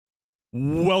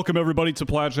Welcome, everybody, to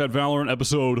Plat Valorant,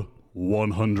 episode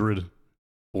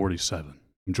 147.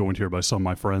 I'm joined here by some of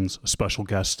my friends, a special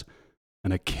guest,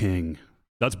 and a king.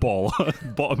 That's Ball.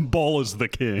 Ball is the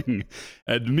king.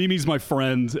 And Mimi's my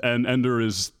friend, and Ender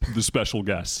is the special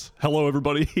guest. Hello,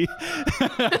 everybody.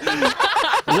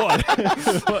 What?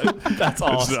 That's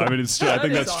awesome. I mean, I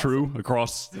think that's awesome. True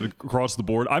across the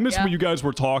board. I missed what you guys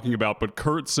were talking about, but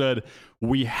Kurt said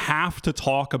we have to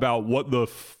talk about what the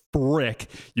frick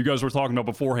you guys were talking about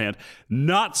beforehand.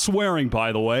 Not swearing,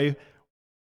 by the way.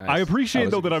 Nice. I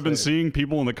appreciate, though, that I've been seeing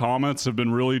people in the comments have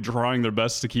been really trying their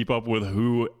best to keep up with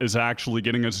who is actually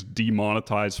getting us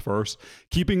demonetized first.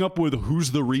 Keeping up with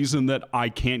who's the reason that I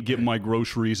can't get my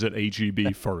groceries at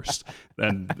HEB first.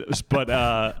 But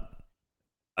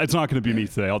it's not going to be me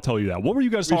today, I'll tell you that. What were you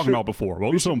guys talking about before?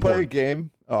 What was so important? Play a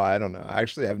game? Oh, I don't know. I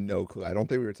actually have no clue. I don't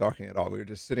think we were talking at all. We were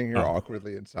just sitting here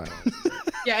awkwardly in silence.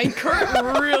 Yeah, and Kurt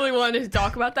really wanted to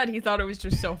talk about that. He thought it was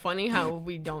just so funny how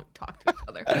we don't talk to each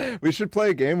other. We should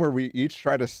play a game where we each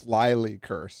try to slyly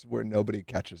curse where nobody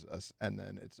catches us, and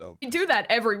then it's over. We do that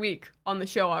every week on the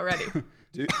show already.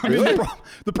 Really?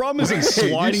 The problem isn't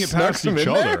sliding it past each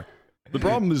other. The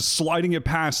problem is sliding it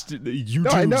past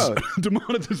YouTube's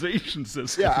demonetization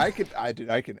system. Yeah, I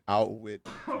can outwit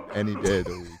any day of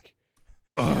the week.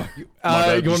 You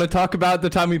want to talk about the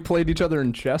time we played each other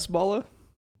in chess, Balla?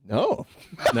 No.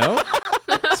 No?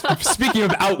 Speaking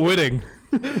of outwitting.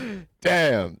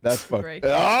 Damn, that's fucking.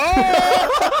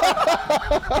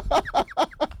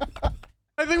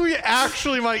 I think we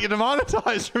actually might get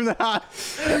demonetized from that.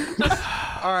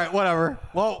 All right, whatever.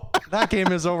 Well, that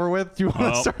game is over with. Do you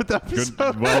want to start the episode?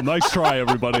 Good. Well, nice try,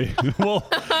 everybody. We'll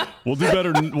do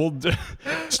better. We'll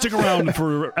stick around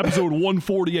for episode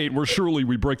 148, where surely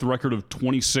we break the record of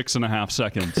 26 and a half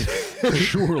seconds.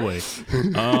 Surely.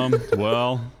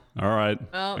 Well, all right.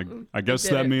 Well, I guess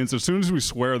that means as soon as we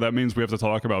swear, that means we have to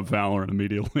talk about Valorant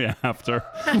immediately after.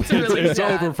 It's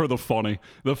over for the funny.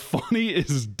 The funny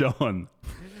is done.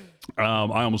 I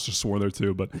almost just swore there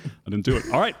too, but I didn't do it.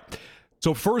 All right.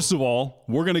 So first of all,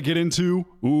 we're going to get into,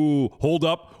 hold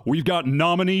up. We've got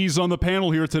nominees on the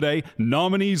panel here today.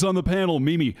 Nominees on the panel.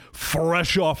 Mimi,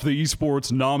 fresh off the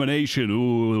esports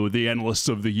nomination. The analyst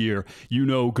of the year. You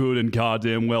know good and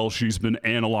goddamn well she's been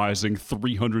analyzing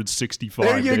 365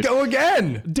 There you days. go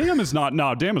again. Damn is not,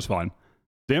 Damn is fine.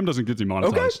 Damn doesn't get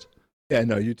demonetized. Okay. Yeah,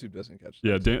 no, YouTube doesn't catch it.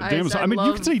 Yeah, damn is, I mean,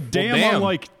 you can say damn on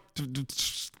like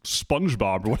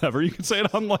SpongeBob or whatever. You can say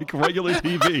it on like regular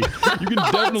TV. You can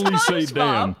definitely say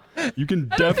damn. You can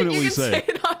definitely say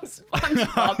it on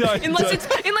SpongeBob.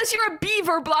 unless you're a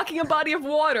beaver blocking a body of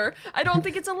water. I don't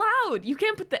think it's allowed. You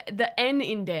can't put the N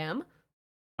in damn.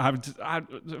 I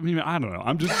mean, I don't know.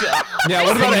 I'm just. Yeah,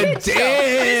 what about a damn? This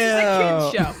is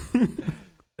a kid's show.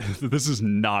 This is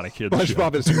not a kid's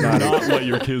SpongeBob show. is Do not let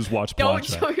your kids watch Plat Don't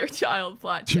show your child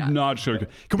Plat. Do not show.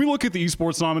 Can we look at the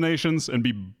esports nominations and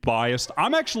be biased?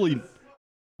 I'm actually.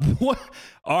 What?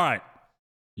 All right.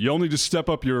 You'll need to step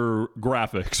up your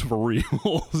graphics for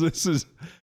real. This is.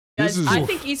 I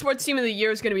think esports team of the year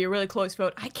is going to be a really close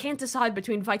vote. I can't decide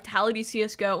between Vitality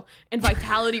CSGO and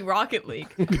Vitality Rocket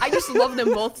League. I just love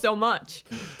them both so much.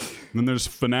 Then there's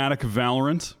Fnatic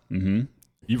Valorant.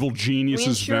 Evil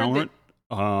Geniuses Valorant.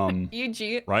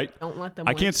 EG, right? Don't let them.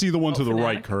 I can't see the one to the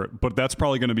right, Kurt, but that's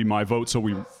probably going to be my vote. So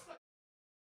we.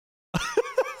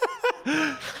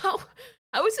 How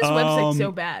is this website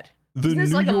so bad? Is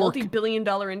this like a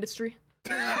multi-billion-dollar industry?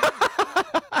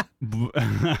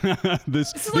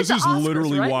 This is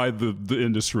literally right? why the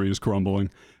industry is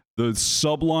crumbling. The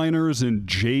subliners in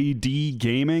JD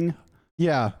Gaming.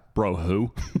 Yeah. Bro,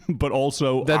 who? But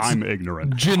also, I'm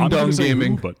ignorant. Jindong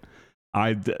Gaming. But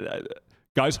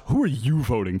guys, who are you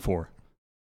voting for?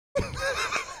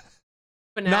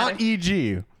 Not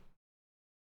EG.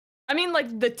 I mean,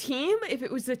 like, the team, if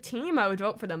it was the team, I would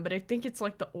vote for them, but I think it's,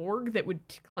 like, the org that would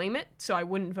claim it, so I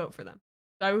wouldn't vote for them.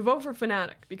 So I would vote for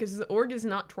Fnatic, because the org is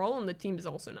not troll, and the team is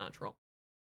also not troll.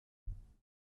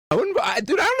 Dude, I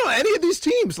don't know any of these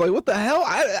teams. Like, what the hell?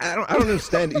 I don't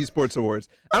understand esports awards.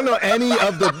 I don't know any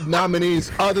of the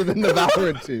nominees other than the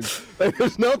Valorant team. Like,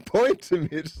 there's no point to me.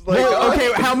 It's just like,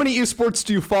 okay, how many esports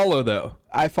do you follow, though?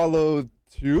 I follow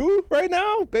 2 right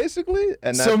now, basically.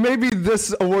 And so maybe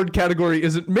this award category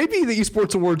isn't. Maybe the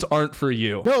esports awards aren't for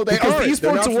you. No, they because aren't. the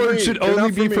esports awards should They're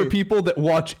only be for for me. people that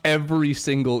watch every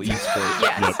single esport.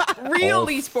 Yes, real All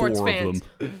esports 4 of fans.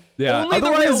 them. Yeah, Only the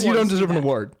otherwise real you don't ones do deserve an that.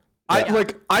 award. Yeah.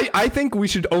 I think we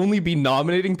should only be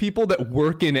nominating people that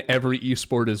work in every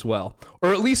esport as well,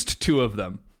 or at least 2 of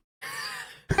them.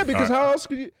 Yeah, because how else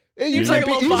could you? You It's like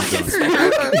can't a be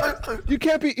little bias. you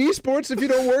can't be esports if you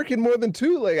don't work in more than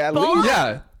 2. Like at least.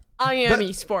 Yeah. I am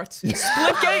esports.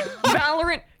 Splitgate,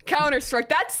 Valorant, Counter-Strike.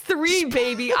 That's 3,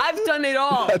 baby. I've done it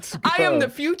all. Let's go. I am the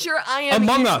future. I am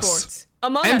Among esports. Us.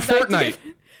 Among And Us. I Fortnite.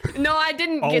 No, I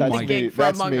didn't Oh get my the gig for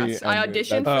That's Among me, Us. I Andrew.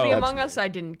 auditioned for That's the me. Among Us. I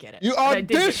didn't get it. You but I did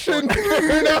get auditioned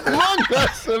Fortnite. for an Among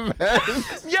Us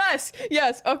event.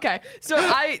 Yes, okay. So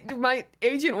my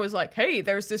agent was like, "Hey,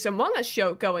 there's this Among Us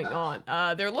show going on.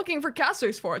 They're looking for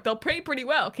casters for it. They'll pay pretty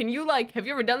well. Can you have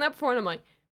you ever done that before?" And I'm like,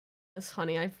 "Yes,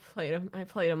 honey, I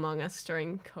played Among Us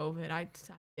during COVID. I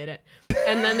did it."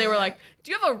 And then they were like,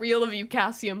 "Do you have a reel of you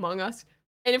casting Among Us?"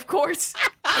 And of course,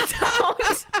 I don't,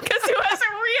 because who has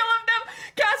a reel of them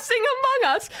casting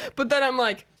Among Us? But then I'm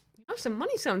like, some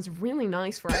money sounds really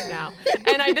nice right now.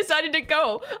 And I decided to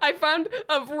go. I found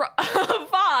a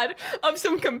VOD of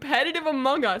some competitive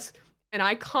Among Us, and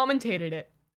I commentated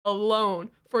it alone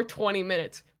for 20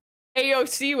 minutes.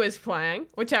 AOC was playing,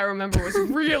 which I remember was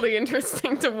really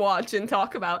interesting to watch and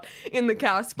talk about in the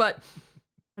cast. But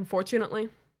unfortunately,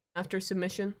 after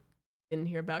submission, didn't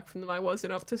hear back from them. I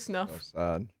wasn't up to snuff. So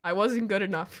sad. I wasn't good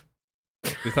enough.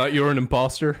 You thought you were an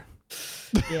imposter?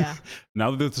 Yeah.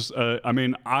 Now that this, I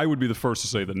mean, I would be the first to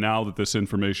say that now that this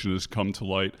information has come to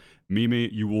light, Mimi,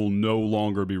 you will no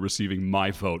longer be receiving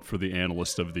my vote for the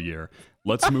Analyst of the Year.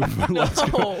 Let's move. Let's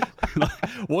go.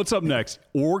 What's up next?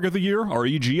 Org of the Year?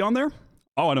 REG on there?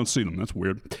 Oh, I don't see them. That's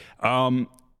weird. Who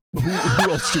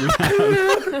else do we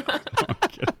have?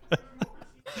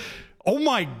 Oh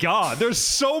my God, there's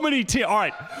so many teams. All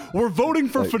right, we're voting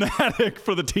for Fnatic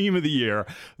for the Team of the Year.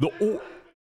 The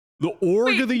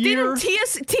Org of the Year?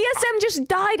 TSM just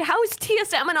died. How is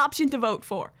TSM an option to vote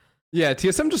for? Yeah,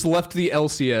 TSM just left the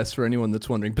LCS for anyone that's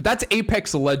wondering. But that's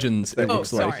Apex Legends, it looks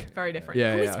sorry. like. Very different.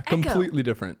 Yeah, Who is yeah, Echo? completely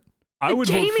different. I would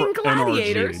vote Gaming for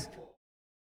Gladiators.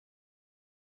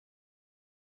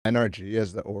 NRG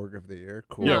as the Org of the Year.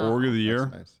 Cool. Yeah, No. Org of the Year.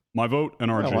 That's nice. My vote,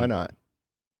 NRG. Yeah, why not?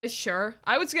 Sure.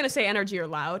 I was gonna say Energy or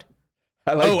Loud.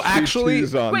 I like Oh, actually-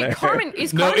 G2s on Wait, there. Carmen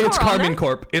is No, Carmen it's Corp on Carmen there?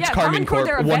 Corp. It's Yeah, Carmen Corp,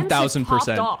 their events have 1000%. popped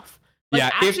off. Like, Yeah,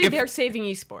 actually, if- they're saving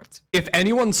esports. If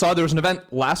anyone saw, there was an event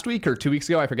last week or 2 weeks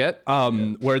ago, I forget,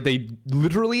 where they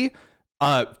literally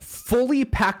fully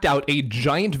packed out a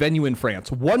giant venue in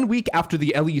France 1 week after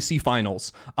the LEC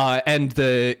finals and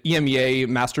the EMEA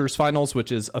Masters finals,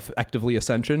 which is effectively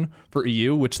Ascension for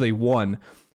EU, which they won.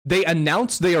 They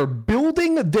announced they are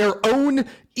building their own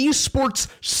esports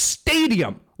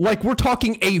stadium. Like, we're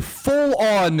talking a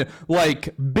full-on,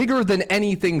 like, bigger than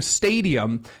anything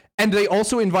stadium. And they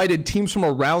also invited teams from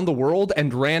around the world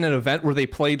and ran an event where they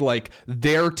played like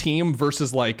their team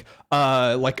versus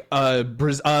I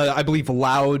believe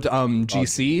Loud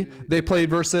GC they played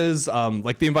versus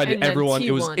like they invited And then everyone.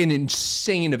 It was T1. an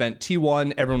insane event.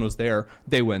 T1, everyone was there.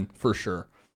 They win for sure.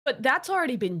 But that's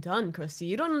already been done, Christy.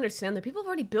 You don't understand that people have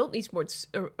already built esports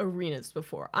arenas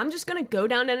before. I'm just gonna go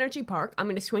down to Energy Park. I'm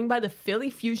gonna swing by the Philly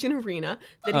Fusion Arena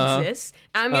that exists,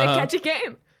 and I'm gonna catch a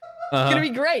game. It's gonna be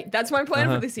great. That's my plan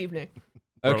for this evening.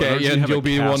 Bro, Okay, Energy yeah, and have a you'll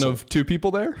be one castle. of 2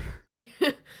 people there.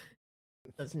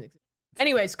 Doesn't exist.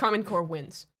 Anyways, Carmen Core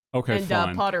wins. Okay, And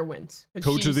fine. Potter wins. 'Cause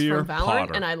Coach of she's the Year, from Valorant,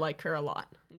 Potter. and I like her a lot.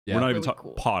 Yeah. We're not even really talking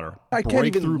cool. Potter. I can't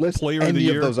even Breakthrough list Player of any the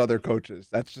of Year. those other coaches.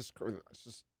 That's just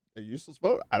a useless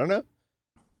vote. I don't know.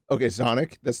 Okay,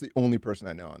 Sonic. That's the only person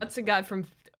I know on That's the guy from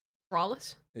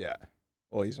Stralis. Yeah.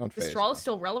 Well, he's on Is face. Stralis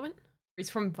still relevant? He's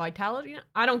from Vitality?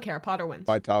 I don't care. Potter wins.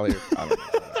 Vitality. I don't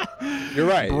know. You're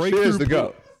right. She Breakthrough is the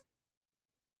pl-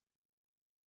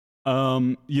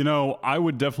 GOAT. You know, I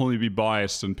would definitely be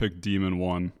biased and pick Demon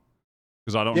 1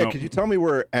 because I don't Yeah, know. could you tell me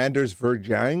where Anders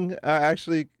Verjang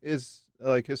actually is,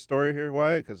 like his story here?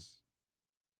 Why? Because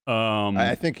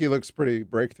I think he looks pretty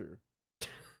breakthrough.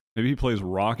 Maybe he plays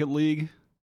Rocket League.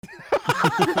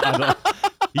 I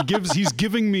don't, he's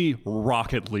giving me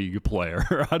Rocket League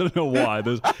player. I don't know why.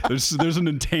 There's an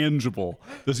intangible.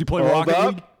 Does he play Hold Rocket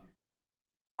up. League?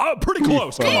 Oh, pretty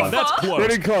close. Come on, that's close.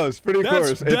 Pretty close. Pretty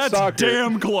close. It's That's soccer.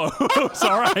 damn close.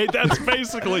 All right, that's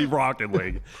basically Rocket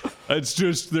League. It's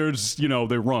just they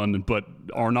run but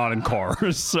are not in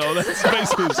cars. So that's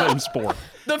basically the same sport.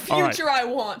 The All right. future I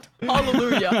want.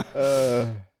 Hallelujah.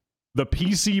 The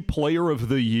PC Player of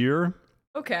the Year.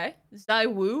 Okay. Zai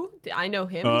Wu. I know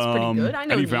him. He's pretty good. I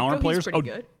know Any Nico. Valorant He's players? pretty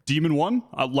good. Demon 1.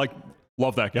 I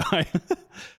love that guy.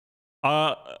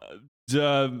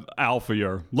 Alpha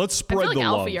Year. Let's I spread feel like the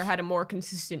Alpha love. Year had a more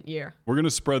consistent year. We're gonna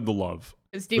spread the love.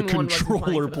 Because The Demon 1 wasn't playing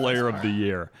controller for the player most of part. the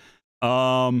year.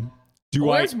 Do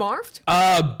Where's Marved?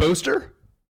 Boaster?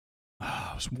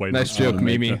 I was waiting Nice for joke, someone to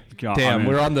make Mimi. that- God, Damn, I mean,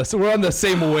 we're on the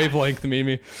same wavelength,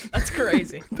 Mimi. That's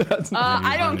crazy. That's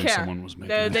I don't knew care. someone was making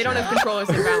They that don't joke. have controllers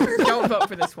in Valorant. Don't vote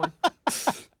for this one.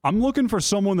 I'm looking for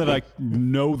someone that I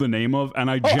know the name of, and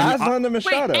I Aslan the Wait,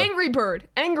 Machado. Angry Bird.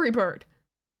 Angry Bird.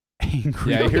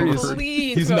 angry. Yeah, I hear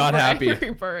Please he's vote not for happy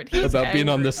Angry Bird. He's about being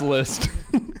on angry. this list.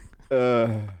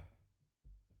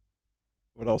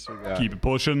 What else we got? Keep it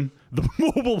pushing. The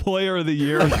mobile player of the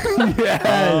year.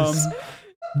 Yes.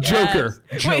 Joker.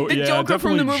 Yes. Wait, the yeah, Joker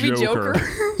from the movie definitely Joker.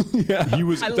 Yeah. He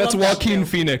was. I That's love that Joaquin film.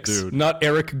 Phoenix, Dude. not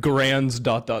Eric Grand's ...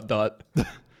 That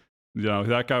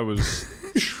guy was.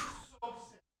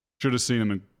 Should have seen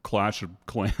him in Clash of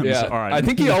Clans. Yeah. All right. I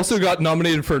think he also got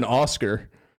nominated for an Oscar.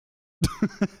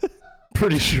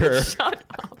 Pretty sure. Shut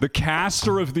up. the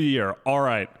caster of the year. All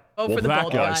right. Oh, well, for the that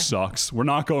bald guy guy. sucks. We're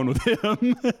not going with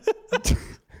him.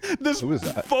 This Who is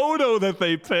that? photo that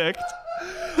they picked.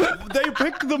 They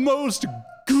picked the most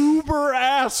goober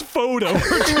ass photo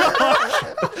for Josh.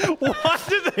 Why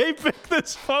did they pick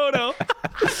this photo?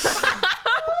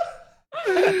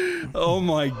 Oh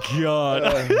my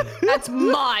god. That's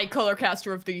my color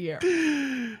caster of the year.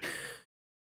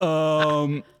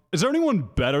 Is there anyone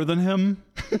better than him?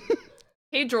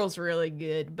 Pedro's really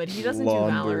good, but he doesn't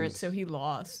Launders. do Valorant, so he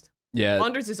lost. Yeah.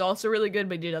 Launders is also really good,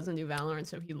 but he doesn't do Valorant,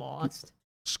 so he lost.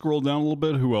 Scroll down a little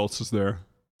bit. Who else is there?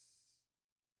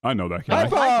 I know that guy.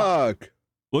 Hypoc!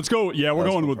 Let's go. Yeah, we're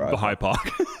Let's going go with for the Hypoc.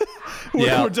 Hypoc. we're,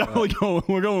 Yeah. we're definitely going.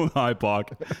 We're going with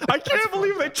Hypoc. I can't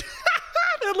believe they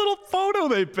that little photo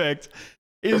they picked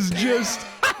is just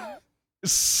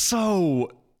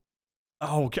so.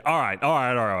 Okay. All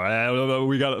right.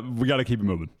 We gotta keep it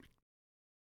moving.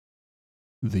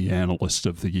 The analyst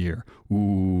of the year.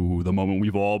 Ooh, the moment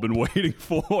we've all been waiting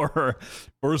for.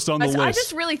 First on the list. I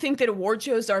just really think that award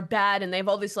shows are bad, and they have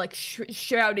all this like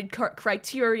shrouded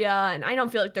criteria, and I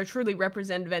don't feel like they're truly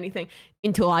representative of anything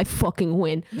until I fucking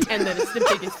win, and then it's the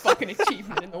biggest fucking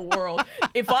achievement in the world.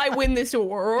 If I win this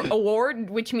award,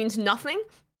 which means nothing,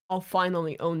 I'll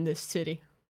finally own this city.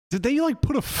 Did they like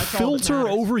put a all that filter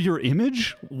matters. over your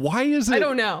image? Why is it? I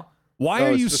don't know. Why Oh,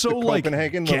 are it's you just so the like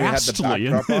Copenhagen when we had the ghastly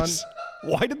in backdrop on? this?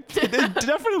 Why did they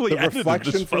definitely The edited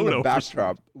reflection this from photo? the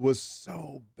backdrop was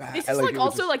so bad. This is it like was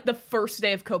also just- like the first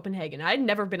day of Copenhagen. I had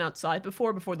never been outside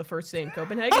before the first day in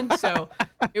Copenhagen, so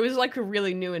it was like a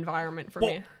really new environment for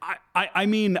Well, me. I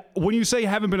mean, when you say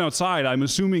haven't been outside, I'm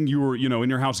assuming you were, in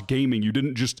your house gaming. You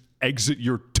didn't just exit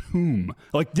your tomb.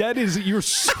 Like that is, you're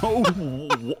so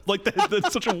like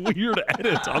that's such a weird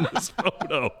edit on this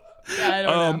photo. Yeah, I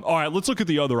don't know. All right, let's look at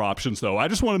the other options, though. I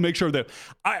just want to make sure that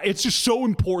it's just so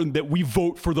important that we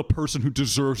vote for the person who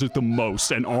deserves it the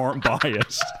most and aren't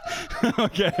biased.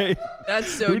 Okay? That's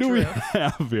so Who do true. we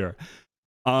have here?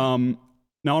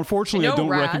 Now, unfortunately, I know don't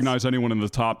Raz. recognize anyone in the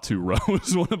top two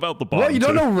rows. What about the bottom What? You don't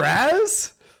two? know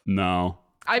Raz? No.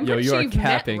 I'm Yo, pretty you sure are you've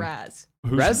capping. met Raz.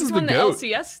 Who's Raz He's is the one of the goat.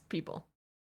 LCS people.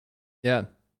 Yeah.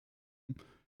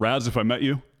 Raz, if I met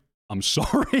you, I'm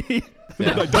sorry.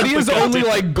 Yeah. I don't But he is think I only did.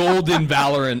 like gold in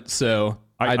Valorant, so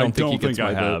I don't think he gets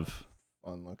I my vote. have.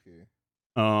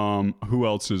 Unlucky. Who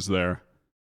else is there?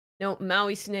 No,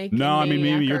 Maui Snake. No, I and mean,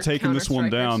 Maniac Mimi, you're are taking this one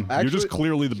counter-strikers. down. You're just Actually,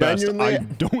 clearly the best. I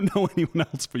genuinely- don't know anyone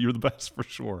else, but you're the best for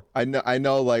sure. I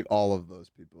know like all of those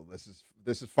people. This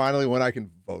is finally one I can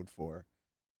vote for,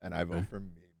 and I vote for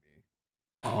Mimi.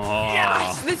 Oh,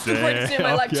 Yes, this is the greatest day of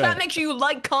my life. okay. Chat, make sure you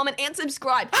like, comment, and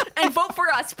subscribe, and vote for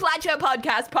us. Plat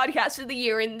podcast of the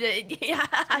year in the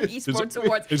esports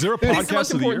awards. Is there a This is the podcast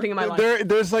most of the important year? thing in my life.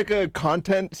 There's like a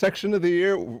content section of the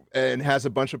year and has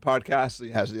a bunch of podcasts.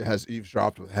 It has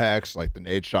Eavesdropped with Hex, like the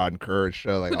Nate Shot and Courage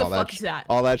show, like Who the all that. fuck is that?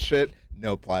 All that shit.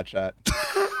 No Plat chat.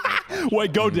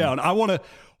 Wait, go down. I want to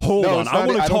hold No, on. it's I not-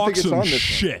 want I to don't talk think it's some on this one.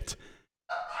 shit.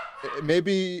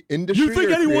 Maybe industry. You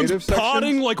think or anyone's creative potting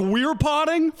sections? like we're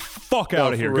potting? Fuck No,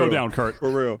 out of here. for Go real. down, Kurt.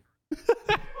 For real.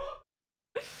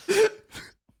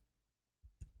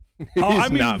 I He's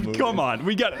not mean, moving. come on.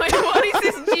 We got Wait, what is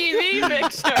this GB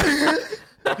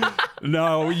picture?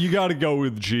 no. You got to go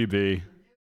with GB.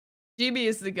 GB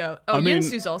is the goat. Oh, I mean,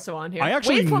 Yinsu's also on here. I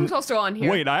actually Waveform's also on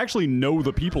here. Wait, I actually know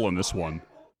the people in this one.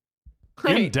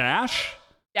 In Wait, Dash.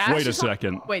 Dash Wait a is on-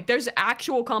 second. Wait, there's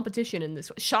actual competition in this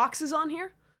one. Shox is on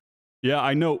here? Yeah,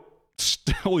 I know.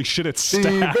 Holy shit, it's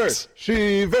Shiver, stacks.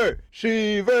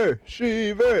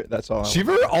 Shiver. That's all. I want.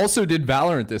 Shiver also did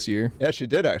Valorant this year Yeah, she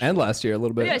did actually. and last year a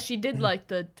little But bit. yeah, she did like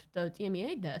the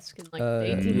EMEA desk in like Uh, the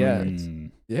yeah.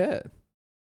 1800s Yeah.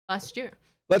 last year.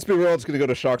 Let's be real. It's gonna go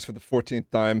to Sharks for the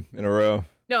 14th time in a row.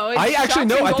 No, it's I actually Shox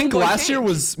know. and I think Golden Boy last year changed.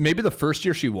 was maybe the first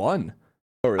year she won.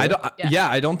 Oh, really? I don't. Yeah. Yeah,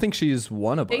 I don't think she's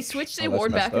won a bunch. They switched the Oh, that's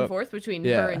award messed back and up. forth between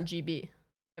Yeah. her and GB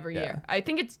every Yeah. year. I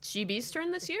think it's GB's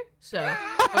turn this year, so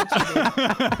vote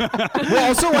GB. Well,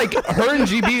 also like her and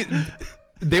GB,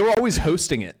 they were always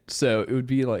hosting it, so it would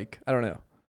be like I don't know.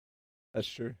 That's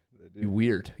true. They dude.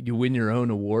 Weird. You win your own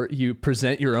award. You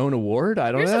present your own award.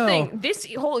 I don't Here's know. the thing. This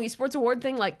whole esports award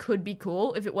thing like could be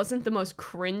cool if it wasn't the most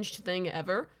cringed thing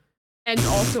ever, and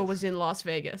also was in Las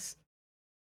Vegas.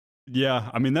 Yeah,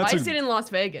 I mean Why that's is it in Las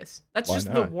Vegas? That's Why just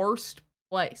the not? worst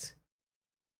place.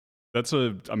 that's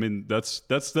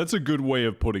a good way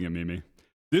of putting it, Mimi.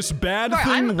 This bad Sorry,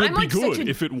 thing I'm would be like such good a-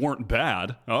 if it weren't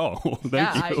bad. Oh, thank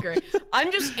Yeah, you. I agree.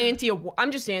 I'm just anti. I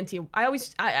don't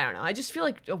know. I just feel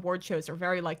like award shows are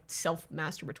very like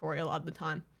self-masturbatory a lot of the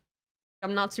time.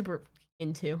 I'm not super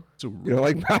into. It's a, You know,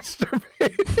 like masturbate.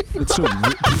 it's a,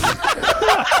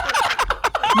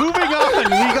 Moving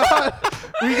on,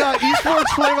 we got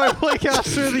esports play-by-play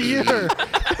caster of the year.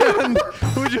 And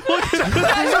would you look at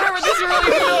Guys, remember this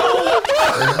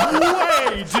really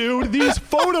way, dude. These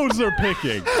photos they're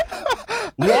picking.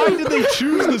 Why did they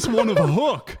choose this one of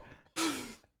Hook?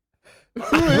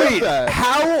 Wait,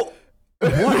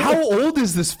 how old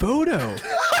is this photo?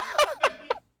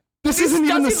 This isn't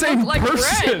even the doesn't same look like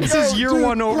person. Brent. this is Yo, year dude,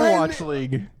 one Overwatch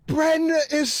League? Bren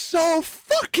is so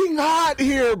fucking hot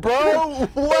here, bro.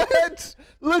 What?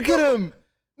 Look at him.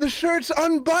 The shirt's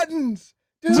unbuttoned.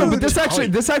 Dude. No, but this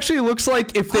actually looks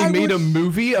like if they I made a was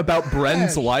movie about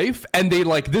Bren's trash. life and they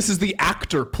like this is the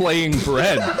actor playing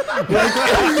Bren.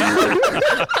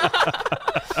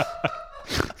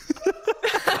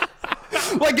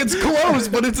 Like it's close,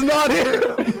 but it's not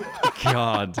him.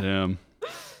 God damn.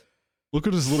 Look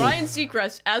at his little Ryan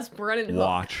Seacrest as Brennan Hook.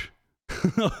 watch.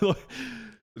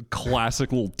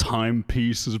 Classic little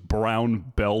timepiece, his brown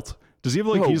belt. Does he have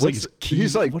like Yo, he's like what's- his keys?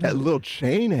 he's like what that is- little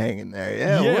chain hanging there.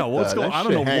 Yeah. Yeah, what what's the- going- that I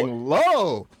don't shit know hang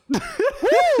low.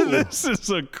 This is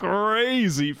a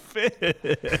crazy fit.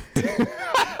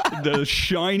 The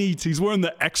shiny, he's wearing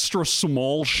the extra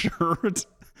small shirt.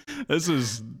 This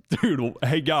is, dude,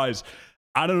 hey guys,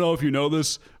 I don't know if you know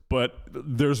this, but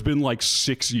there's been like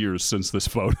 6 years since this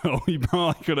photo. You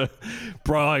probably could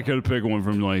have picked one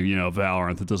from like, you know,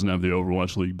 Valorant that doesn't have the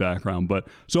Overwatch League background. But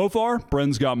so far,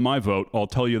 Bren's got my vote. I'll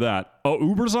tell you that. Oh,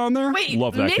 Uber's on there? Wait,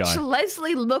 Love that Mitch guy.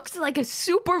 Leslie looks like a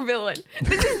supervillain.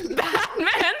 This is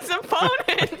Batman's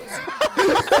opponent.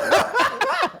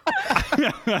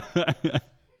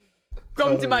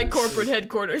 Come to my corporate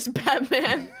headquarters,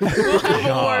 Batman. We'll have a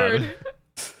God. word.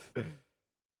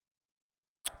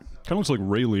 Kind of looks like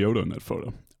Ray Liotta in that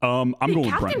photo. I'm going with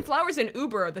Captain Bren. Flowers and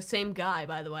Uber are the same guy,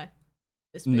 by the way.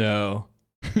 This picture. No.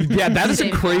 Yeah, that is a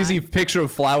Same crazy guy. picture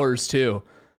of flowers too.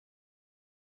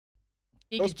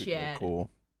 Those Giga people are Chad. cool.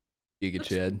 Giga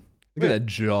Chad. Look at that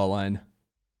jawline.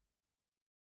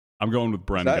 I'm going with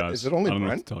Bren, that- guys. is it only I don't know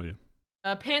what Brent? to tell you.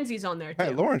 Pansy's on there too.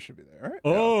 Hey, Lauren should be there, right?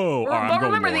 Oh, all right, I'm But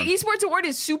going remember, Lauren. the esports award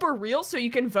is super real, so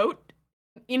you can vote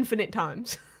infinite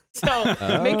times. So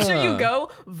make sure you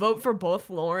go vote for both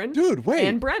Lauren Dude, wait.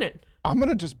 and Brennan. I'm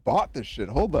gonna just bought this shit.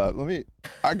 Hold up.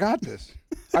 I got this.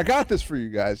 I got this for you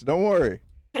guys. Don't worry.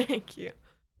 Thank you.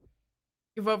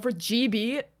 You vote for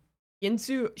GB,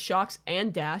 Yinsu, Shocks,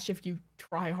 and Dash if you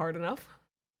try hard enough.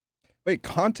 Wait,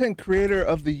 content creator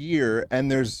of the year,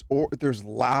 and there's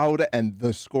Loud and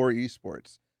The Score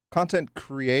Esports. Content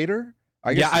creator?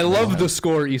 Yeah, I love the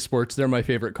Score Esports. They're my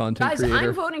favorite content Guys, creator.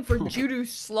 I'm voting for Judo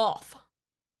Sloth.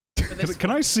 For this Can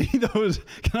I see those?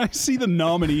 Can I see the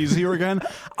nominees here again?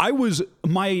 I was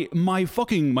my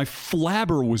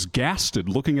flabber was gasted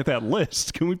looking at that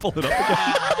list. Can we pull it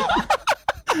up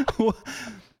again?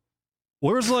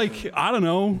 Where's like I don't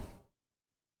know,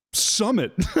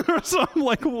 Summit or something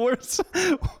like where's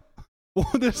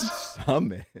what is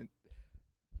Summit.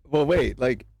 Well, wait,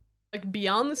 like like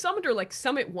Beyond the Summit or like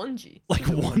Summit 1G? like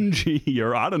 1G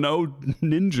or I don't know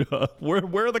Ninja?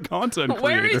 Where are the content creators?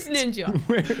 Where is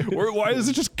Ninja? Why is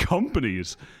it just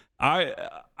companies? I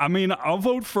mean I'm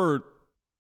gonna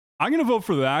vote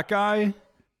for that guy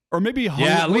or maybe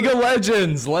Yeah, League of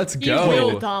Legends. Let's He go.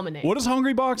 will dominate. What does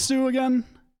Hungry Box do again?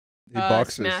 he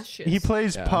boxes. Smashes. He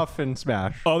plays Yeah. Puff and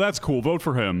Smash. Oh, that's cool. Vote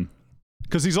for him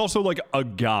because he's also like a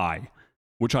guy,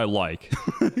 which I like,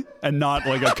 and not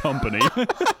like a company.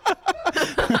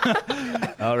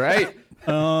 All right.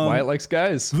 Wyatt likes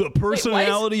guys. The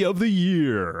personality of the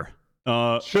year.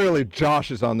 Surely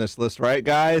Josh is on this list, right,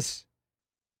 guys?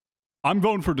 I'm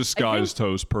going for Disguised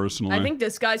Toast personally. I think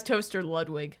Disguised Toaster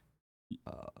Ludwig.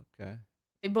 Okay.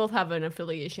 They both have an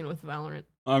affiliation with Valorant.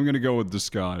 I'm gonna go with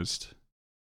Disguised.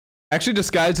 Actually,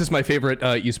 Disguised is my favorite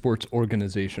esports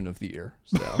organization of the year.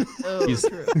 So Oh, He's-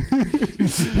 true.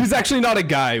 he's actually not a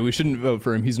guy. We shouldn't vote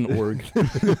for him. He's an org.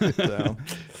 So.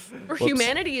 Or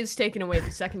humanity is taken away the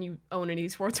second you own an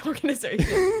esports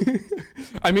organization.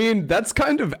 I mean, that's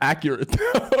kind of accurate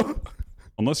though.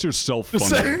 Unless you're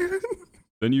self-funded,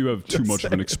 then you have too much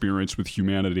of an experience with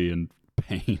humanity and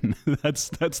Spain. that's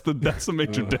the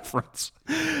major difference.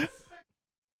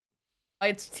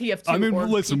 It's TF2. I mean, or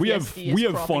listen, we have PTSD is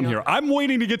fun propping here. up. I'm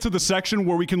waiting to get to the section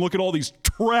where we can look at all these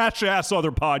trash ass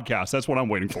other podcasts. That's what I'm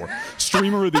waiting for.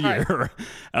 Streamer of the year.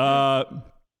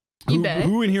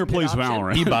 Who in here plays option.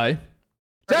 Valorant? Ebuy.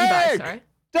 Or eBay, Tag! sorry.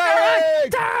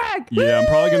 Tag! Yeah, I'm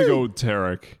probably gonna go with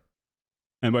Tarek.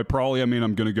 And by probably I mean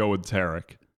I'm gonna go with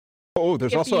Tarek. Oh,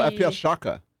 there's also Yippee. FPS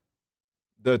Shaka,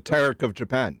 the Tarek of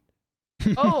Japan.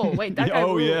 Oh wait, that guy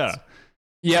Oh rules. yeah.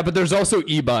 Yeah, but there's also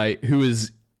Ebuy, who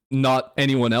is not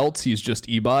anyone else. He's just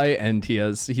Ebuy, and he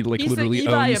He's the literally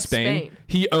Ebuy owns of Spain. Spain.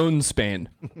 He owns Spain.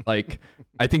 Like,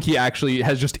 I think he actually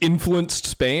has just influenced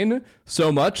Spain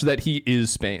so much that he is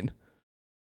Spain.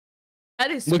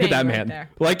 That is Look at Spain that right man. there.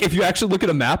 Like, if you actually look at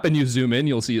a map and you zoom in,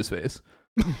 you'll see his face.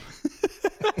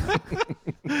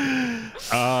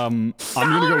 I'm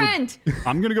Valorant!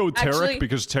 gonna go with Tarek Actually-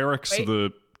 because Tarek's wait.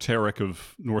 the Tarek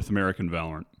of North American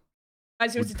Valorant.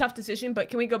 Guys, it was a tough decision, but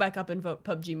can we go back up and vote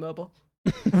PUBG Mobile?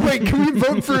 Wait, can we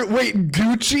vote for? Wait,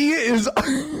 Gucci is.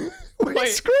 Wait,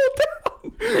 scroll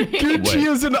down. Gucci Wait.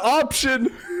 is an option.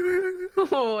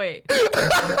 Oh wait.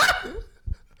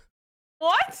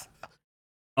 What?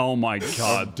 Oh my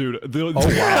god, dude! The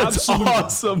That's absolute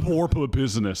awesome. warp of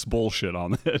business bullshit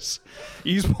on this.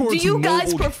 Esports. Do you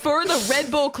guys mobile- prefer the Red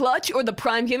Bull Clutch or the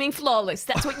Prime Gaming Flawless?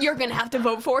 That's what you're gonna have to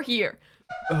vote for here.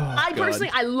 I personally,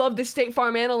 I love the State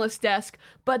Farm Analyst Desk,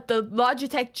 but the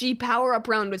Logitech G Power Up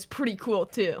round was pretty cool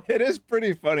too. It is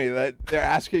pretty funny that they're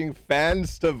asking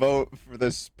fans to vote for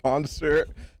the sponsor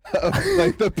of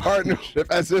like the partnership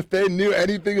as if they knew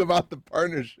anything about the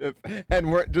partnership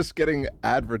and weren't just getting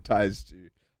advertised to.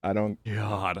 I don't.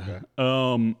 God.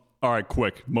 All right,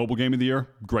 quick. Mobile game of the year.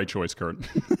 Great choice, Kurt.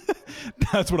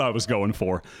 That's what I was going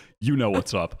for. You know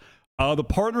what's up. The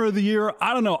partner of the year.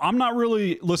 I don't know. I'm not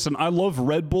really. Listen, I love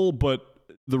Red Bull, but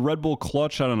the Red Bull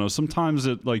Clutch. I don't know. Sometimes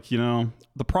it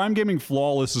the Prime Gaming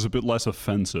Flawless is a bit less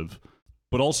offensive,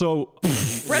 but also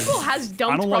Red Bull has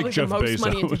dumped don't probably like Jeff the most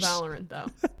money into Bezos. Valorant though.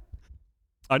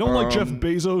 I don't like Jeff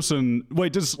Bezos and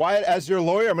wait. Does Wyatt, as your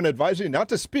lawyer, I'm going to advise you not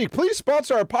to speak. Please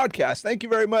sponsor our podcast. Thank you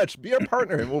very much. Be our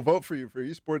partner, and we'll vote for you for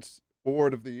Esports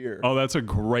Award of the Year. oh, that's a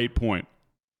great point.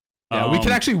 Yeah, we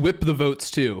can actually whip the votes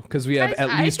too, because we have Guys,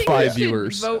 at least I think 5 we should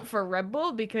viewers. vote for Red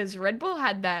Bull because Red Bull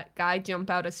had that guy jump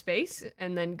out of space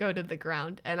and then go to the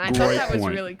ground, and I thought Great that was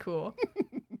point. really cool.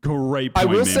 Great I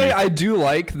point. will say Mimi. I do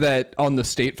like that on the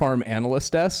State Farm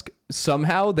Analyst Desk.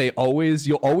 Somehow you'll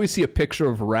always see a picture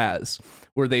of Raz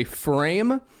where they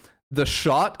frame the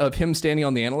shot of him standing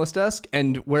on the analyst desk,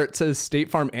 and where it says State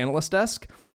Farm Analyst Desk,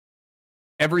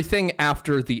 everything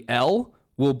after the L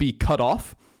will be cut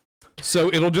off. So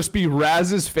it'll just be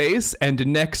Raz's face, and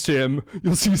next to him,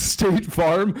 you'll see State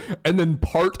Farm, and then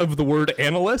part of the word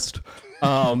analyst.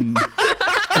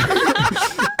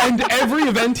 And every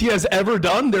event he has ever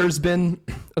done, there's been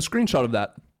a screenshot of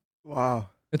that. Wow.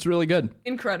 It's really good.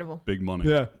 Incredible. big money.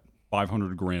 Yeah.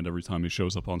 500 grand every time he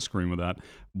shows up on screen with that.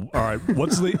 All right,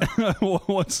 what's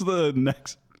the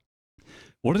next?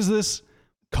 What is this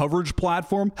coverage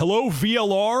platform? Hello,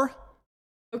 VLR.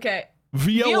 Okay.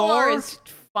 VLR. VLR is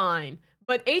fine,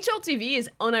 but HLTV is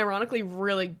unironically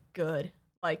really good.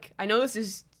 Like, I know this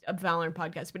is a Valorant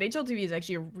podcast, but HLTV is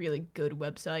actually a really good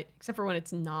website, except for when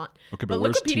it's not. Okay, But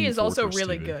where's Liquipedia Team is also Fortress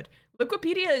really TV? good.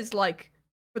 Liquipedia is like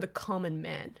for the common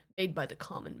man, made by the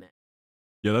common man.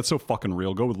 Yeah, that's so fucking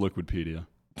real. Go with Liquipedia.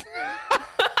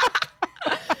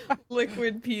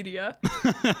 Liquipedia.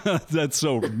 That's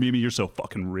so Mimi. You're so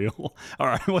fucking real. All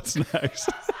right, what's next?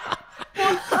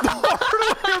 The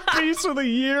hardware piece of the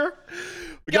year.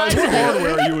 Guys, what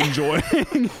hardware are you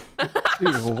enjoying?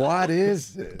 Dude, what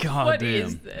is this? God What damn.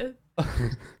 is this?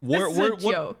 Where, This is where, a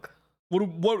joke.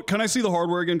 what? Can I see the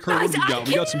hardware again, Kurt? Guys, What do we got?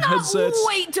 We got some cannot headsets.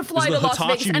 wait to fly Is to the Las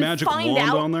Vegas Hitachi and Magic find Wand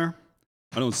out. on there?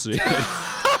 I don't see it.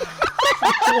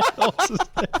 What else is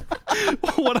there?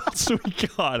 What else do we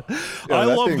got? Yeah, I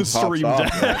that love thing the pops Stream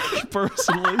off, Deck,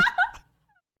 personally.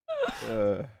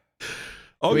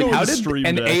 I'll Wait, go how with the did Stream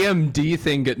an Deck. AMD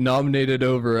thing get nominated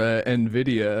over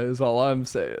NVIDIA is all I'm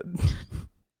saying.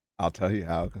 I'll tell you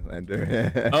how,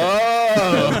 Commander.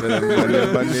 Oh!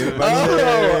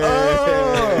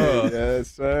 Yes,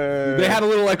 sir. They had a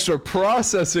little extra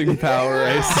processing power,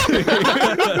 I see.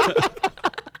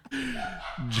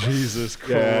 Jesus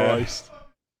Yeah. Christ.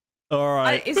 All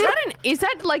right. Is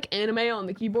that like anime on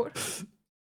the keyboard?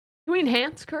 Can Can we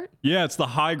enhance, Kurt? Yeah, it's the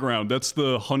High Ground. That's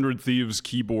the 100 Thieves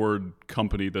keyboard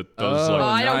company that does Oh, like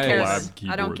I don't care. collab Then.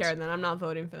 I don't keyboards. care. Then I'm not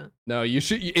voting for them. No, you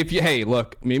should. If you, hey,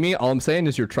 look, Mimi, all I'm saying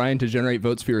is you're trying to generate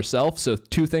votes for yourself. So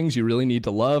 2 things you really need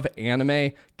to love: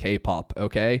 anime, K-pop.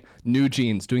 Okay, New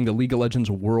Jeans doing the League of Legends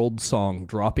World Song,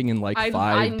 dropping in like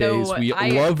 5 days. We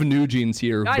love New Jeans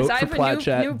here. Guys, Vote I for have Plat a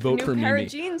Chat. new Vote for pair Mimi. of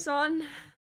jeans on.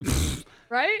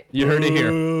 Right? You heard it here.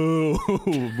 Boo!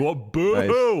 What? Boo!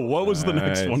 Nice. What was the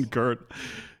next Nice. one, Kurt?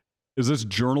 Is this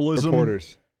journalism?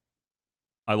 Reporters.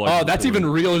 I like. Oh, that's even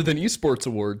realer than esports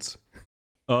awards.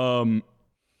 Um.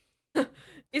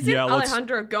 Is it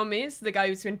Alejandro Gomez, the guy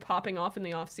who's been popping off in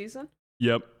the off season?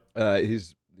 Yep.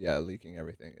 He's leaking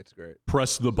everything. It's great.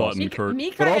 Press the button, Kurt.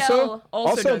 Mikael But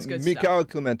also does good stuff. Mikhail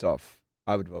Klementov.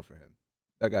 I would vote for him.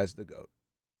 That guy's the GOAT.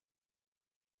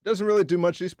 Doesn't really do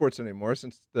much esports anymore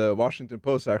since the Washington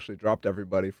Post actually dropped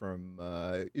everybody from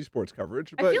esports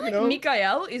coverage. But I feel like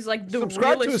Mikael is like the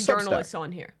subscribe to realest his Substack. journalist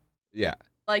on here. yeah.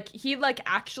 Like he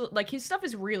actually his stuff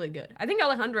is really good. I think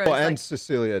Alejandro Well, is and like,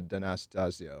 Cecilia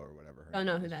D'Anastasio or whatever. her Don't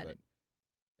know name who is, that but- is.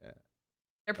 Yeah.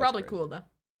 they're probably crazy. cool though.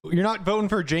 You're not voting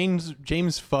for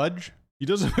James Fudge? He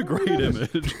does have a great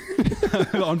image.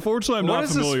 Unfortunately, I'm What not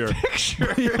is this familiar.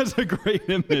 picture? He has a great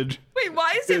image. Wait,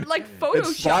 why is it like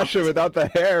It's Sasha photoshopped? without the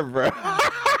hair, bro.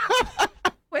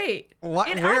 Wait, What?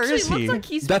 it Where actually is looks he? like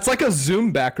he's That's like a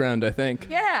Zoom background, I think.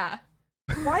 yeah.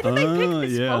 Why did they pick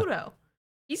this yeah. photo?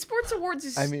 Esports Awards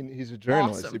is I mean, he's a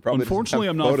journalist. Awesome. He probably doesn't Unfortunately,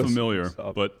 have I'm not photos of familiar,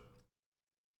 himself. but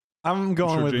I'm I'm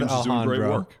going sure with James is doing great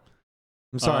Alejandro. work.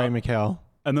 I'm sorry, Uh, Mikhail.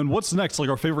 And then what's next? Like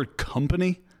our favorite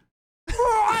company?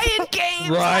 Riot Games.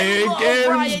 Riot I love Games,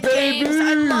 Riot Games.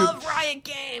 I baby! love Riot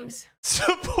Games.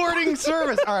 Supporting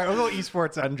service. All right, we'll go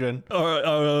esports engine.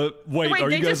 Wait, Wait, are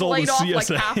they you guys just all the laid off like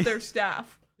CSA? half their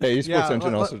staff. Hey, Esports Yeah,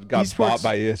 Engine also let- got esports- bought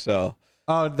by ESL.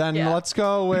 Oh, then Yeah. let's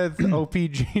go with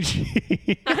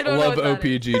OPGG. I I don't love know what that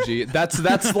is. OPGG.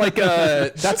 That's like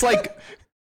that's like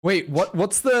wait,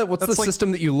 what's the That's like-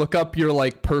 system that you look up your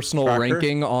like personal Tracker?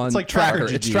 ranking on? It's like Tracker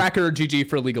It's GG. Tracker GG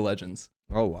for League of Legends.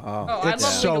 Oh wow. Oh, I It's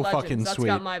love so League of Legends. fucking That's sweet.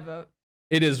 got my vote.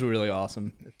 It is really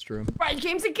awesome. It's true. Riot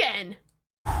Games again.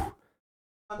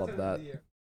 Love that.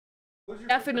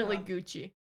 Definitely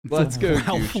Gucci. Let's go,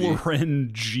 Ralph Gucci. Lauren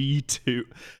G2.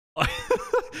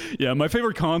 Yeah, my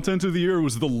favorite content of the year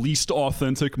was the least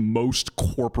authentic, most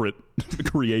corporate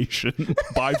creation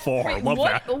by far. Wait, Love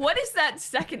what? that. What is that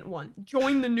second one?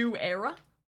 Join the new era.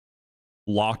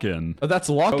 Lock in. Oh, that's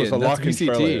It lock-in. was a That's lock-in VCT.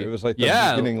 trailer. It was like the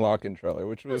Yeah. beginning lock-in trailer,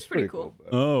 which was pretty pretty cool. cool.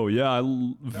 but- Oh yeah,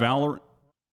 Valorant This is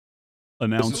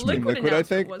announcement. Liquid Liquid, I announcement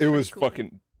think. was It pretty was cool.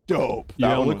 fucking dope. Yeah,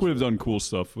 That one Liquid was have done cool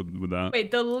stuff with that.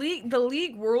 Wait, the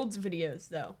league Worlds videos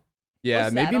though. Yeah,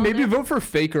 What's that maybe on maybe there? vote for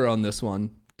Faker on this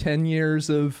one. 10 years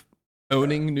of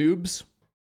owning noobs.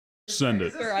 Send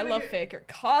it. Sure, I love Faker.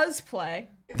 Cosplay.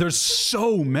 There's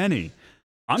so many.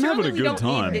 I'm Surely having a we good don't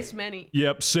time. Need this many.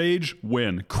 Yep, Sage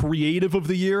win. Creative of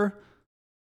the year.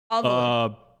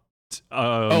 Although,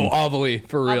 Oh, Ovally,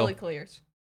 for real. probably clears.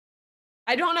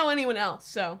 I don't know anyone else,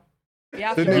 so you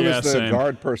have Sydney to. Yeah, was the same.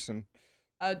 guard person.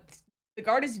 The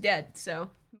guard is dead, so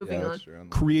moving Yeah, on. that's true.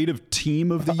 creative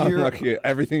team of the year. Unlucky.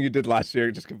 Everything you did last year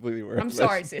just completely worked. I'm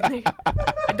sorry, Sydney.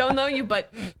 I don't know you,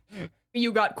 but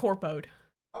you got corpoed.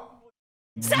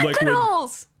 Liquid.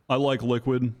 Sentinels. I like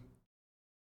Liquid.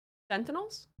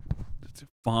 Sentinels. It's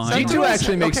fine. G2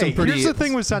 actually makes okay, some pretty here's the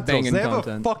thing with Sentinels. banging They have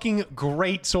content. a fucking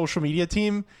great social media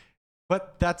team,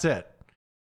 but that's it.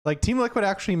 Like Team Liquid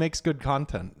actually makes good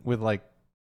content with like,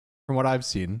 from what I've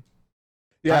seen.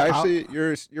 Yeah, I'll- actually,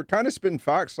 you're kind of spitting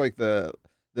facts. Like the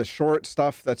short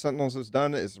stuff that Sentinels has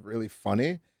done is really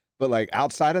funny, but like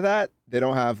outside of that, they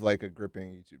don't have like a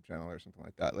gripping YouTube channel or something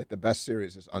like that. Like the best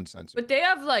series is uncensored. But they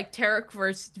have like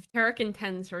Tarek and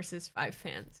Tens versus 5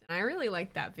 fans, and I really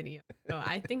like that video. So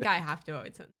I think I have to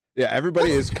vote. Yeah,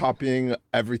 everybody is copying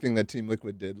everything that Team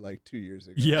Liquid did like 2 years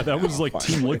ago. Yeah, that was like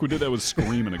Team Finally. Liquid did that was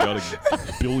screaming. It got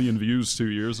a billion views 2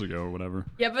 years ago or whatever.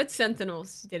 Yeah, but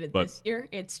Sentinels did it But- this year.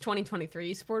 It's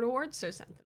 2023 Sport Awards, so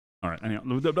Sentinels. All right, anyhow.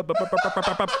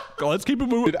 Let's keep it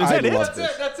moving. Dude, Is that I it? love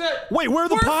this. That's it. Wait, where are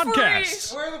the We're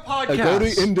podcasts? Where are the Go to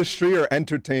podcasts? industry or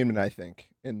entertainment, I think.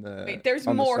 In the Wait, there's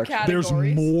on the more section. There's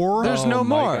categories. more. There's Oh no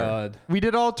my more. God. We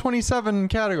did all 27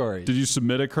 categories. Did you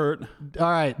submit it, Kurt? All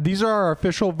right, these are our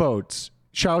official votes.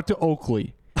 Shout out to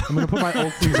Oakley. I'm gonna put my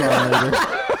Oakleys on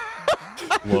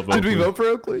later. Love Did we Oakley. vote for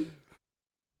Oakley?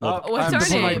 Love What's I'm our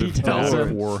putting my name? details Valor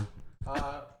in. War.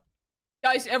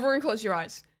 Guys, everyone close your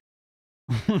eyes.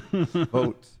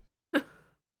 Vote.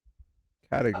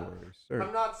 Categories.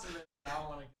 Search. not submitting. I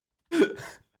want to.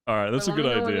 All right, that's a Let me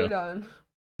good know when you're idea. done.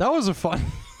 That was a fun.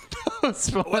 was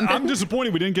fun. I'm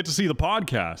disappointed we didn't get to see the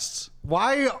podcasts.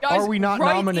 Why Guys, are we not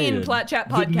write nominated? in Plat Chat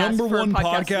The podcast number for one podcast of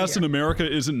the podcast in year.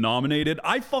 America isn't nominated.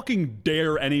 I fucking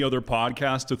dare any other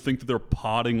podcast to think that they're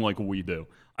potting like we do.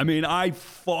 I mean, I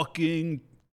fucking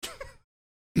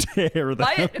dare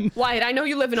them. Wyatt, I know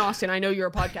you live in Austin. I know you're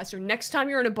a podcaster. Next time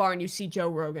you're in a bar and you see Joe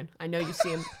Rogan, I know you see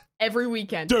him every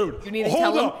weekend. Dude, you need to hold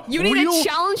tell him. up. You need Real to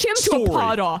challenge him to story. a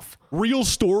pod off. Real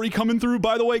story coming through,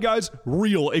 by the way, guys.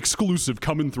 Real exclusive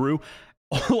coming through.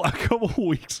 A couple of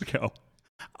weeks ago,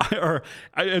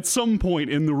 at some point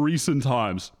in the recent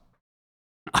times,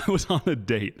 I was on a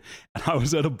date and I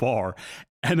was at a bar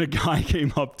and a guy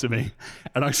came up to me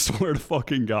and I swear to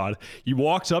fucking God, he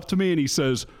walks up to me and he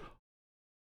says,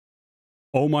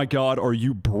 "Oh my God, are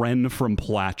you Bren from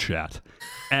Plat Chat?"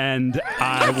 And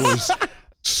I was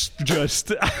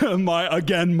just,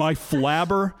 my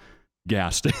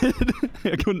flabbergasted.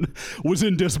 I was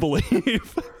in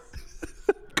disbelief.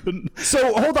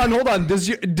 So hold on.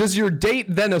 Does your date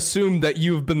then assume that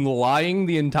you've been lying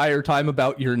the entire time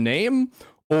about your name,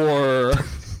 or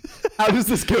how does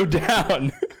this go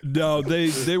down? No,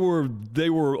 they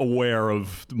were aware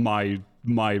of my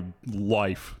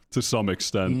life to some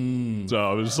extent. So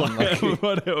I was like,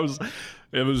 but it was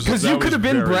Because you could have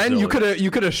been Bren. Silly.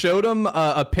 You could have showed him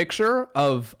a picture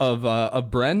of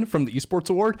Bren from the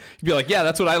Esports Award. You'd be like, yeah,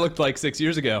 that's what I looked like 6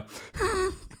 years ago.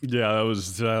 Yeah, that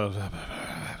was.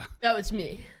 That was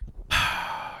me.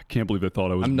 I can't believe they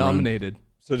thought I was. I'm Bren. nominated.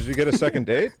 So did you get a second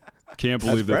date? Can't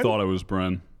believe they Bren? thought I was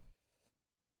Bren.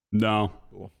 No.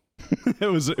 Cool. it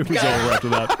was over after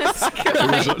that.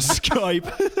 It was Skype.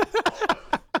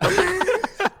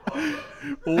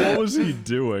 What was he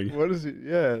doing? What is he?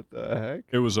 Yeah, the heck?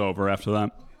 It was over after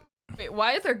that. Wait,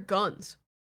 why are there guns?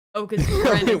 Oh, because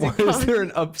Bren is a Why is gun. there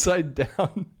an upside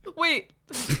down? Wait.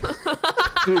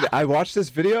 Dude, I watched this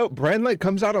video. Bren like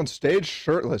comes out on stage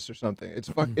shirtless or something.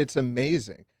 It's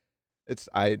amazing. It's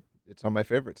on my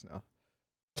favorites now.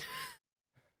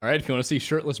 All right, if you want to see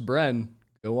shirtless Bren,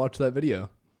 go watch that video.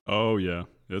 Oh yeah,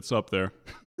 it's up there.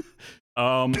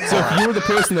 So if you were the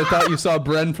person that thought you saw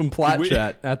Bren from Plat we-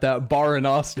 Chat at that bar in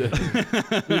Austin,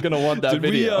 you're gonna want that Did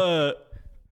video.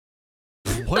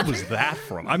 What was that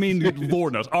from? I mean,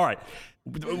 Lord knows. All right.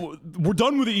 We're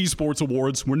done with the esports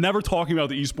awards. We're never talking about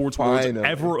the esports awards Finally.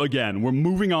 ever again. We're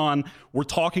moving on. We're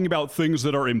talking about things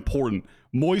that are important.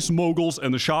 Moist Moguls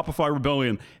and the Shopify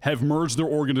Rebellion have merged their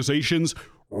organizations.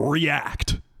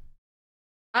 React.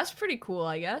 That's pretty cool,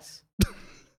 I guess.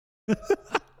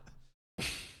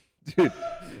 Dude,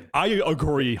 I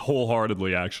agree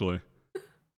wholeheartedly, actually.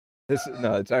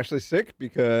 it's actually sick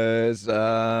because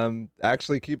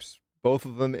actually keeps both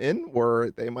of them in where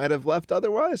they might have left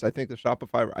otherwise. I think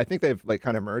they've like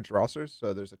kind of merged rosters,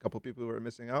 so there's a couple people who are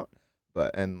missing out,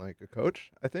 and like a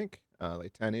coach, I think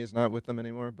like Tanny is not with them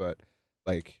anymore, but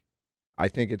like I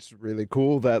think it's really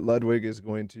cool that Ludwig is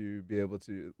going to be able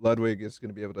to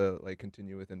like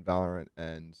continue within Valorant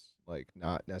and like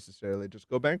not necessarily just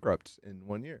go bankrupt in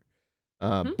 1 year.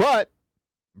 But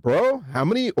bro, how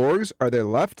many orgs are there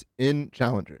left in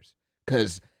Challengers?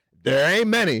 Because there ain't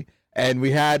many, and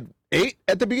we had 8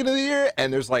 at the beginning of the year,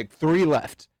 and there's like 3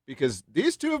 left because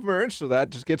these 2 have merged, so that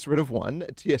just gets rid of 1.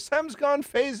 TSM's gone,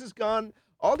 FaZe is gone,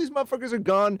 all these motherfuckers are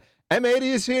gone. M80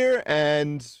 is here,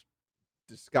 and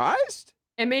Disguised?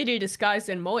 M80 Disguised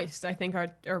and Moist, I think,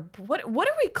 are what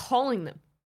are we calling them?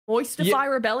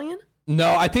 Moistify Rebellion?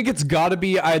 No, I think it's got to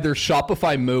be either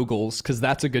Shopify Moguls, because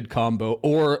that's a good combo,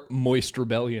 or Moist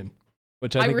Rebellion,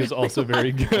 which I think is really also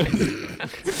very like good. I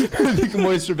think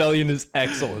Moist Rebellion is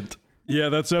excellent. Yeah,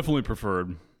 that's definitely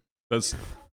preferred. That's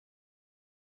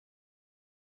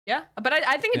Yeah, but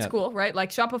I think it's Yeah. cool, right? Like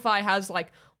Shopify has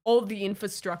like all the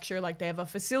infrastructure. Like they have a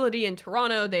facility in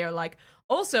Toronto. They are like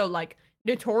also like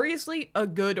notoriously a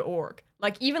good org.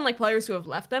 Like even like players who have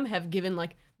left them have given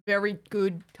like very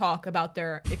good talk about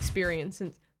their experience.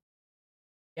 And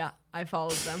yeah, I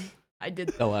followed them. I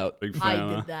did. Fell out. big I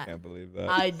fan. did that. Can't believe that.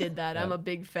 I did that. I'm a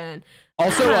big fan.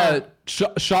 Also,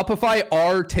 Shopify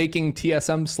are taking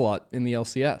TSM slot in the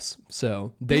LCS.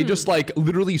 So they just like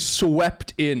literally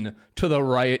swept in to the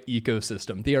Riot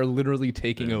ecosystem. They are literally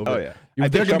taking over. Oh, yeah. I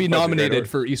They're think going to be Shopify's a great nominated org.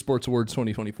 for Esports Awards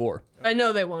 2024. I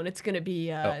know they won't. It's gonna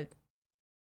be I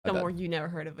somewhere bet. you never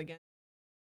heard of again.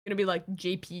 It's gonna be like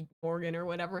JP Morgan or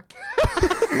whatever.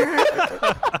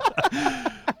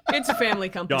 It's a family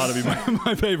company. Gotta be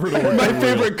my favorite. My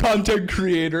favorite content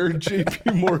creator,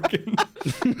 JP Morgan.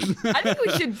 I think we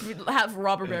should have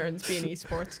robber barons be in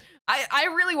esports. I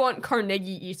really want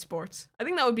Carnegie esports. I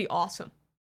think that would be awesome.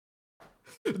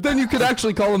 Then you could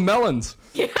actually call them melons.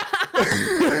 Yeah.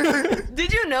 Dude,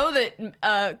 Did you know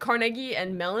that Carnegie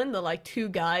and Mellon, the like two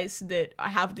guys that I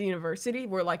have at the university,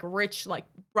 were like rich, like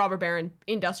robber baron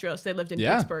industrialists. They lived in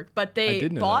Pittsburgh, but they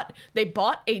bought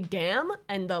a dam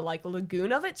and the like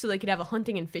lagoon of it so they could have a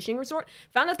hunting and fishing resort.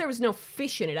 Found out there was no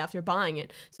fish in it after buying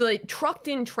it, so they trucked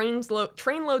in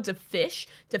trainloads of fish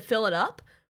to fill it up,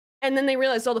 and then they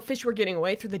realized all the fish were getting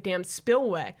away through the dam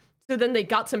spillway. So then they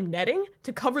got some netting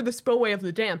to cover the spillway of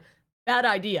the dam. Bad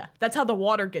idea. That's how the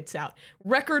water gets out.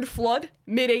 Record flood,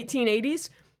 mid-1880s.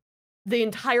 The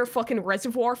entire fucking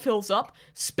reservoir fills up,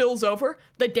 spills over.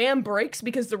 The dam breaks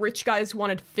because the rich guys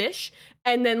wanted fish.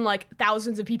 And then, like,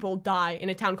 thousands of people die in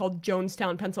a town called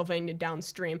Jonestown, Pennsylvania,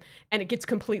 downstream. And it gets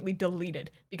completely deleted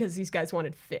because these guys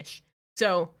wanted fish.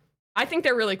 So I think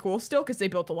they're really cool still because they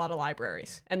built a lot of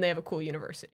libraries. And they have a cool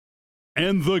university.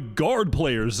 And the guard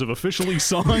players have officially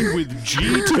signed with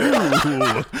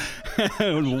G2.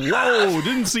 Whoa,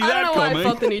 didn't see that coming. I don't know why I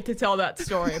felt the need to tell that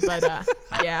story, but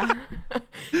yeah.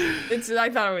 I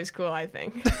thought it was cool, I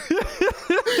think.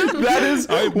 That is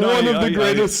one of the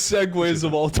greatest segues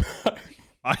of all time.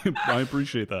 I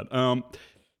appreciate that.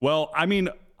 Well, I mean,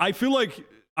 I feel like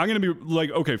I'm going to be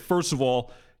like, okay, first of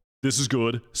all, this is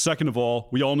good. Second of all,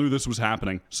 we all knew this was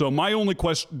happening. So my only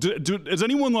question, is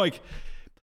anyone like...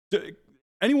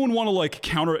 anyone want to like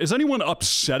counter? Is anyone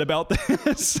upset about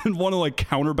this and want to like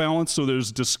counterbalance so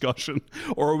there's discussion,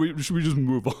 or should we just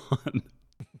move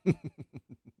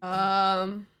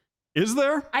on? Is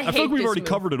there? I feel like we've already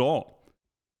covered it all.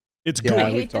 It's good. I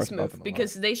hate this move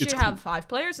because they should have 5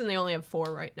 players and they only have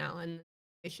 4 right now, and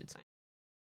they should sign.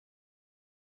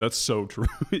 That's so true.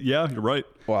 Yeah, you're right.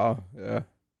 Wow. Yeah.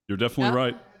 You're definitely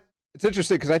right. It's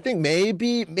interesting because I think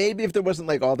maybe if there wasn't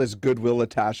like all this goodwill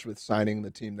attached with signing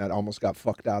the team that almost got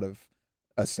fucked out of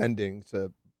ascending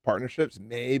to partnerships,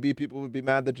 maybe people would be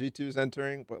mad that G2 is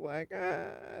entering. But like,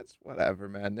 it's whatever,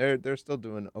 man. They're still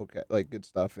doing okay, like good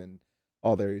stuff in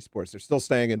all their esports. They're still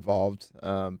staying involved.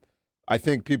 I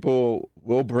think people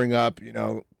will bring up,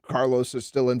 Carlos is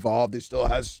still involved. He still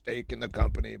has stake in the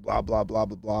company. Blah blah blah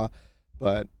blah blah.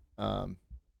 But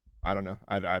I don't know.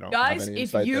 I don't Guys, have any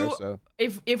insight there, so.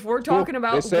 if we're talking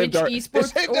about which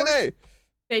esports orgs,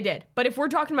 they did. But if we're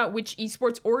talking about which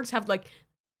esports orgs have like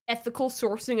ethical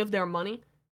sourcing of their money,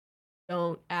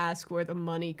 don't ask where the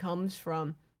money comes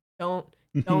from. Don't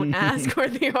ask where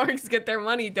the orgs get their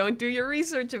money. Don't do your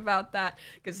research about that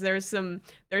because there's a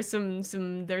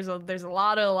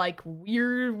lot of like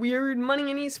weird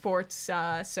money in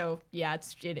esports. So yeah,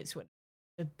 it is what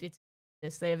it's.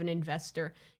 They have an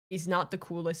investor. He's not the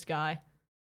coolest guy.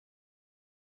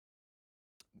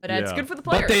 But it's good for the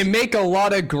players. But they make a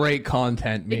lot of great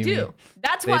content, Mimi. They do.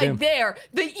 That's why they're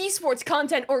the esports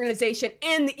content organization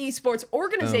and the esports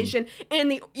organization and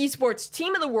the esports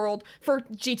team of the world for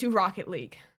G2 Rocket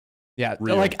League. Yeah,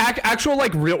 like actual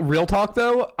like real talk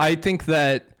though, I think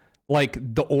that like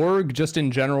the org just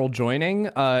in general joining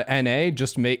NA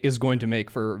just is going to make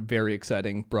for very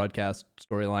exciting broadcast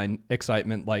storyline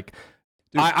excitement. Like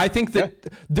I think that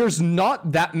there's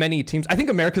not that many teams. I think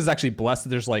America's actually blessed that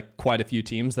there's like quite a few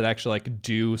teams that actually like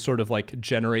do sort of like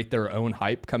generate their own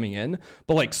hype coming in.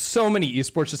 But like so many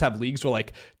esports just have leagues where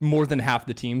like more than half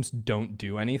the teams don't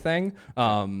do anything.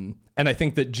 And I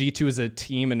think that G2 is a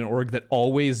team and an org that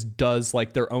always does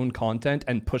like their own content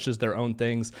and pushes their own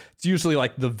things. It's usually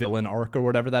like the villain arc or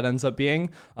whatever that ends up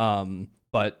being.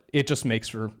 But it just makes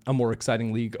for a more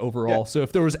exciting league overall. Yeah. So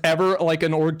if there was ever like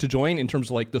an org to join in terms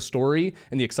of like the story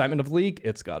and the excitement of the league,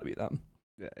 it's got to be them.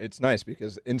 Yeah, it's nice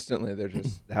because instantly they're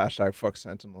just hashtag fuck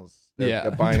Sentinels.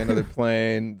 They're buying another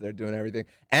plane. They're doing everything.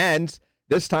 And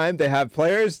this time they have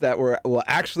players that will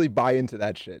actually buy into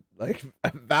that shit. Like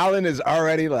Valen is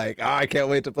already like, I can't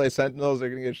wait to play Sentinels. They're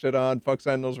going to get shit on. Fuck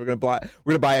Sentinels. We're going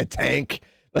to buy a tank.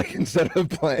 Like instead of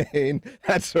playing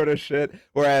that sort of shit,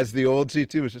 whereas the old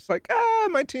G2 was just like,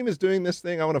 my team is doing this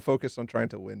thing. I want to focus on trying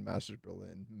to win Masters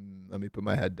Berlin. Let me put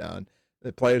my head down.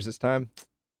 The players this time,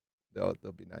 they'll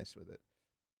be nice with it.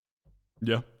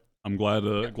 Yeah, I'm glad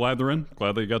they're in.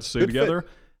 Glad they got to stay together,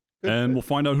 and we'll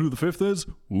find out who the 5th is.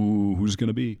 Ooh, who's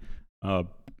gonna be? I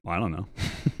don't know.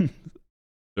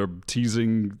 They're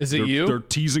teasing. Is it you? They're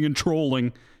teasing and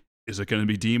trolling. Is it gonna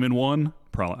be Demon 1?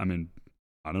 Probably. I mean,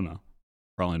 I don't know.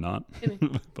 Probably not,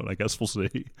 but I guess we'll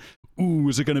see. Ooh,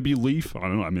 is it going to be Leaf? I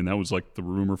don't know. I mean, that was like the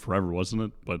rumor forever, wasn't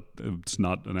it? But it's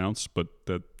not announced, but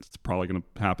that's probably going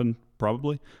to happen,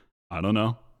 probably. I don't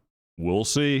know. We'll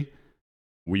see.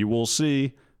 We will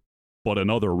see. But in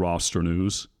other roster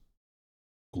news,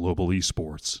 Global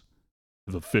Esports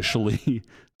have officially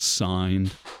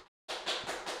signed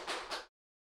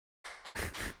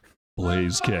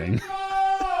Blaze King.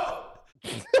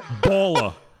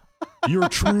 Balla. Your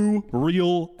true,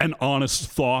 real, and honest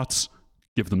thoughts.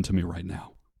 Give them to me right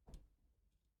now.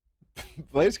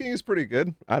 Blaze King is pretty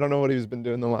good. I don't know what he's been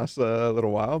doing the last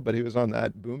little while, but he was on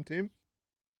that Boom team,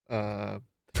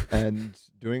 and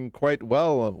doing quite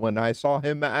well. When I saw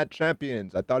him at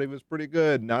Champions, I thought he was pretty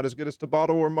good. Not as good as Tabata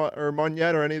or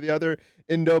Monyet or any of the other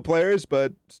Indo players,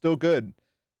 but still good.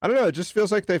 I don't know. It just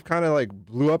feels like they've kind of like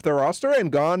blew up their roster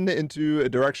and gone into a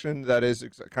direction that is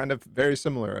kind of very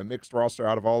similar, a mixed roster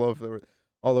out of all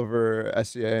over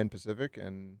SCA and Pacific.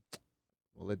 And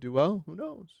will it do well? Who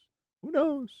knows? Who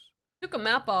knows? Took a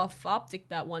map off Optic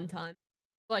that one time.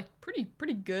 Like pretty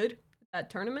good at that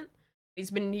tournament. He's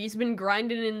been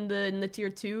grinding in the tier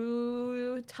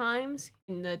 2 times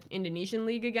in the Indonesian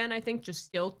league again, I think, just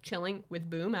still chilling with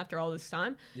Boom after all this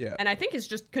time. Yeah. And I think it's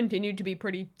just continued to be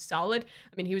pretty solid.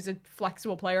 I mean, he was a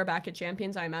flexible player back at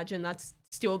Champions. I imagine that's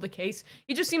still the case.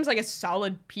 He just seems like a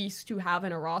solid piece to have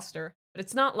in a roster. But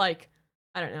it's not like,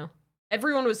 I don't know.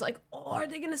 Everyone was like, oh, are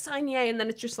they going to sign Ye? And then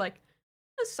it's just like,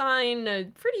 sign a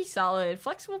pretty solid,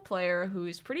 flexible player who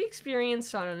is pretty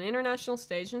experienced on an international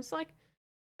stage. And it's like,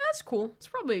 that's cool. It's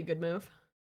probably a good move.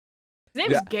 His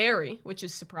name's Gary, which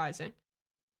is surprising.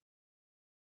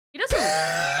 He doesn't.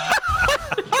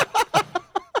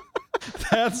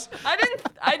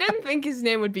 I didn't think his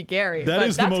name would be Gary. That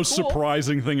is the most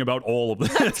surprising thing about all of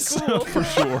this. That's cool. For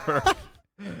sure.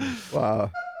 Wow.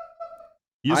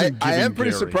 I am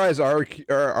pretty surprised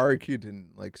RQ didn't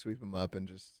like sweep him up and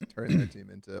just turn their team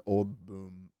into old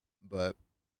Boom. But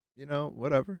you know,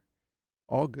 whatever.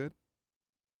 All good.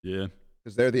 Yeah.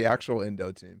 Because they're the actual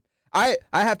Indo team. I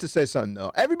have to say something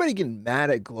though. Everybody getting mad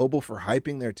at Global for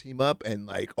hyping their team up and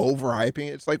like overhyping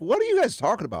it. It's like, what are you guys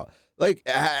talking about? Like,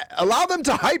 allow them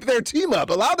to hype their team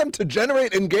up. Allow them to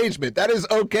generate engagement. That is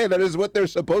okay. That is what they're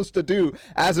supposed to do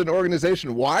as an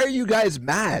organization. Why are you guys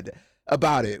mad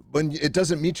about it when it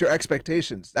doesn't meet your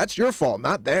expectations? That's your fault,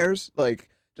 not theirs. Like,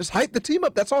 just hype the team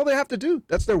up. That's all they have to do.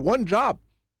 That's their one job.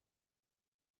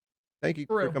 Thank you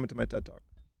for coming to my TED Talk.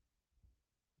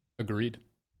 Agreed.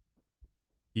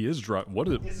 He is driving. What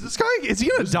is this guy? Is he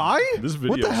gonna die? This video.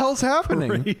 What the hell's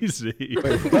happening? Crazy.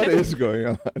 Wait, what is going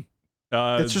on?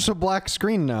 It's just a black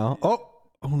screen now. Oh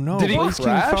no! Did he Blaze King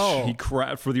crash? fell. He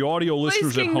For the audio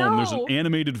listeners at King, home, there's an no.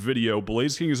 animated video.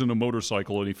 Blaze King is in a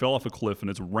motorcycle and he fell off a cliff and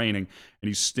it's raining and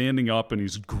he's standing up and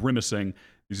he's grimacing.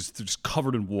 He's just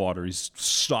covered in water. He's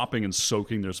stopping and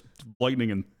soaking. There's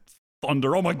lightning and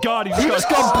thunder. Oh my God! He got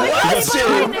struck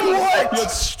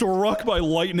by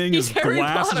lightning. His Harry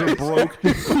glasses Potter. are broke.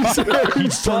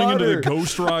 He's turning into a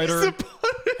Ghost Rider.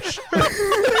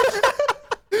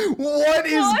 What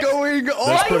is going on?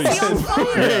 That's pretty is he on sick.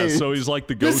 fire? Yeah, so he's like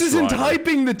the Ghost This isn't Rider.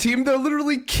 hyping the team. They're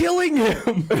literally killing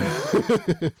him.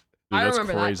 Dude, I that's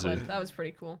remember crazy. that clip. That was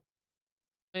pretty cool.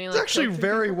 I mean, It's like, actually killed two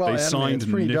very people. well They animated. signed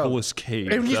It's pretty dope. Nicolas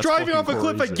Cage. And he's That's driving off a fucking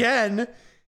cliff crazy. again.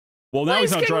 Well, now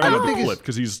he's not Blaze King, driving off no. a cliff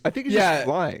because he's. I think he's Yeah. just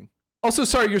flying. Also,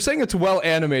 sorry, you're saying it's well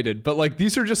animated, but like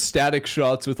these are just static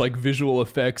shots with like visual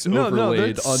effects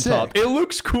overlaid that's on sick. top. It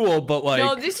looks cool, but like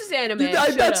No, this is anime.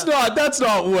 that's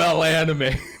not well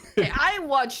animated. Hey, I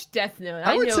watched Death Note.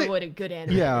 I would know say- what a good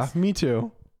anime Yeah, is. me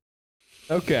too.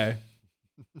 Okay.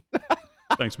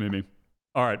 Thanks, Mimi.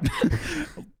 All right,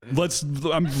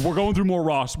 we're going through more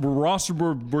roster.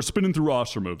 We're spinning through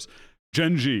roster moves.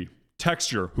 Gen G,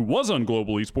 Texture, who was on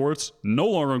Global Esports, no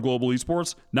longer on Global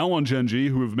Esports, now on Gen G,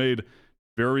 who have made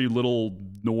very little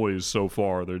noise so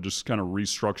far. They're just kind of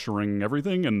restructuring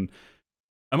everything. And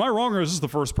am I wrong, or is this the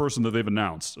first person that they've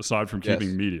announced aside from keeping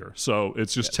Yes. Meteor? So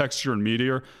it's just Texture and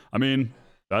Meteor. I mean,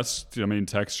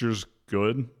 Texture's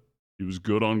good. He was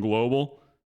good on Global.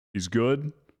 He's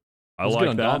good. I He's like good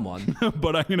on that. Dom one.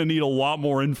 But I'm going to need a lot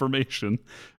more information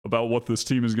about what this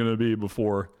team is going to be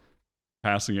before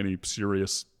passing any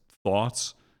serious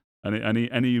thoughts. Any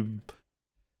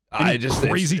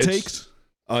crazy it's takes?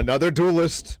 Another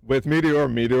duelist with Meteor.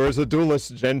 Meteor is a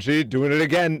duelist. Gen G doing it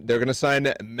again. They're going to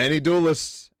sign many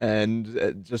duelists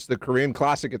and just the Korean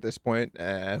Classic at this point.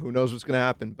 Who knows what's going to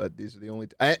happen, but these are the only...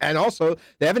 and also,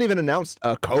 they haven't even announced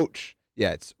a coach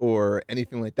yet or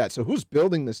anything like that. So who's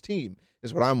building this team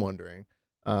is what I'm wondering.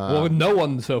 Well, no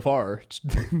one so far.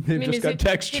 They've I mean, just got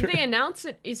Texture. Did they announce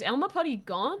it? Is Elma Putty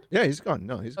gone? Yeah, he's gone.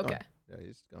 No, he's Okay. gone. Yeah,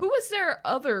 he's gone. Who was their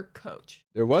other coach?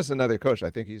 There was another coach.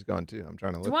 I think he's gone too. I'm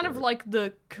trying to look. It's one for of it. like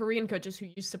the Korean coaches who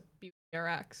used to be with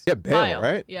RX. Yeah, Bale,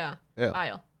 right? Yeah, Bale.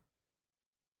 Bale.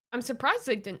 I'm surprised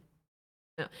they didn't.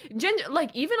 No.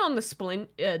 Like even on the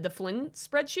the Flynn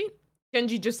spreadsheet,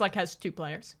 Genji just like has 2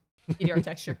 players. Meteor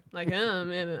Texture. Like, maybe,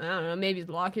 I don't know. Maybe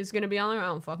Lock is gonna be on there. I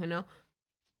don't fucking know.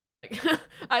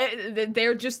 Like,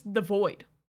 they're just the void.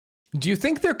 Do you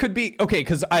think there could be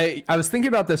because I was thinking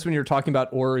about this when you were talking about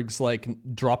orgs like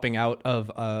dropping out of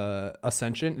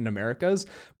Ascension in Americas,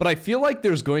 but I feel like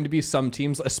there's going to be some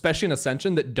teams, especially in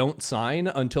Ascension, that don't sign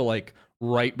until like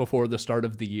right before the start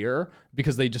of the year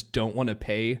because they just don't want to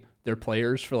pay their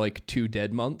players for like 2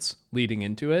 dead months leading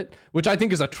into it, which I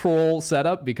think is a troll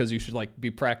setup because you should like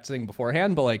be practicing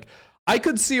beforehand. But like I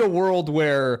could see a world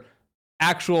where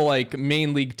actual like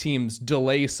main league teams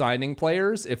delay signing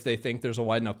players if they think there's a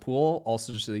wide enough pool,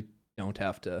 also so they don't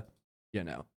have to,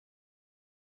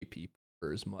 pay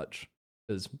for as much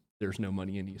because there's no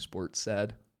money in esports.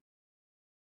 Sad.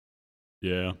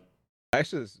 Yeah.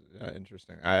 Actually, it's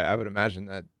interesting. I would imagine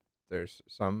that there's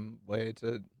some way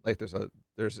to like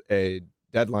there's a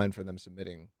deadline for them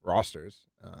submitting rosters.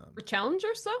 For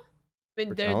challengers, though? I mean,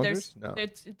 For challengers? No.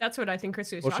 That's what I think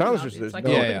Chris was Well, talking challengers, about. It's there's like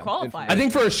no- open Yeah. qualifier. I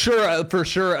think for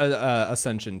sure,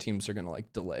 Ascension teams are gonna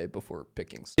like delay before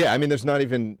picking. Yeah, I mean, there's not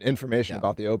even information Yeah.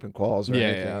 about the open quals or Yeah,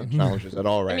 anything yeah. in challenges at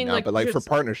all right mean, now. like, But like for just-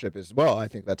 partnership as well, I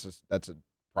think that's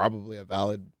probably a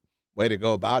valid way to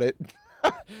go about it.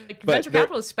 Like, But venture there-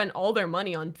 capitalists spend all their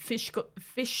money on fish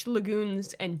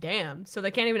lagoons and dams, so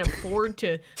they can't even afford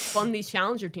to fund these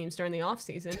challenger teams during the off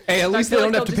season. Hey, at So I least they feel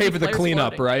don't like have to they'll pay just for be the players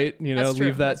cleanup, floating. right? That's true,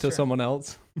 Leave that that's to true. someone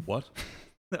else. What?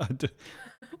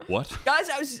 What?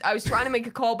 Guys, I was trying to make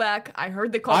a callback. I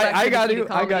heard the callback. I to the got heated you. I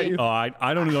got comedy. you. Oh,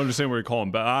 I don't even understand what you're calling,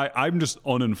 but I'm just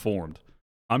uninformed.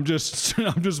 I'm just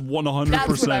 100%.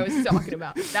 That's what I was talking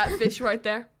about. That fish right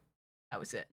there. That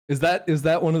was it. Is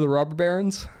that one of the robber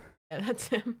barons? Yeah, that's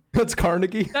him. That's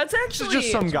Carnegie. That's This actually is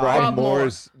just some guy. Rob Rob Moore.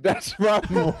 Moore's that's Rob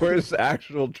Moore's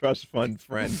actual trust fund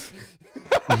friend.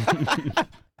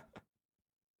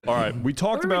 All right, we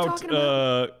talked What were we about, talking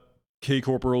about?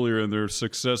 K-Corp earlier and their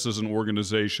success as an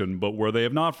organization, but where they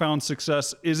have not found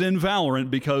success is in Valorant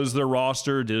because their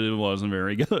roster wasn't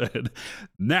very good.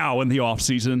 Now, in the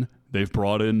offseason, they've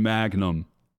brought in Magnum.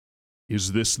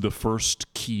 Is this the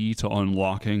first key to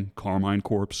unlocking Carmine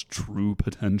Corp's true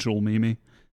potential, Mimi?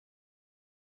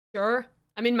 Sure.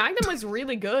 I mean, Magnum was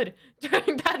really good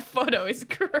during that photo. Is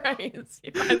crazy,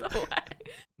 by the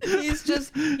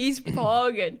way. He's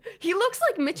fogging. He looks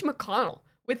like Mitch McConnell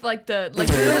with like the that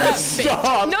face.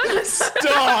 Stop. No,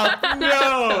 Stop.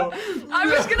 No. I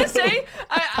was gonna say,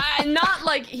 I not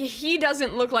like he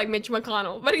doesn't look like Mitch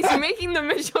McConnell, but he's making the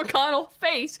Mitch McConnell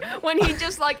face when he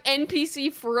just like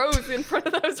NPC froze in front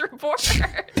of those reporters.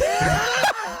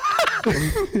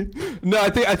 No, I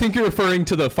think you're referring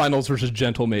to the finals versus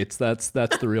Gentlemates.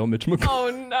 That's the real Mitch McConnell.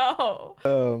 Oh no.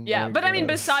 Oh, Yeah, my but I mean,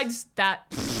 God. besides that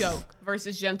joke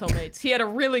versus Gentlemates, he had a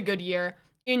really good year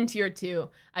in Tier 2.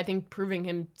 I think proving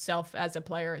himself as a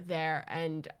player there.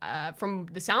 And from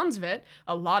the sounds of it,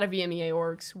 a lot of EMEA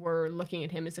orgs were looking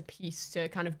at him as a piece to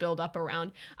kind of build up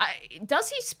around. Does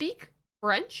he speak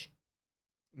French?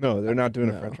 No, they're not doing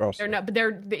a No. French roster. They're not, but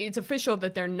it's official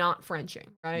that they're not Frenching,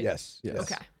 right? Yes. Yes.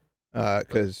 Yes. Okay.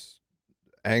 Because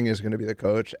Aang is going to be the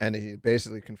coach, and he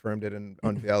basically confirmed it on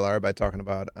VLR by talking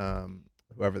about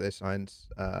whoever they signed.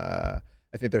 I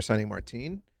think they're signing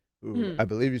Martine, who I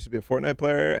believe used to be a Fortnite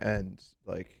player, and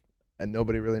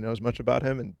nobody really knows much about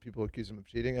him, and people accuse him of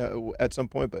cheating at some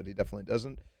point, but he definitely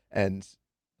doesn't. And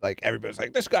like everybody's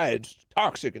like, this guy is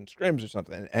toxic and scrims or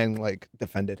something, and like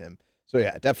defended him. So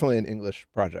yeah, definitely an English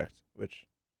project, which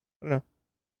I don't know.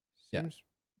 Yeah. Seems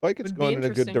like it's Would be going in a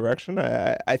good interesting. direction.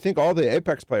 I think all the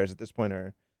Apex players at this point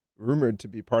are rumored to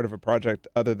be part of a project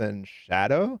other than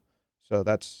Shadow, so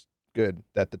that's good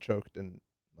that the choke didn't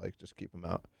like just keep him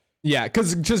out. Yeah,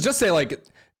 because just say like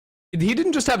he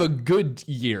didn't just have a good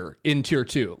year in Tier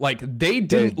 2. Like they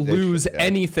didn't they lose should, yeah.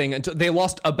 anything until they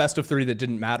lost a best of 3 that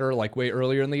didn't matter like way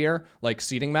earlier in the year, like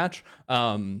seeding match.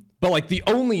 But like the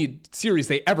only series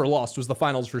they ever lost was the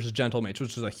finals versus Gentlemates,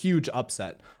 which was a huge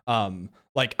upset.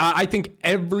 Like I think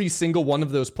every single one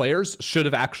of those players should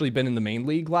have actually been in the main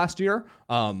league last year.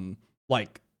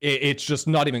 Like it's just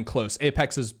not even close.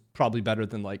 Apex is probably better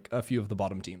than like a few of the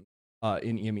bottom teams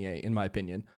in EMEA, in my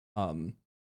opinion.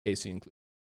 AC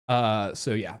included.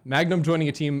 So yeah, Magnum joining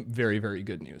a team, very, very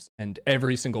good news. And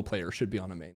every single player should be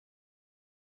on a main.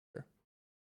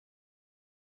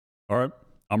 All right,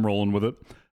 I'm rolling with it.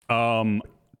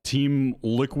 Team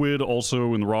Liquid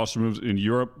also in the roster moves in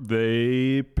Europe.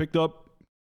 They picked up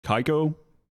Keiko.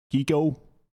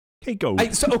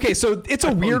 So it's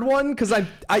a weird one because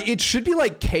it should be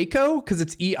like Keiko because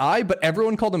it's EI, but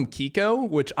everyone called him Kiko,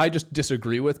 which I just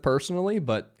disagree with personally.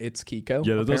 But it's Kiko.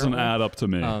 Yeah, that doesn't apparently. add up to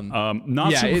me.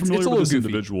 Not yeah, super it's a familiar with little this goofy.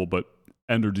 individual, but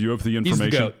Ender, do you have the He's the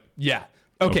information? goat. Yeah.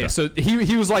 Okay, Okay. so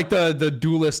he was like the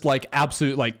duelist, like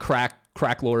absolute like crack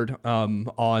crack lord on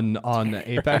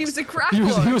Apex. He was a crack He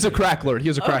lord. was a crack lord. He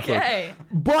was a crack lord. Okay.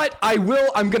 But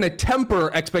I'm gonna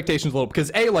temper expectations a little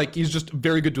because like he's just a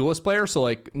very good duelist player, so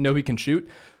like know he can shoot.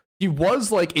 He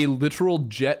was like a literal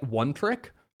Jet one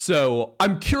trick. So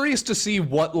I'm curious to see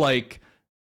what like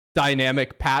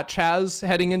dynamic Patch has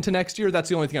heading into next year. That's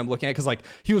the only thing I'm looking at, because like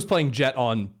he was playing Jet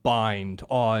on Bind,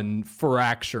 on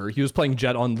Fracture. He was playing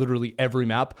Jet on literally every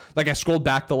map. Like I scrolled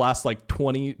back the last like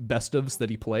 20 best ofs that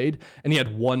he played, and he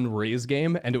had one Raze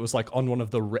game, and it was like on one of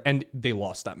the and they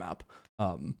lost that map.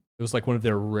 It was like one of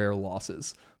their rare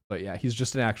losses. But yeah, he's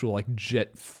just an actual like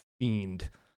Jet fiend,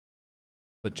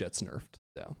 but Jet's nerfed.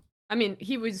 So I mean,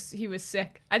 he was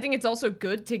sick. I think it's also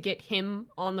good to get him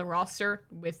on the roster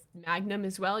with Magnum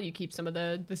as well. You keep some of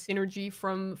the synergy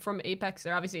from Apex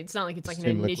there. Obviously, it's not like it's like an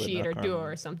Team Liquid, initiator not duo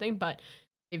Carmen. or something, but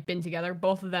they've been together.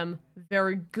 Both of them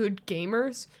very good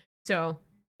gamers. So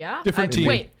yeah, different team.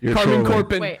 Wait, You're Carmine trolling.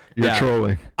 Corp and Wait. You're yeah.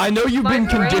 trolling. I know you've My been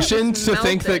brain conditioned just to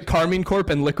think melted. that Carmine Corp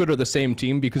and Liquid are the same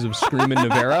team because of Scream and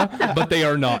Navera, but they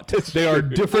are not. They are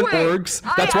different Wait, orgs.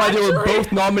 I That's why they were actually-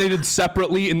 both nominated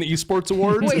separately in the esports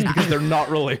awards, is Wait. because they're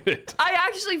not related. I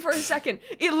actually, for a second,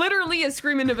 it literally is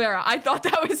Screaming Navera. I thought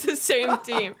that was the same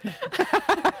team.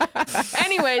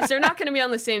 Anyways, they're not going to be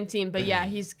on the same team, but yeah,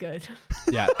 he's good.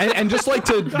 Yeah, and just like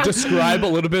to describe a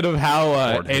little bit of how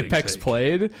Hard hitting Apex take.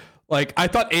 played. Like I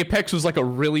thought Apex was like a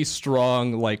really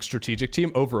strong like strategic team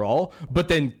overall, but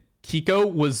then Kiko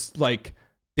was like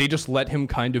they just let him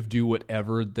kind of do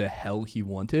whatever the hell he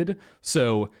wanted.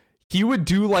 So he would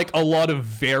do like a lot of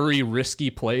very risky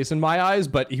plays in my eyes,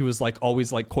 but he was like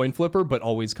always like coin flipper, but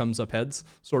always comes up heads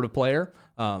sort of player.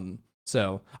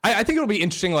 So I think it'll be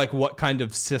interesting, like what kind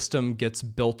of system gets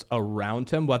built around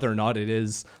him, whether or not it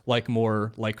is like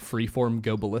more like freeform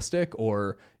go ballistic,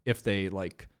 or if they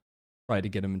like try to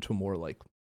get him into a more like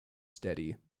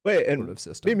steady Wait, sort and of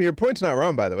system. Beam, your point's not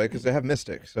wrong, by the way, because they have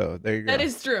Mystic. So there you go. That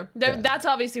is true. That's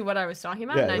obviously what I was talking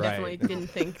about, Yeah, and I right. definitely didn't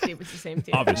think it was the same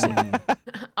team. Obviously.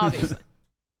 Obviously.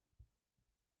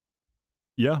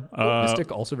 Yeah.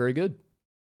 Mystic also very good.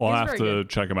 I'll He's have very to good.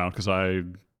 check him out because I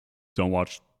don't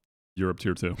watch Europe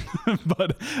Tier 2.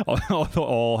 But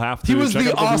I'll have to He was check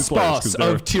the out the new players, 'cause Ospas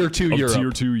they're of Tier 2 of Europe.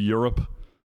 Tier 2 Europe.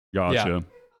 Gotcha.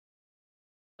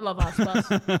 I love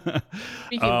Ospas.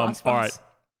 Speaking of Ospas. All right.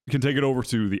 We can take it over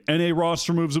to the NA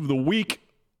roster moves of the week.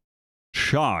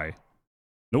 Shy,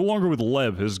 no longer with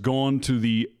Lev, has gone to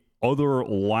the other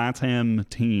LATAM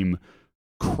team,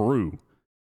 Crew.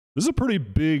 This is a pretty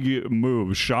big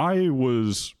move. Shy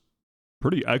was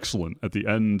pretty excellent at the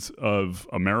end of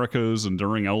Americas and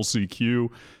during LCQ,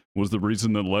 was the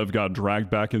reason that Lev got dragged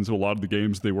back into a lot of the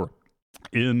games they were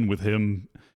in, with him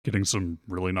getting some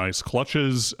really nice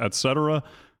clutches, etc.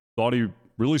 Thought he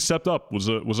really stepped up, was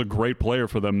a great player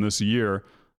for them this year,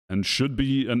 and should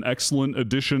be an excellent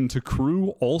addition to Crew.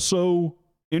 Also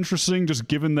interesting, just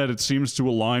given that it seems to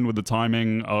align with the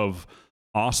timing of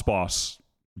Ospas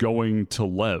going to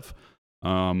Lev.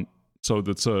 So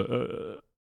that's a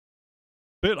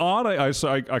bit odd.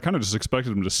 I kind of just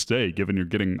expected him to stay, given you're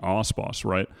getting Ospas,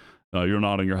 right? You're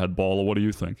nodding your head, Balla. What do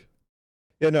you think?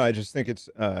 Yeah, no, I just think it's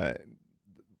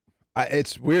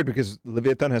weird because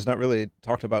Leviathan has not really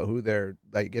talked about who they're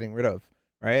like getting rid of,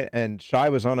 right? And Shy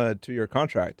was on a 2-year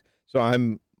contract, so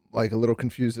I'm like a little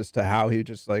confused as to how he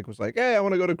just like was like, hey, I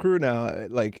want to go to Crew now,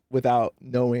 like without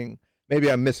knowing. Maybe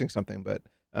I'm missing something, but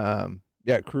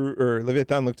yeah, Crew or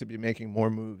Leviathan look to be making more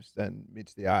moves than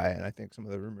meets the eye, and I think some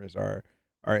of the rumors are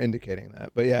indicating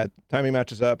that. But yeah, timing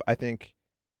matches up. I think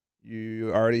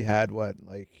you already had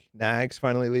like Nags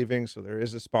finally leaving, so there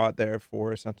is a spot there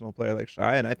for a Sentinel player like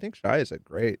Shy, and I think Shy is a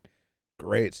great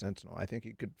Sentinel. I think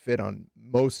he could fit on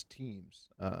most teams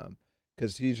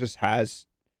because he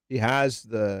has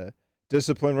the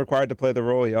discipline required to play the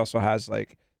role. He also has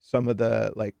like some of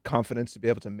the like confidence to be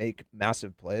able to make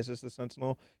massive plays as the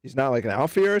Sentinel. He's not like an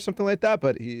Alfear or something like that,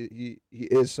 but he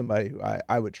is somebody who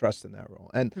I would trust in that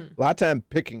role. And LATAM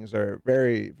pickings are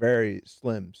very, very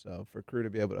slim. So for Crew to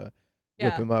be able to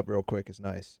whip him up real quick is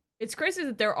nice. It's crazy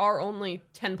that there are only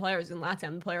 10 players in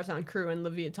LATAM, the players on Crew and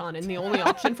Leviathan, and the only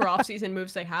option for off-season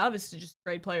moves they have is to just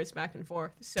trade players back and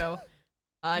forth. So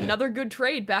another good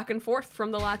trade back and forth from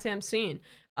the LATAM scene.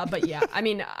 But yeah, I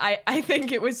mean, I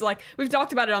think it was like, we've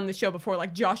talked about it on the show before,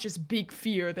 like Josh's big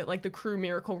fear that like the Crew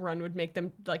miracle run would make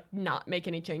them like not make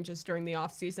any changes during the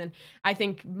off season. I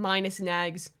think minus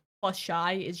Nags plus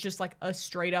Shy is just like a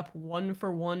straight up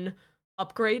 1-for-1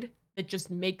 upgrade that just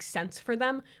makes sense for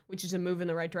them, which is a move in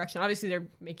the right direction. Obviously they're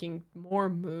making more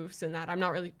moves than that. I'm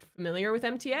not really familiar with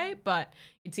MTA, but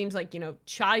it seems like, you know,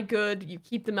 Shy good, you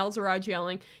keep the Melzaraj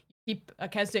yelling, keep a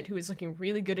Kesnet who is looking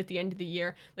really good at the end of the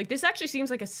year. Like, this actually seems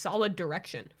like a solid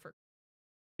direction for.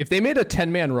 If they made a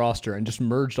 10-man roster and just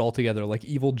merged all together like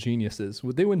evil geniuses,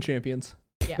 would they win champions?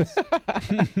 Yes.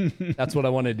 That's what I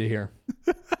wanted to hear.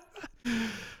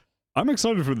 I'm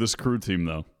excited for this crew team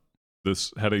though.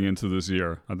 This heading into this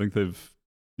year, I think they've,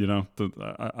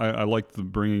 I like the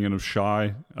bringing in of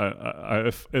Shy.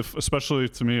 If especially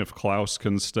to me, if Klaus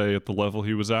can stay at the level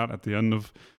he was at the end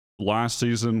of last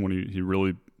season when he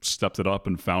really stepped it up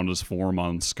and found his form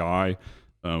on Sky,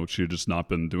 which he had just not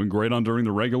been doing great on during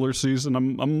the regular season.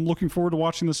 I'm looking forward to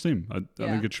watching this team. I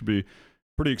think it should be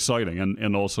pretty exciting,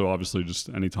 and also obviously just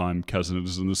anytime Kesnet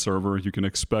is in the server, you can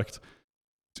expect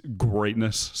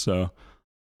greatness. So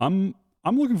I'm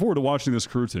looking forward to watching this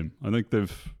crew team. I think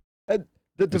they've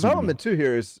the development too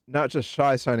here is not just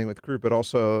Shy signing with crew, but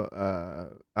also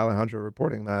Alejandro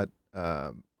reporting that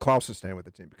Klaus is staying with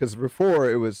the team, because before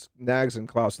it was Nags and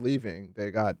Klaus leaving, they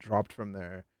got dropped from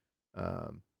their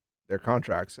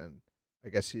contracts, and I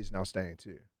guess he's now staying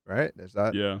too, right? Is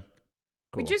that yeah?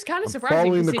 Cool. Which is kind of I'm surprising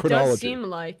following because the it chronology. does seem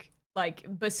like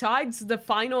besides the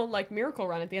final miracle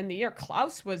run at the end of the year,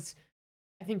 Klaus was,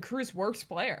 I think, crew's worst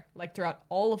player throughout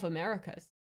all of Americas.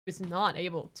 He was not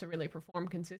able to really perform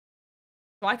consistently.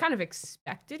 So I kind of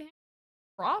expected him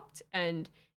dropped, and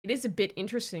it is a bit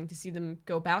interesting to see them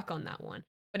go back on that one.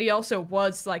 But he also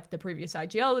was the previous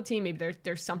IGL of the team. Maybe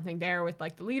there's something there with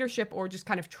the leadership, or just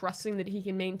kind of trusting that he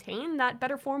can maintain that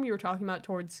better form you were talking about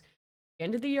towards the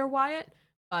end of the year, Wyatt.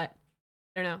 But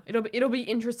I don't know. It'll be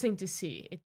interesting to see.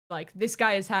 It's this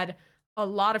guy has had a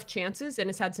lot of chances and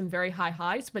has had some very high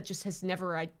highs, but just has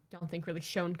never, I don't think, really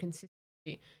shown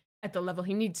consistency at the level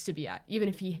he needs to be at, even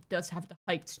if he does have the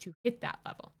heights to hit that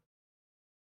level.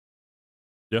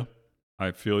 Yeah,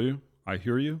 I feel you. I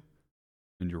hear you,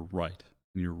 and you're right.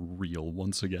 And you're real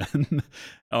once again.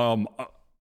 On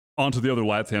to the other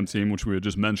LATAM team, which we had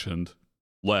just mentioned,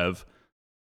 Lev.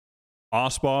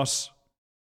 Osbos,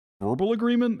 verbal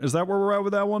agreement? Is that where we're at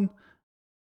with that one?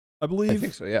 I believe. I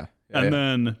think so, yeah. And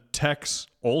then Tex,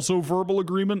 also verbal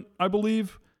agreement, I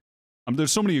believe.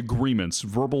 There's so many agreements,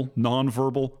 verbal,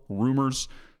 non-verbal, rumors,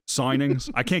 signings.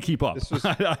 I can't keep up.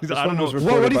 I don't know.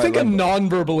 What do you think a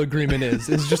non-verbal agreement is?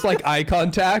 Is just eye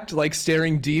contact,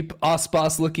 staring deep,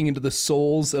 Osbos looking into the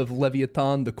souls of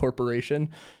Leviathan, the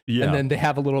corporation. Yeah. And then they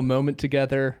have a little moment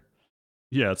together.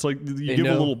 Yeah, it's you give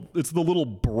a little, it's the little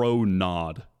bro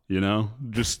nod,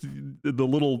 just the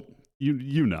little,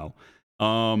 you know.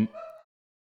 Obviously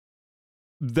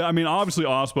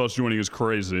Osbos joining is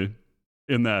crazy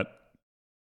in that,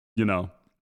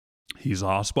 he's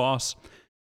Osbos.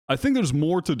 I think there's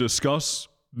more to discuss,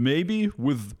 maybe,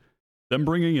 with them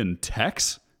bringing in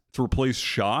Tex to replace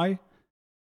Shy.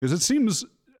 Because it seems,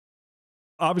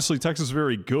 obviously, Tex is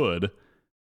very good,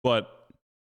 but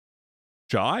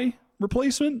Shy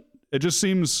replacement? It just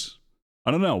seems,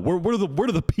 I don't know. Where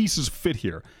do the pieces fit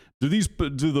here? Do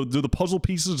the puzzle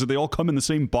pieces, do they all come in the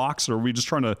same box, or are we just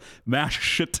trying to mash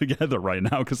shit together right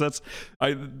now? Because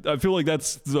I feel like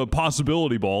that's the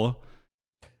possibility, Balla.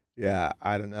 Yeah,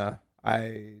 I don't know.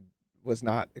 I was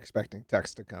not expecting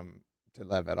Tex to come to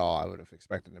Lev at all. I would have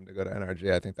expected him to go to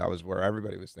NRG. I think that was where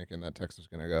everybody was thinking that Tex was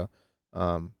going to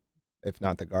go, if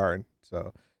not the guard.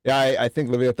 So, yeah, I think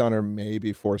Leviathan are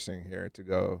maybe forcing here to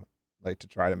go, to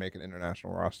try to make an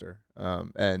international roster,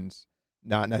 and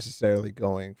not necessarily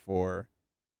going for,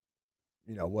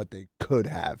 what they could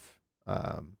have,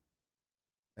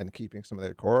 and keeping some of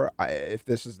their core. If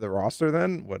this is the roster,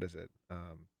 then what is it?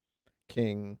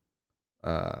 King,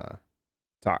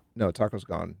 Taco's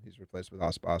gone. He's replaced with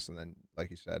Osbos, and then, like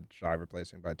you said, Shy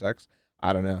replacing by Tex.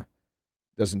 I don't know.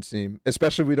 Doesn't seem,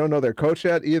 especially we don't know their coach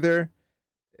yet either.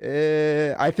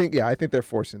 I think they're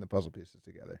forcing the puzzle pieces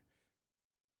together.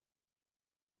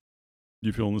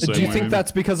 You feeling the same way? Do you think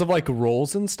that's because of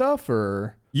roles and stuff,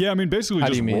 or? Yeah, basically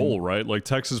just role, right?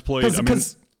 Tex has played.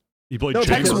 He played. No,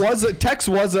 Chamber. Tex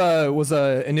was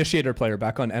a initiator player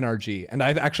back on NRG, and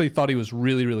I actually thought he was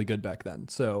really, really good back then.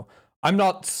 So I'm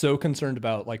not so concerned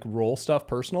about role stuff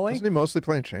personally. Wasn't he mostly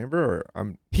playing Chamber,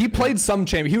 or he played some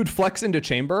Chamber. He would flex into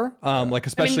Chamber,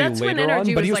 especially that's later when NRG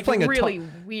on. But he was playing really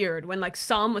weird when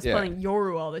Sam was playing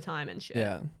Yoru all the time and shit.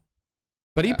 Yeah,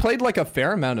 but he played a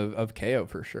fair amount of KO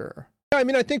for sure.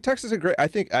 I think Tex is a great. I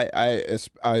think I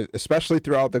especially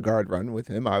throughout the guard run with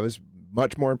him, I was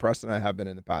much more impressed than I have been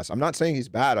in the past. I'm not saying he's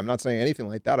bad. I'm not saying anything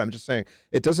like that. I'm just saying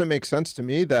it doesn't make sense to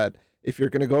me that if you're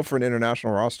going to go for an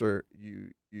international roster,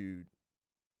 you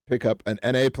pick up an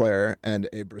NA player and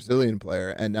a Brazilian player,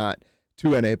 and not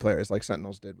two NA players like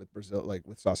Sentinels did with Brazil,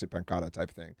 with Sassi Pancada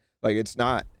type thing. It's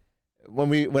not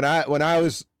when I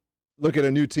was look at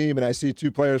a new team and I see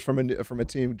 2 players from a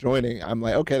team joining, I'm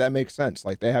like, okay, that makes sense.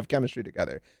 Like they have chemistry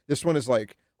together. This one is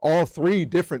like all 3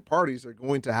 different parties are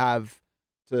going to have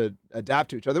to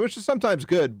adapt to each other, which is sometimes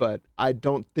good, but I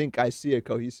don't think I see a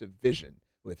cohesive vision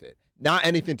with it. Not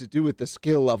anything to do with the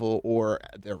skill level or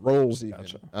their roles even,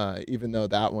 even though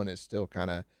that one is still kind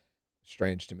of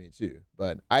strange to me too.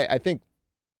 But I think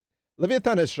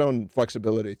Leviathan has shown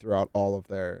flexibility throughout all of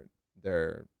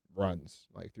their runs,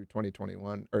 like through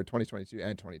 2021 or 2022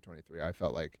 and 2023. I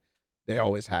felt like they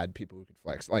always had people who could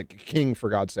flex. Like King, for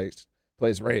God's sakes,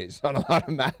 plays Raze on a lot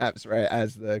of maps, right?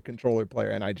 As the controller player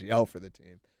and IGL for the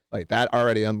team. Like that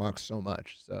already unlocks so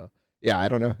much. So yeah, I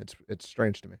don't know. It's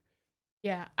strange to me.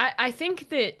 Yeah, I think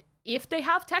that if they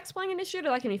have Tex playing Initiator,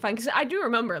 that can be fine. Because I do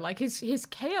remember, like, his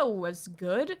KO was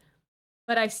good,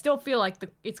 but I still feel like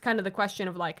it's kind of the question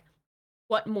of, like,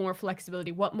 what more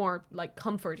flexibility, what more, like,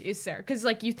 comfort is there? Because,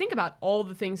 like, you think about all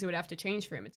the things that would have to change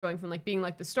for him. It's going from, like, being,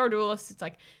 like, the Star Duelist, it's,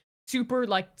 like, super,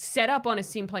 like, set up on his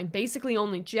team playing basically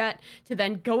only Jet, to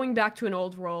then going back to an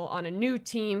old role on a new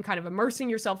team, kind of immersing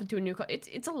yourself into a new...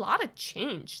 It's a lot of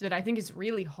change that I think is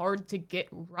really hard to get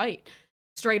right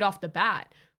straight off the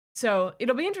bat. So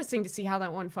it'll be interesting to see how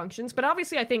that one functions. But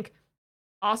obviously, I think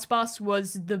Ospas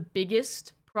was the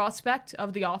biggest prospect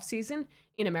of the offseason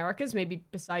in Americas, maybe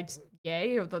besides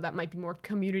Yay, although that might be more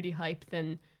community hype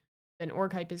than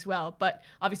org hype as well. But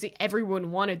obviously,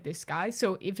 everyone wanted this guy.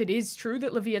 So if it is true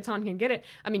that Leviathan can get it,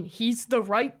 I mean, he's the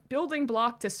right building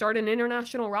block to start an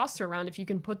international roster around if you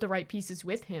can put the right pieces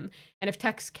with him. And if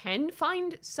Tex can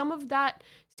find some of that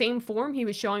same form he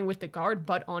was showing with the guard,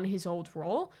 but on his old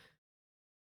role,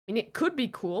 I mean, it could be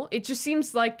cool. It just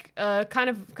seems like kind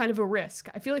of a risk.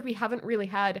 I feel like we haven't really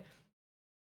had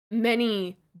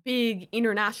many big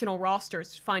international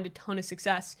rosters find a ton of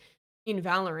success in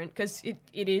Valorant, because it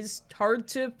is hard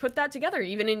to put that together,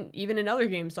 even in other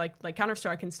games like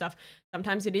Counter-Strike and stuff.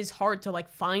 Sometimes it is hard to, like,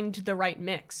 find the right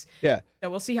mix. Yeah. So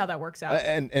we'll see how that works out.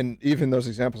 And even those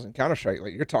examples in Counter-Strike,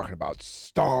 like you're talking about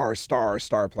star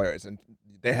players, and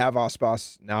they have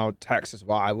Ospas now, Tex as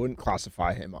well. I wouldn't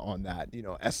classify him on that,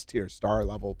 S tier star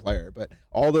level player, but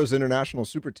all those international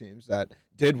super teams that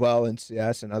did well in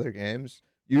CS and other games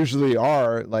usually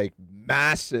are like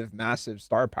massive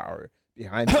star power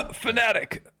behind them.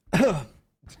 Fnatic.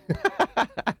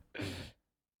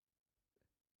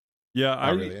 Yeah,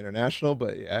 Not really international,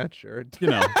 but yeah, sure.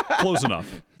 Close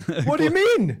enough. What do you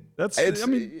mean?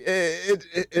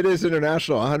 It is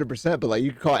international 100%, but like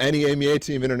you could call any AMEA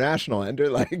team international, Ender.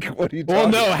 Like, what are you talking Well,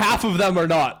 no, about? half of them are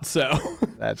not, so.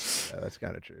 That's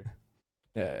kind of true.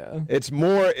 Yeah. It's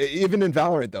more, even in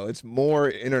Valorant though, it's more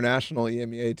international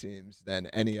EMEA teams than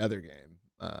any other game.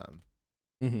 I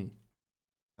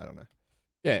don't know.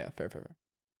 Yeah, fair.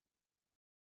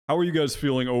 How are you guys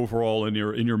feeling overall in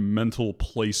your mental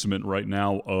placement right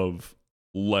now of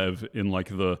Lev in, like,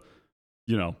 the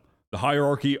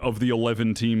hierarchy of the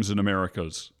 11 teams in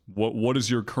Americas? What is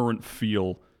your current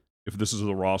feel if this is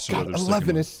the roster? God,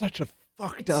 11 is such a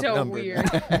fucked up so number. weird.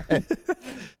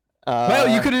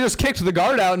 Well, you could have just kicked the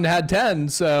guard out and had 10,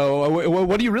 so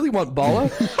what do you really want, Bala?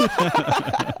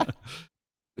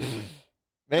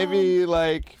 Maybe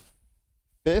like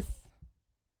 5th.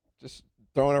 Just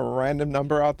throwing a random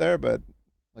number out there, but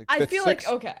like I 5th, feel 6th. like,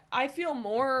 okay, I feel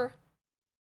more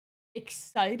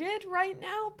excited right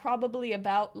now, probably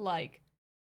about, like,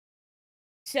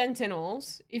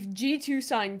 Sentinels. If G2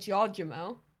 signed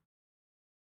Jojimo,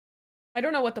 I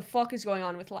don't know what the fuck is going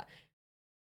on with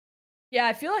yeah,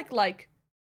 I feel like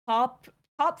top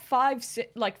 5,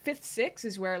 like 5th, 6th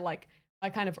is where, like, my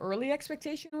kind of early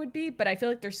expectation would be, but I feel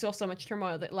like there's still so much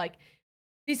turmoil that, like,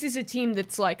 this is a team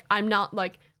that's, like, I'm not,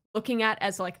 like, looking at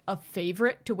as, like, a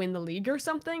favorite to win the league or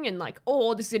something, and, like,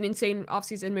 oh, this is an insane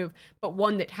offseason move, but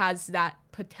one that has that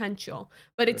potential.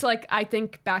 But it's like, I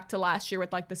think back to last year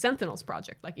with, like, the Sentinels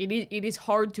project. Like, it is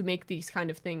hard to make these kind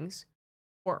of things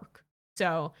work.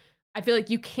 So I feel like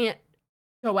you can't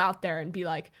go out there and be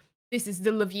like, this is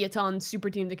the Leviathan super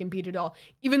team that compete at all,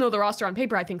 even though the roster on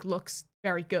paper, I think, looks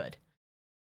very good.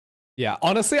 Yeah,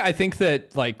 honestly, I think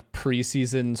that, like,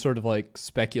 preseason sort of, like,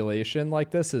 speculation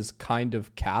like this is kind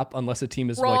of cap unless a team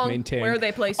is Wrong. like maintaining. Where are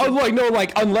they placed? Oh, like, no,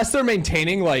 like, unless they're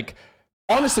maintaining, like,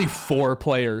 honestly 4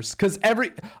 players, because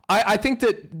I think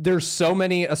that there's so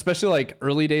many, especially, like,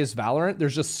 early days Valorant,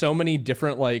 there's just so many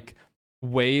different, like,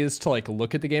 ways to, like,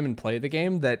 look at the game and play the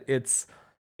game that it's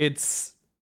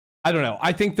I don't know.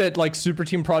 I think that, like, super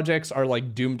team projects are,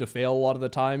 like, doomed to fail a lot of the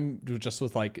time, just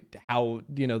with, like, how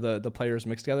the players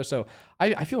mix together. So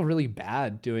I feel really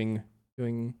bad doing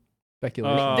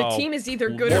Speculation. The Oh, team is either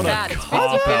good or what a bad. It's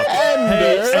cop 50-50. out.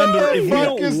 Hey, Ender, if we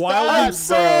Fuck is don't that, wildly, bro?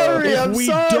 sorry, if I'm we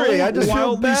sorry. I don't just feel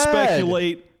wildly bad.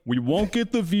 speculate, we won't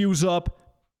get the views up,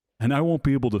 and I won't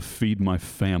be able to feed my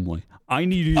family. I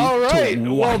need you All right.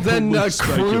 to Well, then wildly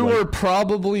Crew speculate. are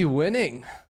probably winning.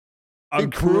 I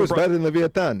think Crew is better than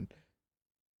Leviathan.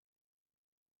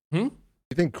 Hmm?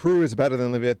 You think Crew is better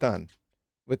than Leviathan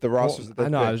with the rosters that they I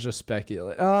know. picked? I was just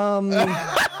speculating.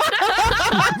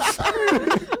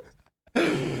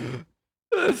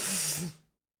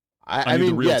 I need the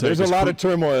mean, real yeah, take. there's a Is lot Crew- of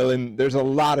turmoil, and there's a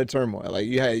lot of turmoil. Like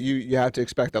you have to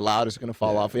expect the Loud is going to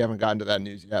fall off. We haven't gotten to that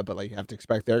news yet, but like you have to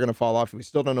expect they're going to fall off. We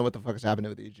still don't know what the fuck is happening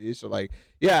with EG. So like,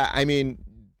 yeah, I mean,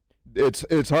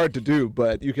 it's hard to do,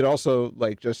 but you could also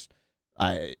like just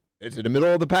is it a middle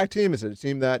of the pack team? Is it a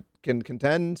team that can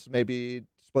contend? Maybe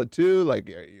split two. Like,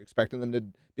 are you expecting them to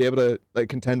be able to like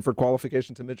contend for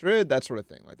qualification to Madrid? That sort of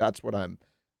thing. Like that's what I'm.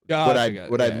 What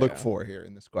I look for here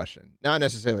in this question, not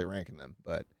necessarily ranking them,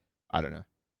 but I don't know.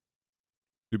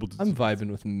 People, I'm vibing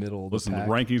with middle. Of listen, the the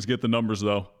pack. rankings get the numbers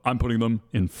though. I'm putting them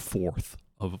in 4th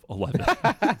of 11.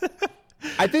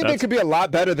 I think they could be a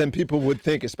lot better than people would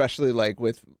think, especially like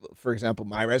with, for example,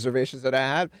 my reservations that I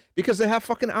have, because they have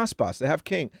fucking Aspas, they have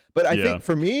King. But I think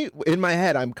for me, in my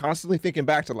head, I'm constantly thinking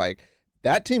back to like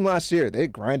that team last year. They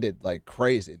grinded like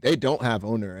crazy. They don't have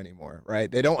Owner anymore,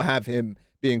 right? They don't have him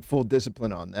being full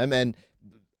discipline on them, and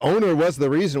Owner was the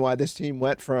reason why this team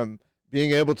went from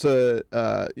being able to,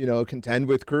 contend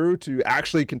with Crew to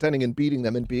actually contending and beating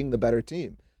them and being the better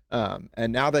team.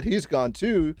 And now that he's gone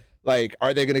too, like,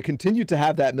 are they going to continue to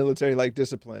have that military-like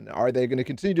discipline? Are they going to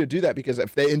continue to do that? Because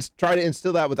if they try to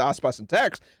instill that with Aspas and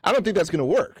Tex, I don't think that's going to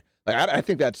work. Like, I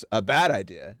think that's a bad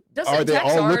idea. Doesn't Are they Tex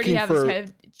all already looking have for? his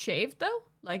head shaved though?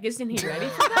 Like, isn't he ready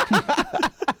for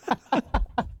that?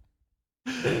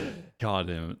 God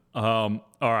damn it. All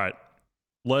right.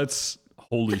 Let's.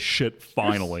 Holy shit!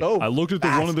 Finally, so I looked at the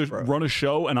fast, bro. run of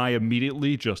show, and I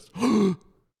immediately just.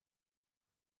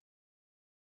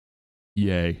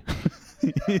 Yay.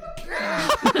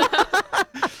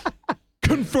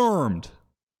 Confirmed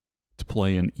to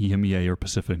play in EMEA or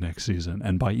Pacific next season.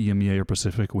 And by EMEA or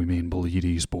Pacific, we mean Bleed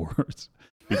Esports.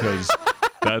 Because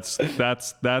that's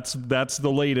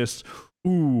the latest.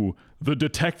 Ooh, the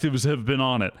detectives have been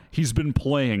on it. He's been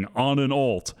playing on an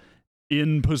alt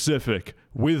in Pacific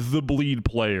with the Bleed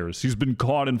players. He's been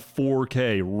caught in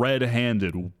 4K,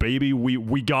 red-handed. Baby,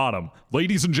 we got him.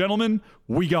 Ladies and gentlemen,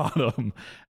 we got him.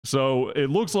 So it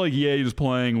looks like EA is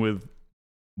playing with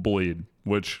Bleed,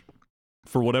 which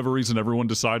for whatever reason everyone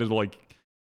decided to like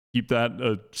keep that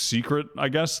a secret, I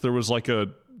guess. There was like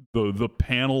the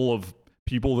panel of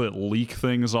people that leak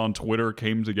things on Twitter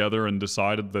came together and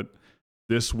decided that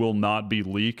this will not be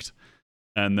leaked.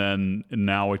 And then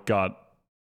now it got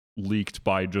leaked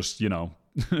by just,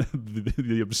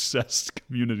 the obsessed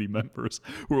community members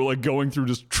who are like going through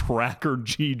just tracker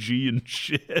GG and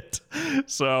shit.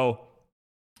 So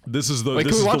this is the Like,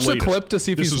 this can we is watch the the clip to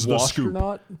see if This he's is the washed or scoop.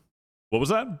 not? What was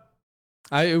that?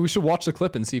 We should watch the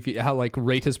clip and see if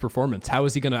rate his performance. How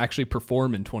is he going to actually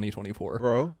perform in 2024?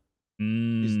 Bro, he's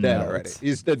Mm, dead no, already. it's-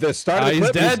 He's the start of the he's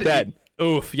clip. dead. He's dead.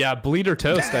 Oof, yeah, bleed or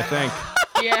toast, I think.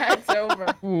 Yeah, it's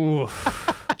over.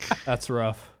 Oof, that's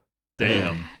rough.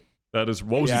 Damn. That is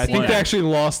what was Yeah, he I think playing? they actually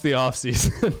lost the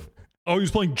offseason. Oh, he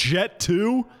was playing Jet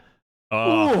 2?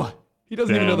 Ooh, he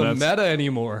doesn't even know damn, the that's- meta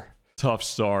anymore. Tough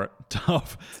start.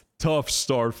 Tough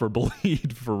start for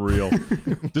Bleed, for real.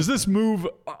 Does this move...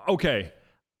 Okay.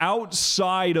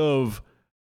 Outside of...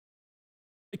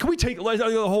 Can we take...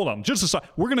 Hold on. Just aside.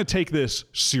 We're going to take this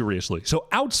seriously. So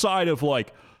outside of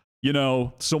like,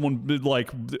 someone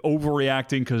like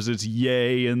overreacting because it's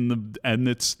yay and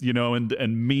it's,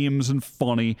 and memes and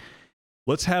funny.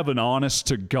 Let's have an honest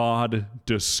to God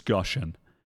discussion.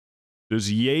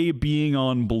 Does yay being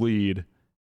on Bleed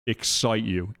excite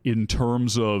you in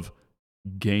terms of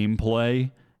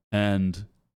gameplay and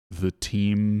the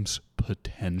team's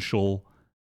potential?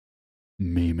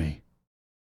 Mimi.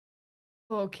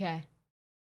 Okay.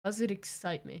 Does it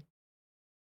excite me?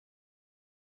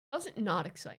 Does it not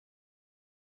excite me?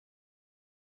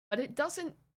 But it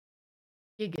doesn't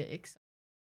giga excite.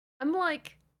 I'm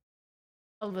like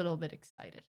a little bit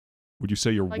excited. Would you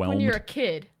say you're Like whelmed? when you're a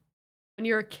kid.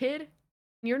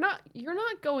 You're not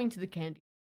going to the candy.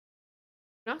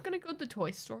 You're not gonna go to the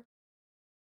toy store.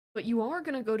 But you are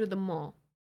gonna go to the mall.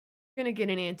 You're gonna get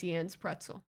an Auntie Anne's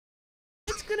pretzel.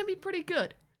 It's gonna be pretty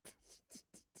good.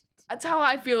 That's how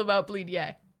I feel about Bleed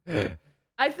Yay.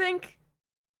 I think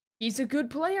he's a good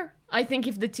player. I think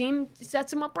if the team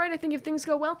sets him up right, I think if things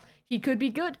go well, he could be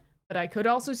good. But I could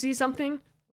also see something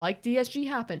like DSG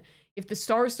happen. If the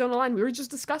stars don't align, we were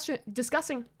just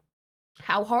discussing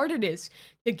how hard it is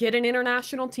to get an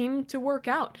international team to work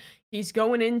out. He's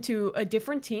going into a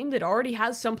different team that already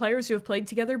has some players who have played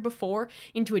together before,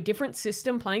 into a different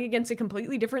system, playing against a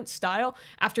completely different style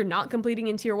after not completing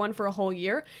in Tier 1 for a whole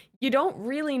year. You don't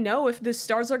really know if the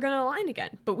stars are going to align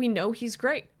again, but we know he's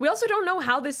great. We also don't know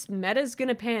how this meta is going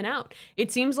to pan out.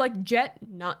 It seems like Jet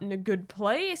not in a good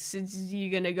place. Is he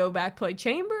going to go back play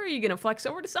Chamber? Are you going to flex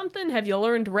over to something? Have you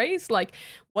learned Raze? Like,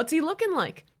 what's he looking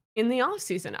like in the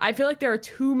offseason? I feel like there are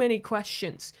too many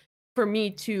questions for me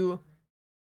to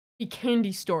be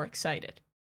candy store excited.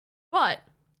 But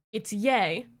it's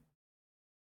Yay.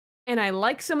 And I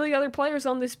like some of the other players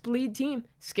on this Bleed team.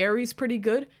 Scary's pretty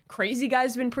good. Crazy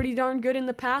Guy's been pretty darn good in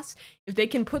the past. If they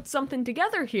can put something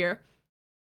together here,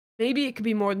 maybe it could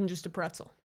be more than just a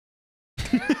pretzel.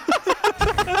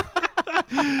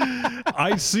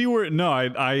 I see where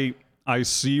I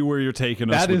see where you're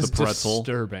taking us with the pretzel.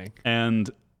 Disturbing. And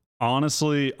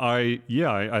honestly, I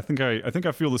think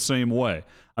I feel the same way.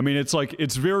 I mean, it's like,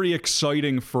 it's very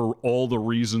exciting for all the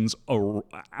reasons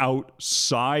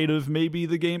outside of maybe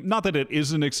the game. Not that it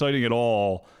isn't exciting at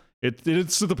all.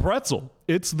 It's the pretzel.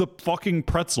 It's the fucking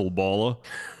pretzel, Balla.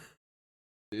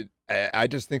 I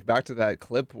just think back to that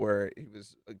clip where he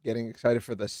was getting excited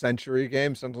for the Century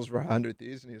game, Sentinels for 100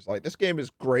 Thieves, and he was like, this game is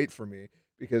great for me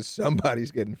because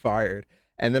somebody's getting fired.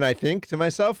 And then I think to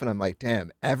myself, and I'm like,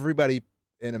 damn, everybody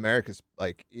in America's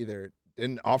like either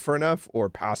didn't offer enough or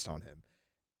passed on him.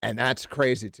 And that's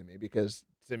crazy to me because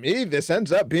to me, this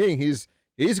ends up being he's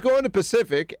going to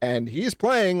Pacific and he's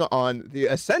playing on the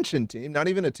Ascension team, not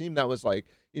even a team that was like,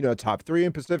 top 3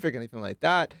 in Pacific, anything like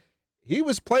that. He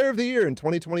was player of the year in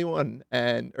 2021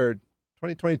 or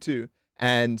 2022.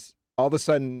 And all of a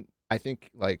sudden, I think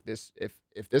like this,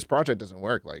 if this project doesn't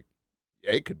work, like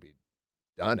it could be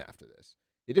done after this.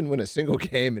 He didn't win a single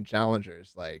game in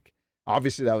Challengers. Like,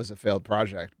 obviously that was a failed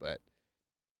project, but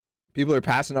people are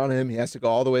passing on him. He has to go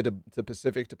all the way to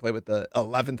Pacific to play with the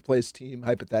 11th place team,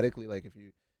 hypothetically. Like if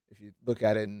you look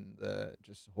at it in the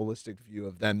just holistic view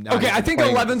of them. Not okay, I think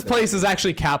 11th place Pacific. is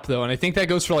actually capped though, and I think that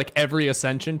goes for like every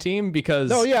Ascension team because.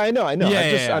 No, yeah, I know.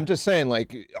 Yeah, I'm just saying,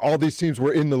 like all these teams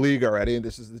were in the league already, and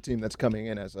this is the team that's coming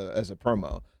in as a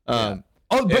promo.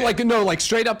 Like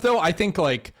straight up though, I think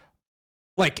like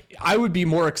I would be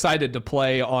more excited to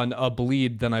play on a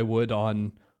Bleed than I would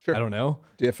on. Sure. I don't know.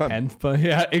 DFM. And, but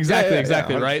yeah,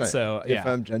 exactly, right? So yeah.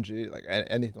 DFM, Gen G, like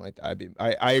anything like that.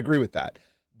 I agree with that.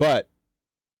 But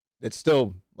it's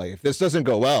still like if this doesn't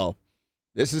go well,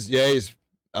 this is Ye's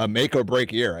make or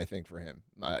break year, I think, for him.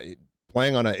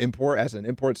 Playing on an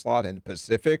import slot in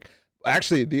Pacific.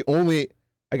 Actually, the only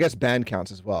I guess ban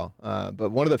counts as well.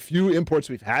 But one of the few imports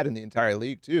we've had in the entire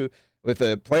league too, with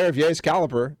a player of Ye's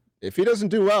caliber, if he doesn't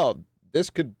do well,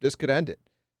 this could end it.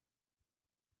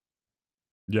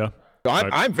 Yeah. So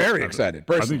I'm very excited.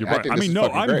 Personally. I think you're right. I mean, no,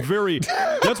 I'm very.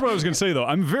 That's what I was going to say, though.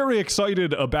 I'm very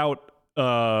excited about.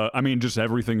 Just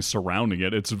everything surrounding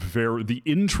it. The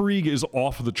intrigue is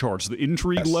off the charts. The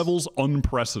intrigue level's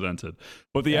unprecedented.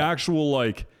 But the actual,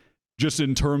 like, just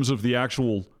in terms of the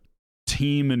actual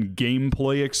team and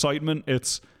gameplay excitement,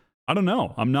 I don't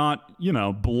know. I'm not,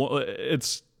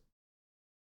 it's.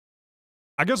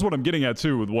 I guess what I'm getting at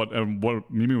too with what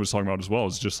Mimi was talking about as well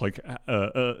is just like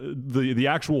the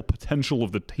actual potential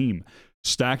of the team,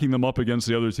 stacking them up against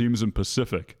the other teams in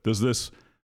Pacific. Does this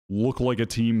look like a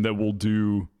team that will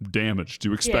do damage? Do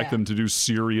you expect them to do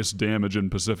serious damage in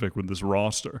Pacific with this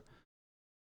roster?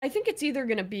 I think it's either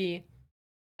going to be,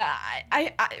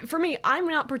 for me, I'm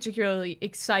not particularly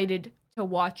excited to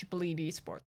watch Bleed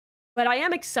Esports, but I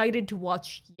am excited to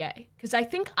watch Yay because I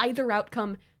think either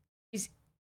outcome is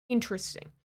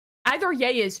interesting. Either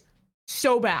Yay is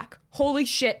so back. Holy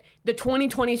shit, the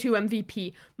 2022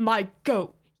 MVP, my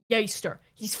GOAT, Yayster.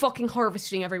 He's fucking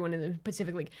harvesting everyone in the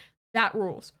Pacific League. That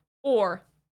rules. Or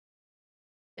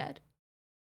dead.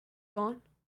 Gone.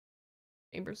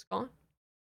 Chambers gone.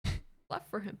 Left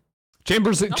for him.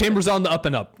 Chambers on the up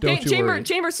and up. Don't you worry.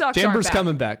 Chambers sucks. Chambers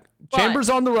coming back.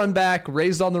 Chambers on the run back.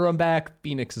 Raised on the run back.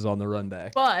 Phoenix is on the run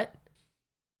back. But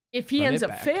if he ends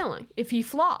up failing, if he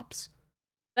flops,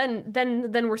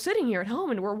 then we're sitting here at home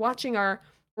and we're watching our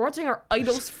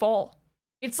idols fall.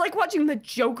 It's like watching the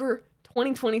Joker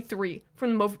 2023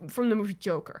 from the movie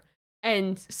Joker,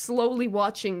 and slowly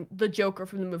watching the Joker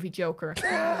from the movie Joker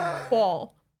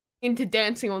fall into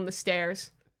dancing on the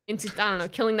stairs, into I don't know,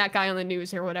 killing that guy on the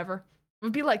news or whatever. It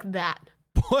would be like that.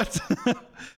 What?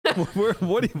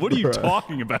 What are you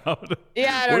talking about?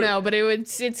 Yeah, I don't know, but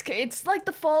it's like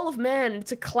the fall of man.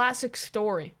 It's a classic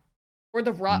story. Or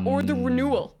the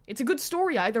renewal. It's a good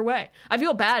story either way. I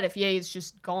feel bad if Ye is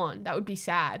just gone. That would be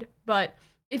sad. But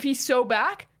if he's so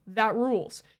back, that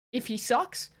rules. if he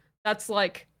sucks, that's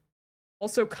like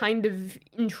also kind of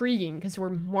intriguing because we're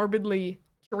morbidly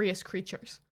curious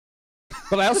creatures.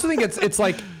 But I also think it's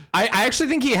like I actually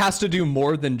think he has to do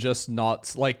more than just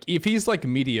not like if he's like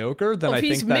mediocre, then Well, I if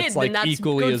think he's that's mid, like then that's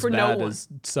equally good as for no bad one. as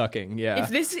sucking. Yeah.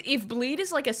 If Bleed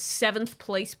is like a 7th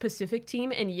place Pacific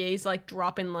team and Ye's like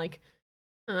dropping like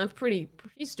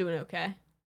he's doing okay.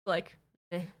 Like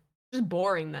just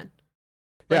boring then.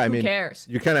 Like, Yeah, I who mean, cares?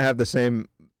 you kind of have the same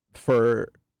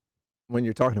for when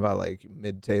you're talking about like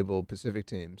mid-table Pacific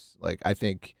teams. Like I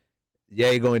think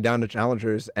Ye going down to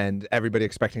challengers and everybody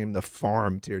expecting him to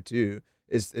farm tier 2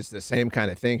 is the same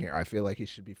kind of thing here. I feel like he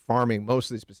should be farming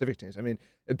most of these Pacific teams. I mean,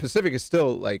 Pacific is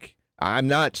still like I'm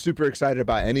not super excited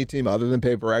about any team other than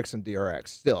Paper X and DRX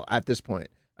still at this point.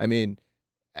 I mean,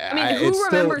 who it's still,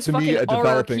 remembers to me, fucking a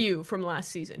developing. RRQ from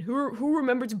last season? Who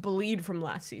remembers Bleed from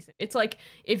last season? It's like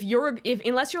if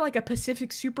unless you're like a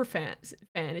Pacific super fan,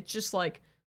 it's just like,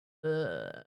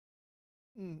 I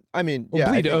mean, Well, yeah,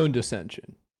 Bleed owned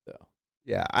Ascension.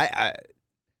 yeah, I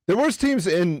there was teams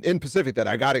in Pacific that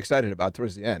I got excited about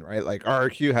towards the end, right? Like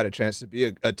RRQ had a chance to be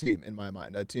a team in my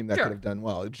mind, a team that Sure. could have done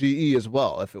well. GE as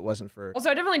well, if it wasn't for Also,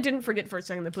 I definitely didn't forget for a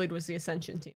second that Bleed was the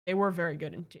Ascension team. They were very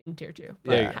good in tier 2.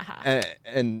 But, yeah,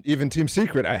 and even Team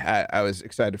Secret, I was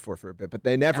excited for a bit, but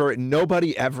they never,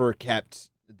 nobody ever kept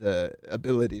the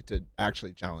ability to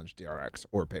actually challenge DRX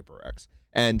or Paper X.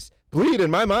 And Bleed,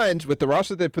 in my mind, with the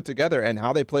roster they put together and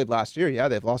how they played last year, yeah,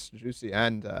 they've lost Juicy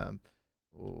and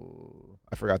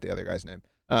I forgot the other guy's name.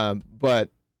 But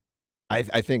I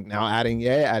think now adding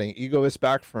Egoist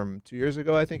back from 2 years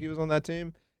ago, I think he was on that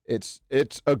team. It's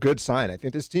a good sign. I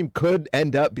think this team could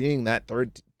end up being that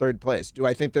third place. Do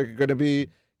I think they're going to be,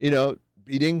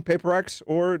 beating Paper X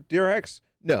or DRX?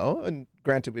 No. And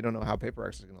granted, we don't know how Paper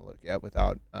X is going to look yet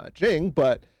without Jing,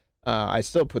 but I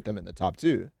still put them in the top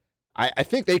 2. I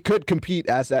think they could compete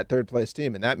as that third place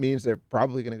team, and that means they're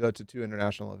probably going to go to 2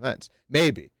 international events,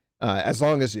 maybe, as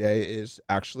long as Ye is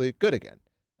actually good again.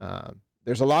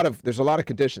 There's a lot of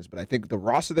conditions, but I think the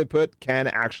roster they put can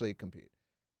actually compete.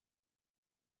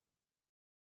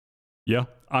 Yeah,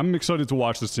 I'm excited to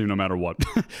watch this team no matter what.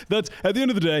 That's at the end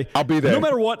of the day. I'll be there. No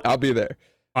matter what. I'll be there.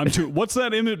 I'm too. What's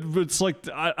that image? It's like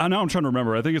I know I'm trying to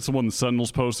remember. I think it's the one the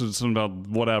Sentinels posted. Something about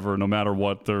whatever. No matter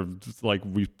what, they're like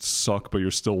we suck, but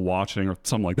you're still watching, or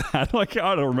something like that. Like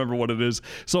I don't remember what it is.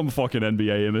 Some fucking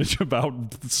NBA image about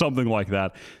something like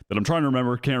that I'm trying to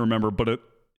remember. Can't remember, but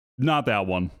not that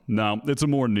one. No, it's a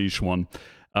more niche one.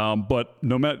 But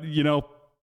no matter Are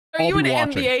I'll you an be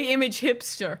watching. NBA image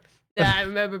hipster? Yeah, I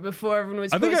remember before everyone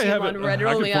was I think I posting have them it. on Reddit.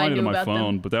 I Only can I find it knew on my about phone,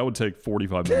 them. but that would take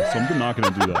 45 minutes. So I'm not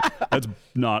going to do that. That's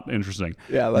not interesting.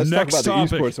 Yeah, let's Next talk about topic.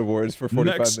 the esports awards for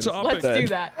 45 Next minutes. topic. Let's do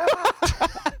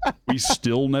that. We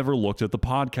still never looked at the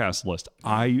podcast list.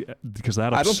 Because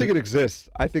that I don't think it exists.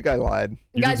 I think I lied.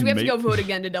 You Guys, we have to make- go vote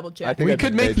again to double I check. think We I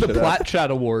could just make made the shit up. Plat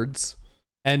Chat Awards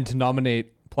and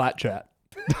nominate Plat Chat.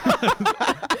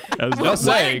 As Just the,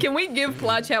 saying. Can we give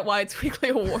Plat Chat Wyatt's weekly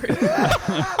award?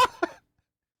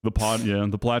 the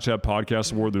Plat Chat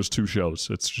Podcast Award. There's 2 shows.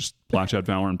 It's just Plat Chat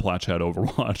Valorant and Plat Chat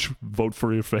Overwatch. Vote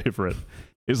for your favorite.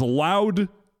 Is allowed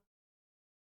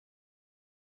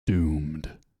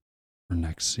doomed for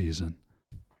next season?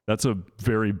 That's a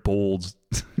very bold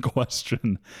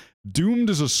question.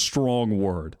 Doomed is a strong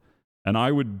word, and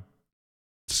I would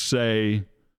say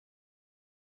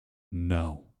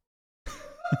no.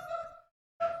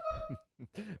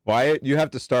 Wyatt, you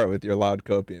have to start with your loud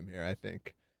copium here, I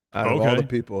think. Out of all Okay. the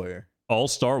people here. I'll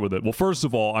start with it. Well, first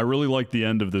of all, I really like the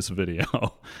end of this video.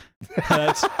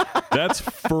 That's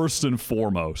first and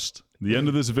foremost. The end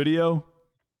of this video,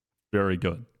 very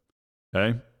good.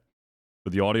 Okay? For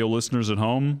the audio listeners at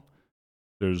home,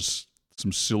 there's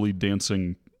some silly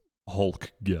dancing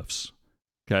Hulk gifs.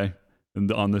 Okay?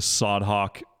 And on this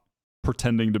Sodhawk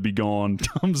pretending to be gone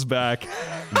comes back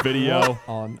video.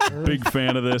 On Big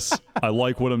fan of this. I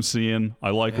like what I'm seeing.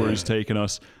 I like where he's taking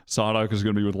us. Sodhawk is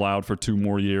going to be with Loud for 2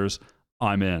 more years.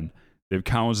 I'm in. They have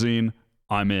Kaozine.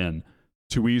 I'm in.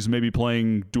 Tui's maybe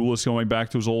playing Duelist going back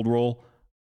to his old role.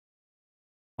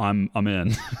 I'm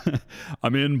in.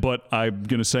 I'm in, but I'm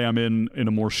going to say I'm in a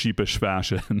more sheepish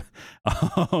fashion.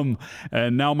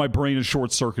 And now my brain is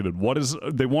short-circuited.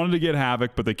 They wanted to get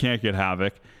Havoc, but they can't get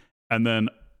Havoc. And then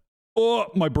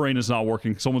my brain is not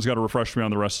working. Someone's got to refresh me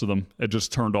on the rest of them. It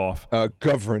just turned off.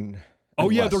 Govern. Oh,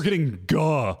 yeah, West. they're getting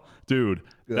Guh. Dude,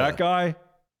 Guh. that guy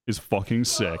is fucking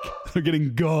sick. They're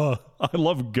getting Guh. I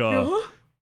love Guh.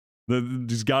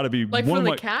 He's got to be Like one from of the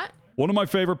my cat? one of my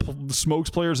favorite Smokes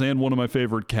players and one of my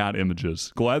favorite cat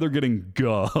images. Glad they're getting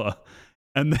Guh.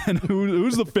 And then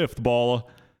who's the 5th, Balla?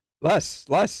 Less.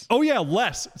 Oh yeah,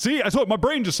 less. See, I thought my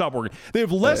brain just stopped working. They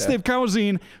have less. They have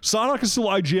Kalazine. Sadak is still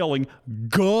IGLing.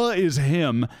 Guh is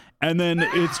him, and then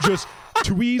it's just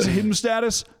Tui's him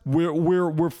status.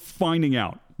 We're finding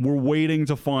out. We're waiting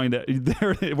to find out.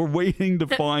 We're waiting to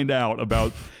find out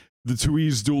about the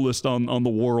Tui's duelist on the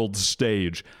world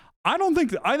stage. I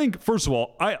think first of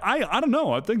all, I don't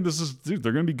know. I think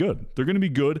they're gonna be good. They're gonna be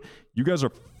good. You guys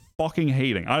are fucking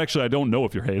hating. I don't know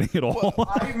if you're hating at all.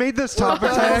 I made this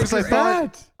topic tag because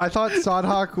I thought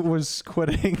Sadhawk was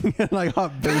quitting and I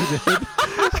got baited.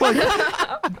 Like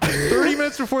 30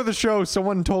 minutes before the show,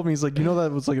 someone told me, he's like,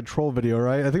 that was like a troll video,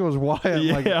 right? I think it was Wyatt. I'm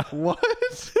like, what?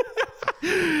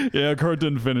 Yeah, Kurt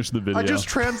didn't finish the video. I just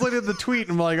translated the tweet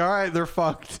and I'm like, all right, they're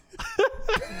fucked.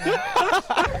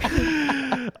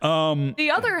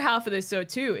 The other half of this though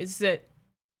too is that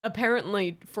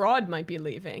apparently Fraud might be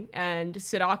leaving, and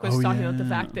Sadak was talking about the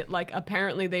fact that like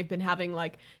apparently they've been having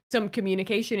like some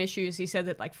communication issues. He said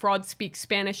that like Fraud speaks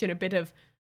Spanish and a bit of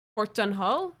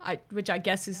Portunhol, which I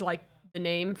guess is like the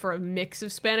name for a mix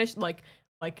of Spanish, like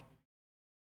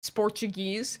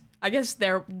Portuguese. I guess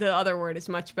the other word is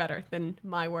much better than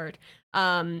my word.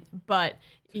 But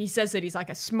he says that he's like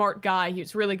a smart guy. He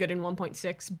was really good in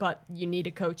 1.6, but you need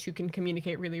a coach who can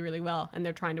communicate really, really well, and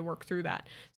they're trying to work through that.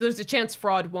 So there's a chance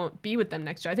Fraud won't be with them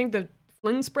next year. I think the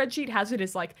Flynn spreadsheet has it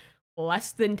as like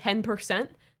less than 10%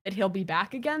 that he'll be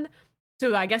back again.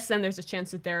 So I guess then there's a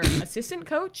chance that their assistant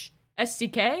coach,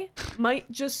 SCK,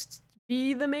 might just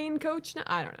be the main coach now.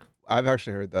 I don't know. I've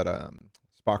actually heard that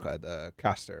Spaka, the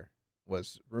caster,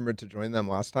 was rumored to join them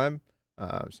last time.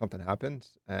 Something happened,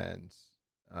 and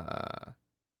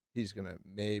he's gonna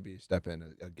maybe step in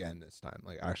again this time,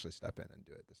 like actually step in and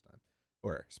do it this time.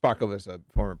 Or Spaka was a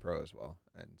former pro as well,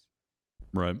 and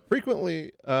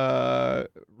frequently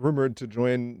rumored to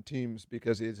join teams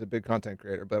because he's a big content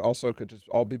creator, but also could just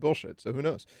all be bullshit. So who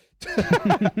knows?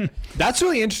 That's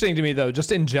really interesting to me though,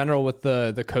 just in general with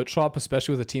the coach swap,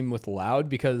 especially with a team with Loud,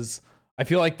 because I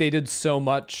feel like they did so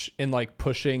much in like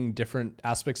pushing different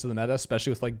aspects of the meta, especially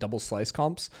with like double slice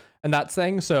comps and that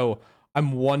thing. So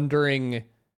I'm wondering,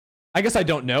 I guess I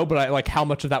don't know, but I like how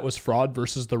much of that was Fraud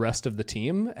versus the rest of the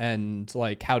team, and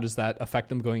like how does that affect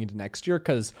them going into next year?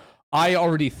 Because I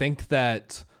already think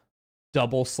that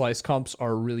double slice comps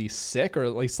are really sick, or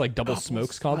at least like double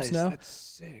smokes comps now. That's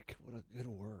sick. What a good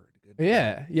word.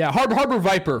 Yeah. Harbor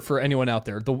Viper for anyone out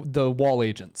there. The wall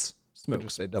agents. I would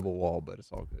just say double wall, but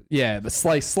it's all good. Yeah, the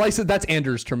slice. That's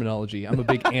Anders terminology. I'm a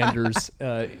big Anders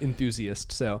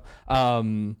enthusiast. So,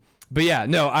 but yeah,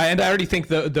 no, I already think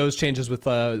those changes with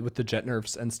the jet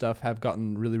nerfs and stuff have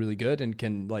gotten really, really good and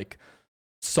can like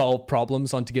solve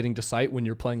problems onto getting to site when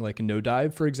you're playing like no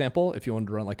dive, for example, if you wanted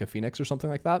to run like a Phoenix or something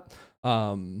like that.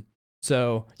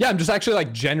 So yeah, I'm just actually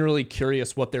like generally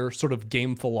curious what their sort of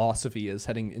game philosophy is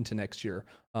heading into next year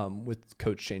with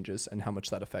coach changes and how much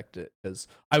that affected it. Because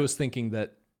I was thinking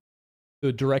that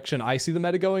the direction I see the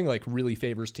meta going like really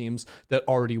favors teams that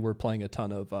already were playing a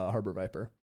ton of Harbor Viper.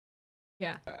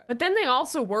 Yeah, but then they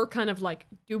also were kind of like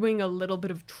doing a little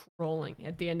bit of trolling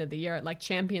at the end of the year, like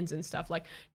champions and stuff, like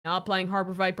not playing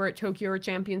Harbor Viper at Tokyo or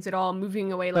champions at all,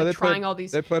 moving away, like trying all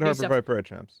these. They played Harbor stuff. Viper at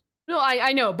champs. No,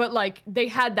 I know, but like they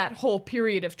had that whole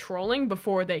period of trolling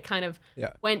before they kind of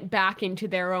went back into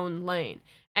their own lane.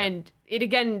 And it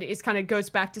again is kind of goes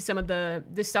back to some of the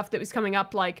stuff that was coming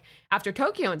up like after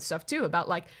Tokyo and stuff too, about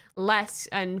like Les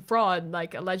and Fraud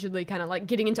like allegedly kind of like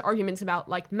getting into arguments about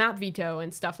like map veto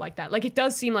and stuff like that. Like it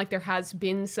does seem like there has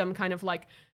been some kind of like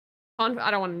I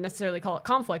don't want to necessarily call it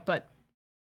conflict, but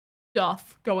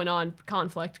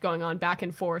conflict going on back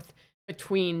and forth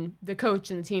between the coach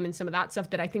and the team and some of that stuff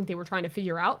that I think they were trying to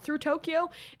figure out through Tokyo.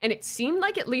 And it seemed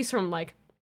like, at least from like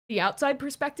the outside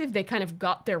perspective, they kind of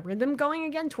got their rhythm going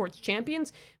again towards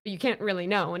champions, but you can't really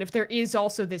know. And if there is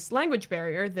also this language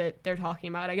barrier that they're talking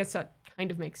about, I guess that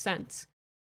kind of makes sense.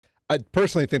 I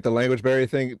personally think the language barrier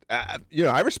thing,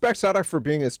 I respect Sadak for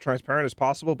being as transparent as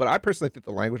possible, but I personally think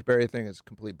the language barrier thing is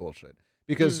complete bullshit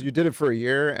because you did it for a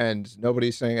year and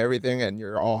nobody's saying everything and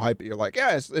you're all hype. You're like,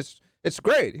 yeah, it's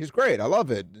great. He's great. I love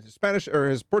it. His Spanish or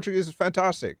his Portuguese is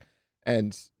fantastic.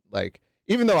 And like,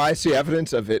 even though I see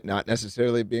evidence of it not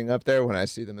necessarily being up there when I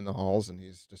see them in the halls and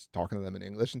he's just talking to them in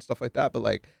English and stuff like that, but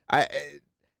like, I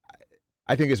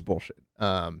think it's bullshit.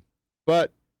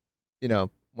 But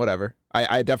whatever.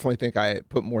 I definitely think I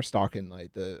put more stock in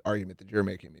like the argument that you're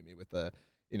making, Mimi, with the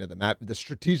the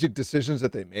strategic decisions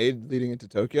that they made leading into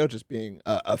Tokyo just being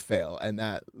a fail and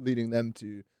that leading them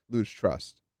to lose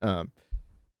trust.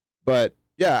 But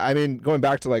yeah, I mean, going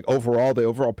back to like the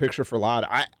overall picture for Loud,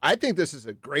 I think this is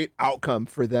a great outcome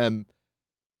for them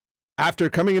after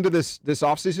coming into this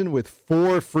offseason with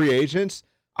 4 free agents.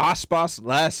 Aspas,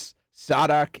 Les,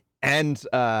 Sadak, and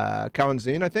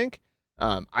Kawanzin, I think.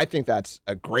 I think that's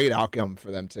a great outcome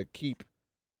for them to keep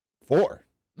 4.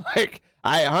 Like,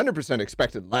 I 100%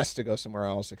 expected Les to go somewhere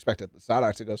else, expected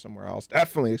Sadak to go somewhere else,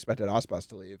 definitely expected Aspas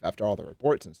to leave after all the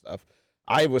reports and stuff.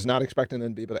 I was not expecting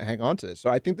them to be able to hang on to it. So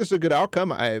I think this is a good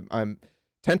outcome. I'm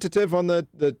tentative on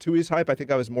the Tui's hype. I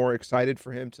think I was more excited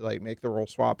for him to like make the role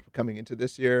swap coming into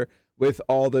this year with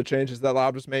all the changes that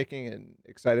Loud was making, and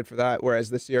excited for that. Whereas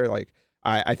this year, like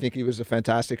I think he was a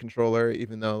fantastic controller,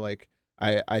 even though like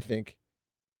I think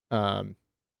I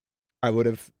would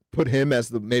have put him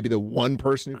as maybe the one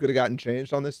person who could have gotten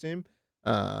changed on this team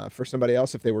for somebody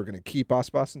else if they were going to keep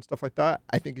Aspas and stuff like that.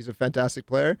 I think he's a fantastic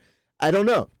player. I don't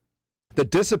know. The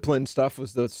discipline stuff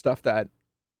was the stuff that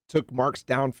took marks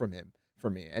down from him for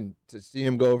me. And to see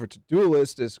him go over to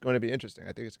Duelist is going to be interesting.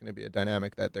 I think it's going to be a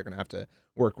dynamic that they're going to have to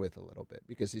work with a little bit,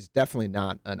 because he's definitely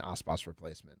not an Aspas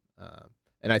replacement.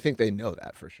 And I think they know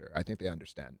that for sure. I think they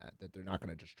understand that they're not going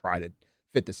to just try to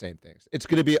fit the same things. It's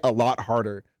going to be a lot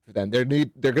harder for them. They're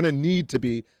going to need to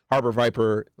be Harbor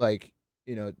Viper, like,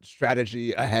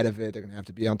 strategy ahead of it. They're going to have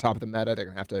to be on top of the meta. They're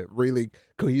going to have to really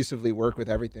cohesively work with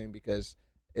everything, because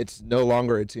it's no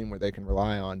longer a team where they can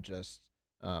rely on just,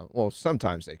 well,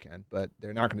 sometimes they can, but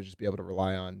they're not going to just be able to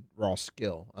rely on raw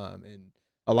skill. In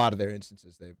a lot of their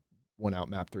instances, they won out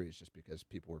map 3s just because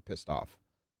people were pissed off.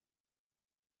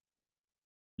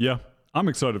 Yeah, I'm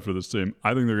excited for this team.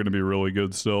 I think they're going to be really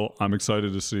good still. I'm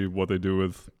excited to see what they do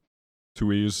with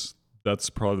Tui's. That's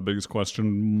probably the biggest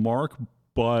question mark,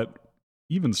 but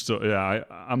even still, yeah,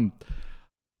 I'm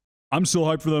still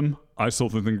hyped for them. I still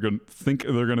think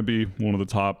they're going to be one of the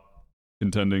top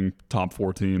contending top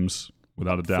 4 teams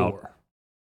without a doubt. 4.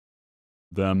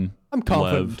 Them, I'm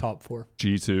confident Lev, in top 4.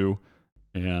 G2,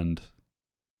 and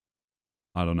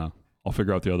I don't know. I'll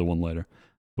figure out the other one later.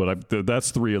 But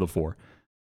that's 3 of the 4.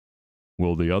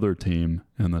 Will the other team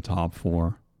in the top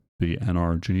 4 be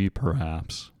NRG,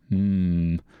 perhaps?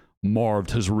 Marv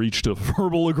has reached a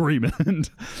verbal agreement.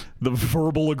 The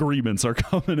verbal agreements are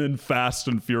coming in fast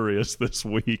and furious this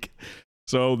week.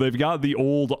 So they've got the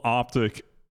old Optic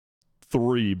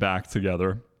 3 back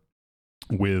together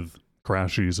with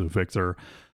Crashies, Victor,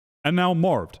 and now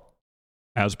Marv,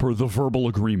 as per the verbal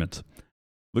agreement.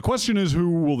 The question is, who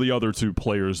will the other 2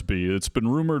 players be? It's been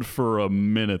rumored for a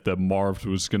minute that Marv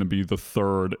was going to be the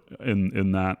third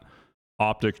in that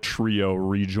Optic trio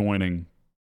rejoining.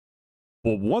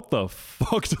 Well, what the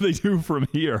fuck do they do from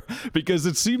here? Because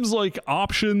it seems like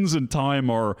options and time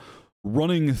are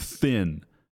running thin.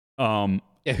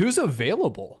 Yeah, who's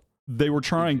available? They were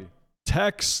trying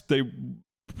Tex. They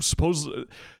supposedly...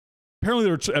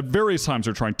 Apparently, at various times,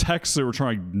 they're trying Tex. They were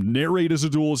trying Narrate as a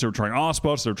duelist. They were trying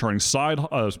Osbus. They were trying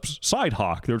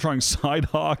Sidehawk. They were trying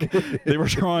Sidehawk. They were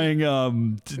trying,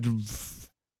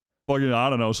 fucking, I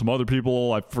don't know, some other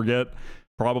people. I forget,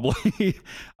 probably.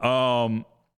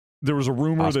 There was a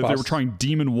rumor that they were trying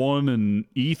Demon 1 and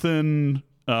Ethan.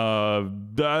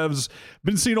 I've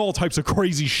been seeing all types of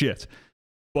crazy shit.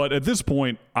 But at this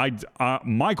point,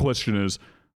 my question is,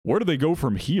 where do they go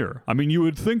from here? I mean, you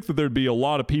would think that there'd be a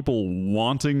lot of people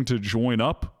wanting to join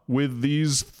up with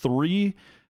these 3.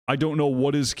 I don't know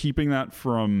what is keeping that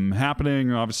from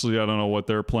happening. Obviously, I don't know what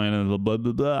they're planning. Blah,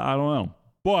 blah, blah, I don't know.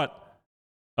 But,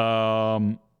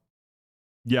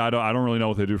 yeah, I don't really know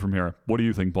what they do from here. What do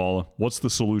you think, Paula? What's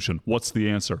the solution? What's the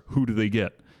answer? Who do they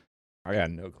get? I got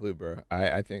no clue, bro.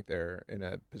 I think they're in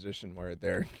a position where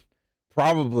they're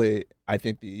probably, I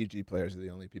think the EG players are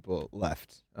the only people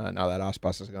left. Now that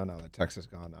Aspas is gone, now that Tex is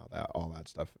gone, now that all that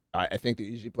stuff. I think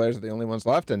the EG players are the only ones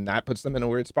left, and that puts them in a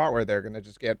weird spot where they're going to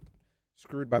just get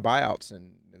screwed by buyouts,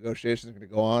 and negotiations are going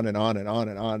to go on and on and on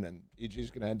and on, and EG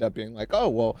is going to end up being like, oh,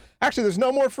 well, actually, there's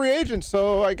no more free agents,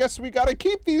 so I guess we got to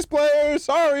keep these players.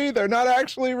 Sorry, they're not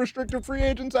actually restricted free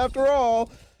agents after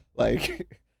all. Like,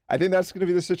 I think that's going to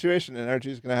be the situation, and NRG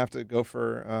is going to have to go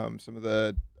for some of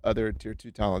the other tier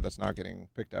 2 talent that's not getting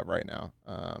picked up right now.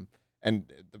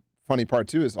 And the funny part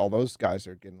too is all those guys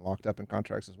are getting locked up in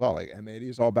contracts as well. Like M80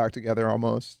 is all back together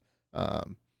almost.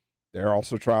 They're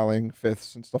also trialing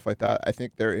fifths and stuff like that. I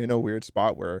think they're in a weird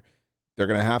spot where they're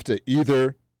going to have to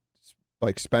either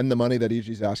like spend the money that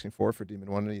EG's asking for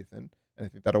Demon 1 and Ethan, and I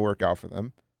think that'll work out for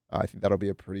them. I think that'll be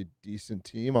a pretty decent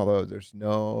team, although there's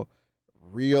no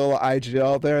real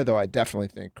IGL there, though I definitely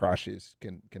think Crashies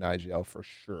can IGL for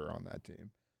sure on that team.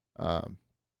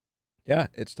 Yeah,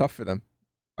 it's tough for them.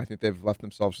 I think they've left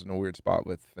themselves in a weird spot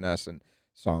with Finesse and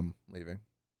Som leaving.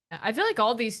 I feel like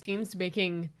all these teams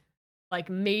making like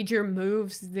major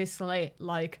moves this late,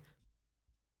 like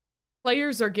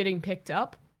players are getting picked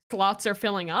up, slots are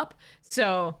filling up.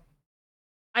 So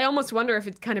I almost wonder if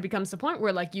it kind of becomes the point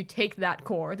where like you take that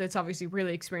core that's obviously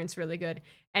really experienced, really good,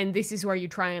 and this is where you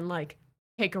try and like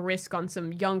take a risk on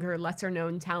some younger, lesser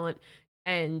known talent.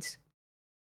 And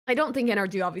I don't think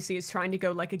NRG obviously is trying to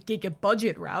go like a giga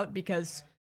budget route because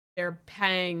they're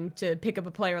paying to pick up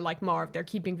a player like Marv. They're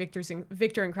keeping Victor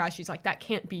and Crashies, like that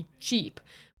can't be cheap.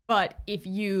 But if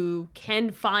you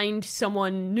can find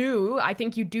someone new, I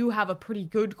think you do have a pretty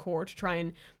good core to try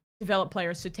and develop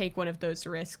players to take one of those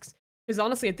risks. Because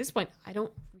honestly, at this point, I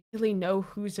don't really know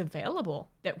who's available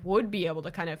that would be able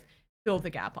to kind of fill the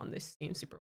gap on this team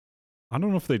super. I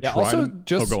don't know if they tried. Also,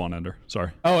 Oh, go on, Ender.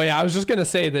 Sorry. Oh yeah, I was just gonna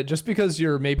say that just because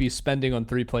you're maybe spending on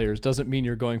 3 players doesn't mean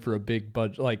you're going for a big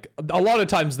budget. Like a lot of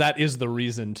times, that is the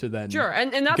reason to then Sure,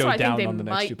 and that's go why I think down they on the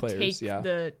next might 2 players.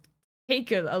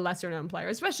 take a lesser known player,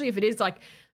 especially if it is like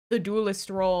the duelist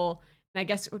role. And I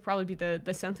guess it would probably be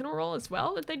the sentinel role as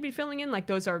well that they'd be filling in. Like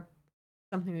those are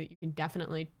something that you can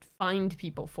definitely find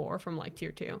people for from like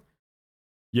tier 2.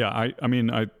 Yeah, I mean,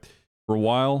 for a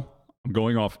while, I'm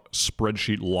going off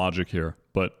spreadsheet logic here,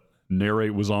 but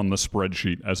Narrate was on the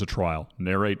spreadsheet as a trial.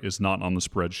 Narrate is not on the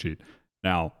spreadsheet.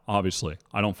 Now, obviously,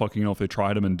 I don't fucking know if they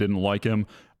tried him and didn't like him,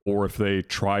 or if they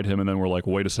tried him and then were like,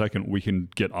 wait a second, we can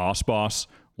get Osboss,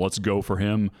 let's go for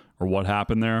him, or what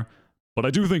happened there. But I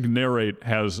do think Narrate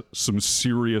has some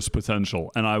serious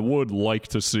potential, and I would like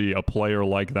to see a player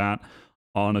like that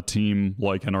on a team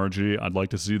like NRG. I'd like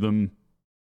to see them.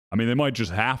 I mean, they might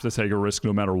just have to take a risk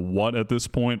no matter what at this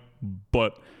point,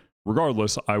 but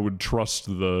regardless, I would trust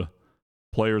the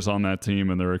players on that team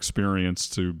and their experience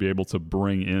to be able to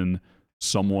bring in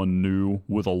someone new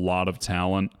with a lot of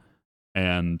talent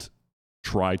and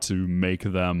try to make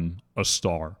them a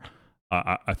star.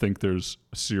 I think there's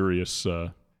a serious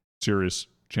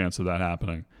chance of that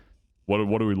happening. What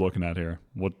are we looking at here?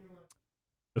 What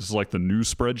this is like the new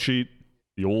spreadsheet,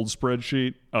 the old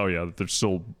spreadsheet. Oh yeah, they're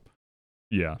still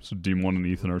So Deem1 and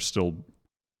Ethan are still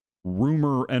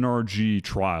rumor NRG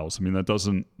trials. I mean, that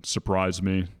doesn't surprise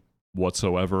me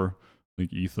whatsoever. I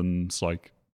think Ethan's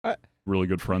like really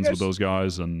good friends with those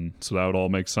guys, and so that would all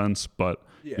make sense. But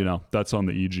you know, that's on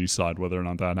the EG side, whether or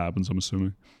not that happens, I'm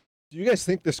assuming. Do you guys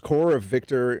think this core of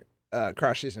Victor,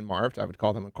 Crashies, and Marv, I would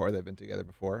call them a core, they've been together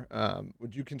before,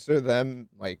 would you consider them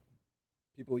like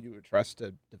people you would trust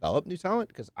to develop new talent?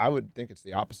 Because I would think it's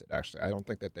the opposite, actually. I don't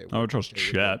think that I would trust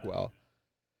Chet. Well,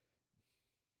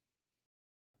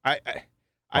 I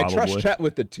trust Chet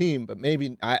with the team, but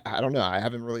maybe I don't know. I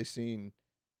haven't really seen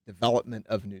development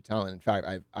of new talent. In fact,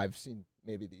 I've seen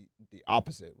maybe the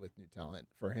opposite with new talent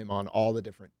for him on all the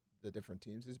different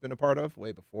teams he's been a part of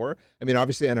way before. I mean,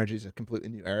 obviously NRG is a completely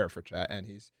new era for Chet, and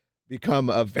he's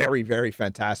become a very, very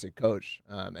fantastic coach,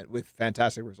 and with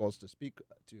fantastic results to speak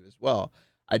to as well.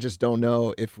 I just don't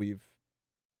know if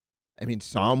I mean,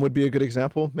 Sam would be a good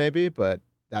example, maybe, but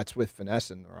that's with finesse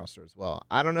in the roster as well.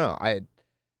 I don't know.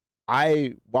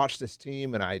 I watch this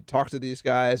team and I talk to these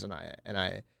guys and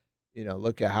I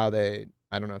look at how I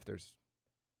don't know if there's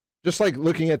just like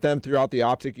looking at them throughout the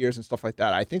Optic years and stuff like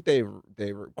that. I think they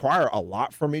require a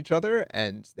lot from each other,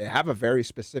 and they have a very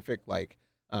specific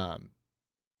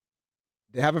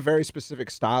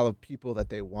style of people that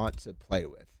they want to play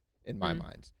with, in my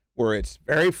mind, where it's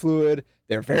very fluid.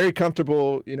 They're very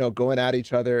comfortable, going at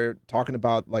each other, talking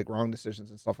about like wrong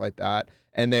decisions and stuff like that.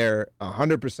 And they're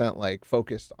 100% like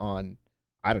focused on,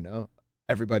 I don't know,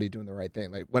 everybody doing the right thing.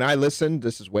 Like when I listened,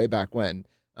 this is way back when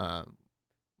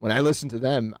I listened to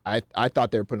them, I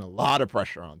thought they were putting a lot of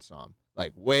pressure on Sam,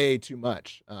 like way too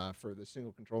much for the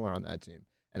single controller on that team.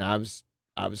 And I was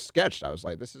sketched. I was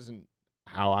like, this isn't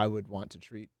how I would want to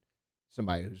treat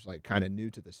somebody who's like kind of new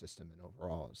to the system and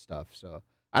overall stuff. So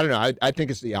I don't know. I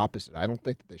think it's the opposite. I don't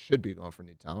think that they should be going for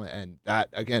new talent, and that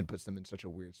again puts them in such a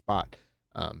weird spot.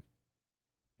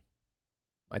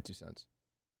 My 2 cents.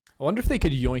 I wonder if they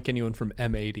could yoink anyone from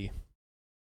M80. I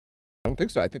don't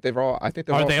think so. I think they've all. I think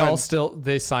Are they all still?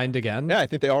 They signed again? Yeah, I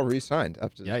think they all re-signed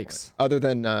up to this point, other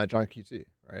than John QT,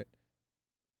 right?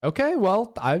 Okay,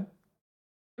 well, I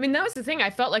mean, that was the thing. I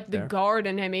felt like the Guard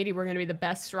and M80 were going to be the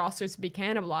best rosters to be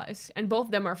cannibalized, and both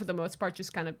of them are for the most part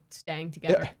just kind of staying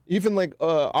together. Yeah, even like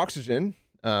Oxygen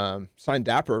signed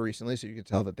Dapper recently, so you can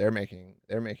tell that they're making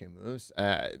moves.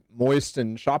 Moist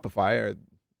and Shopify are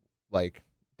like.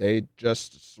 They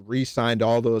just re-signed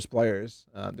all those players.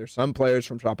 There's some players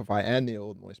from Shopify and the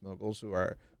old Moist Moguls who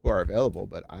are available,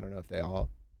 but I don't know if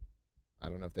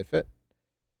they fit.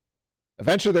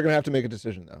 Eventually, they're going to have to make a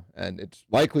decision, though, and it's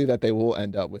likely that they will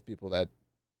end up with people that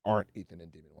aren't Ethan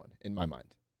and Demon 1, in my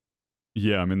mind.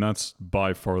 Yeah, I mean, that's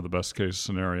by far the best case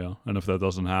scenario, and if that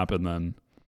doesn't happen, then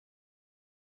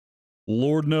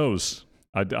Lord knows.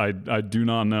 I do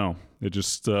not know. It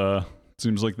just to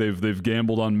Seems like they've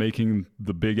gambled on making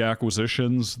the big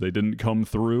acquisitions. They didn't come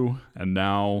through, and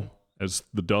now as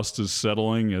the dust is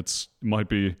settling, it might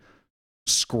be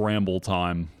scramble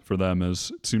time for them.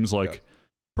 As it seems like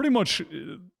pretty much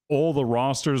all the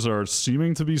rosters are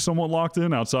seeming to be somewhat locked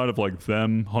in, outside of like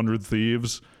them, 100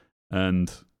 Thieves,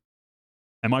 and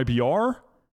MIBR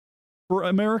for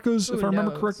Americas, if I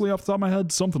remember correctly off the top of my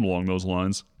head, something along those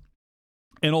lines.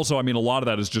 And also, I mean, a lot of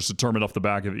that is just determined off the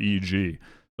back of EG.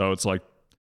 So it's like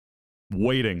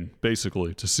waiting,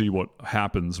 basically, to see what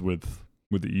happens with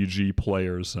the EG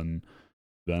players, and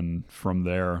then from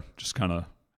there, just kind of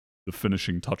the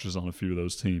finishing touches on a few of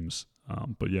those teams.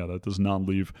 But yeah, that does not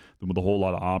leave them with a whole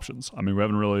lot of options. I mean,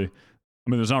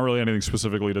 there's not really anything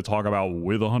specifically to talk about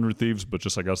with 100 Thieves, but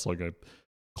just, I guess, like a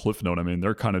cliff note. I mean,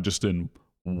 they're kind of just in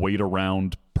wait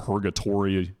around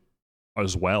purgatory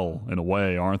as well, in a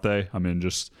way, aren't they? I mean,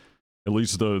 just at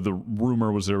least the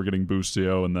rumor was they were getting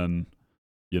Boostio, and then,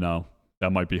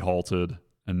 that might be halted,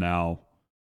 and now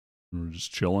we're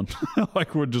just chilling.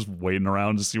 Like, we're just waiting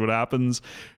around to see what happens.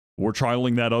 We're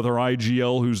trialing that other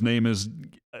IGL whose name is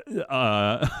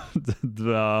well,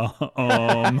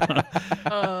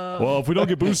 if we don't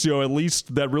get Boostio, at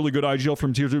least that really good IGL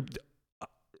from tier 2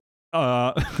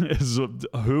 is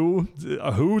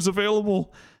who's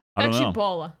available? I don't know.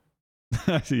 Balla.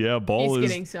 Yeah, Ball He's is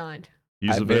getting signed.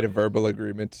 I've made a verbal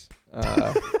agreement.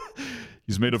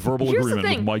 He's made a verbal Here's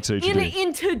agreement with Mike's HD.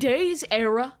 In today's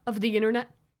era of the internet,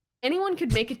 anyone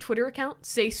could make a Twitter account,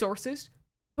 say sources,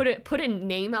 put a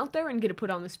name out there, and get it put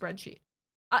on the spreadsheet.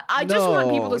 I just want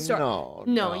people to start.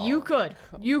 No, you could.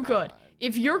 You could.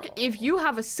 If you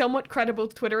have a somewhat credible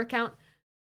Twitter account,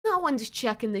 no one's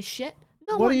checking this shit.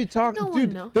 What are you talking,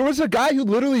 dude? There was a guy who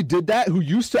literally did that, who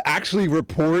used to actually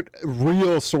report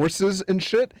real sources and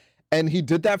shit, and he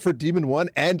did that for Demon 1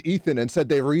 and Ethan, and said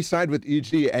they re-signed with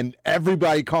EG, and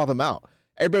everybody called him out.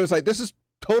 Everybody was like, "This is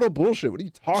total bullshit. What are you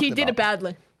talking about?" He did it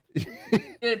badly. He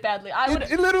did it badly.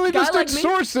 It literally just did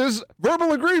sources,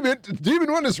 verbal agreement.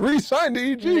 Demon 1 is re-signed to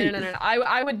EG. No.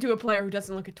 I would do a player who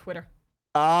doesn't look at Twitter.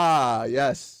 Ah,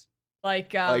 yes.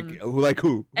 Like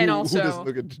who? And who also doesn't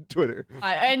look at Twitter?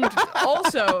 And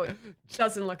also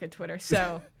doesn't look at Twitter,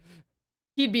 so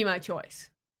he'd be my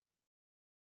choice.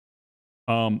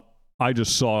 I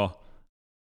just saw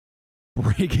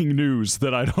breaking news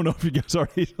that I don't know if you guys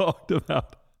already talked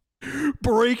about.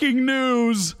 Breaking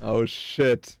news! Oh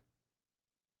shit!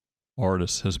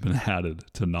 Artis has been added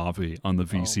to Navi on the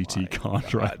VCT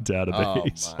contract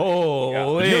database.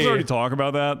 Oh, did you guys already talk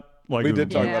about that? Like, we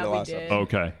did talk about it last time.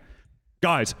 Okay.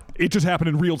 Guys, it just happened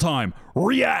in real time.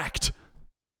 React!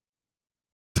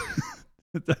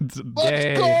 Let's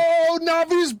go!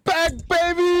 Navi's back,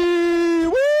 baby!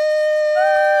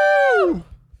 Woo!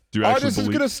 Artis is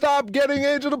gonna stop getting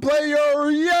Angel to player.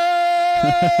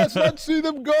 Yes! Let's see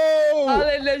them go!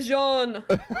 Allez, les jaunes!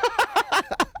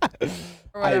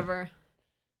 Or whatever.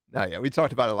 Yeah, we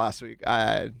talked about it last week.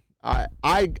 I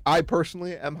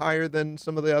personally am higher than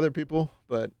some of the other people,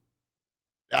 but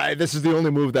this is the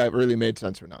only move that really made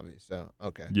sense for Navi. So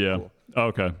okay. Yeah. Cool.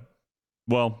 Okay.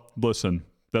 Well, listen.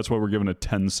 That's why we're giving it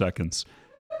 10 seconds.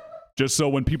 Just so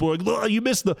when people are like, "Oh, you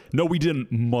missed the..." No, we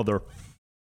didn't, motherfucker.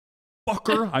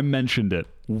 I mentioned it.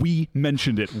 We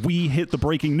mentioned it. We hit the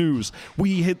breaking news.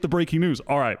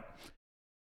 All right.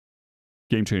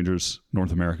 Game Changers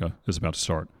North America is about to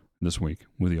start this week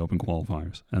with the open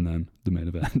qualifiers and then the main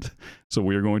event. So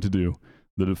we are going to do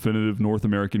the definitive North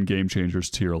American Game Changers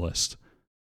tier list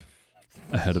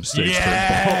ahead of stage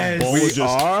 3. We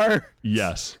are?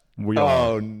 Yes, we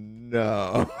are. Oh,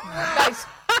 no. Guys,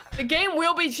 the game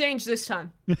will be changed this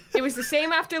time. It was the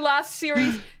same after last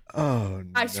series. Oh,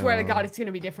 I swear to God, it's going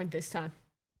to be different this time.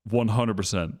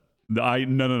 100%.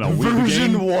 No.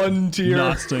 Version 1 tier.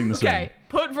 Not staying the same. Okay,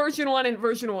 put version 1 in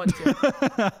version 1 tier.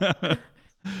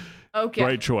 Okay.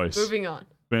 Great choice. Moving on.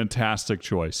 Fantastic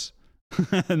choice.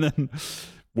 And then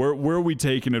where are we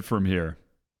taking it from here?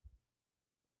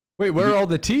 Wait, where are all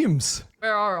the teams?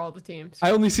 Where are all the teams?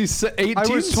 I only see 8 I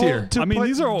teams was told here. to put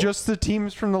these are all just the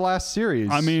teams from the last series.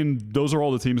 I mean, those are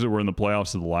all the teams that were in the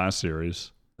playoffs of the last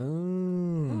series.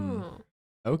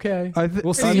 Okay.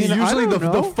 We'll see. I mean, usually I don't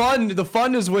know. the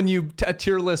fun is when you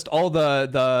tier list all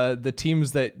the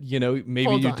teams that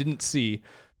maybe you didn't see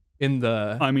in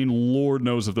the. I mean, Lord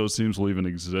knows if those teams will even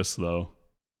exist, though.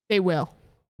 They will.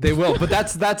 They will, but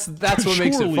that's what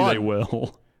makes it fun. Surely they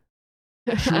will.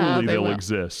 Surely they'll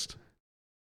exist.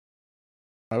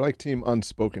 I like Team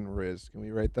Unspoken Riz. Can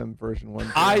we rate them version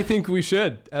 1? I think we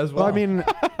should as well. I mean,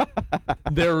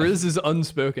 their Riz is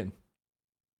unspoken.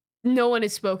 No one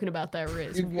has spoken about that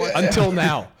Riz. Until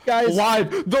now. Guys,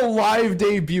 the live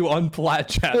debut on Plat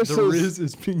chat. This The is- Riz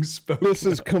is being spoken. this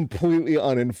is completely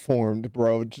uninformed,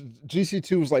 bro.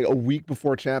 GC2 was like a week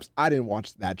before champs. I didn't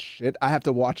watch that shit. I have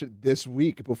to watch it this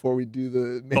week before we do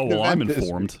the main Oh, well, I'm event this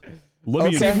informed. week.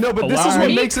 Let me Okay. No, but this is allow- what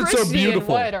Me, makes it so Christy, and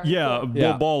beautiful. White are Yeah, cool.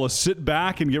 Yeah. Ball, sit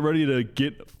back and get ready to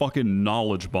get fucking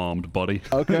knowledge bombed, buddy.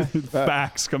 Okay.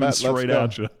 Facts coming let's straight go.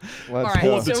 at you. Let's All right, Pull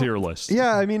go. up the So- tier list.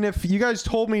 Yeah, I mean, if you guys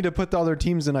told me to put the other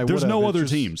teams in, I would. There's no other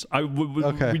teams.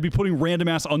 Okay. We'd be putting random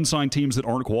ass unsigned teams that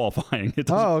aren't qualifying. It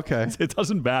doesn't, Oh, okay. It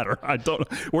doesn't matter.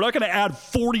 We're not going to add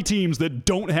 40 teams that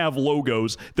don't have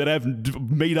logos that have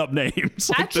made up names.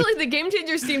 Actually, the Game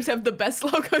Changers teams have the best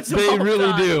logos. of They all really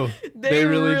time. do. They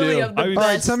really do. have the I mean- best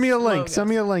All right, send me a link. logos. Send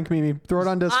me a link, Mimi. Throw it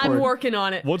on Discord. I'm working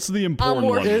on it. What's the important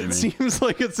one? working- It Mimi? seems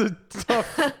like it's a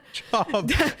tough job.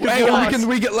 Hey,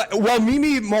 while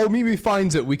Mimi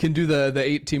finds it, we can do the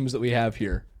 8 teams that we have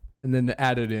here, and then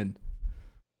add it in.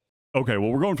 Okay, well,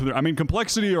 we're going from there. I mean,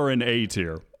 complexity are in A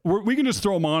tier. We can just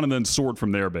throw them on and then sort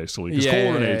from there, basically. Because Yeah,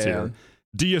 Cole are in yeah, A tier.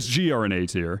 DSG are in A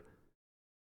tier.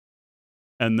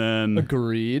 And then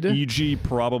Agreed. EG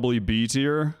probably B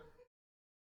tier.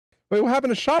 Wait, what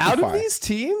happened to Shopify? Out of these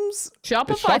teams,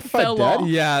 Shopify, Shopify fell dead? off.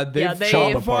 yeah, they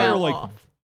Shopify fell are like off.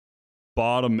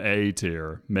 bottom A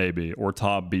tier, maybe, or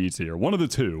top B tier. One of the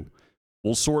two.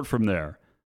 We'll sort from there.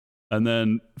 And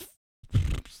then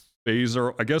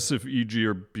Phaser, I guess if EG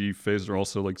or B, Phaser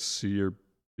also like C or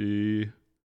B.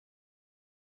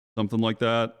 Something like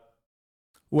that.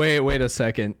 Wait a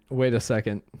second.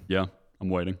 Yeah, I'm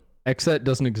waiting. Xset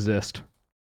doesn't exist.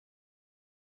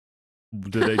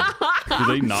 Do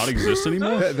they not exist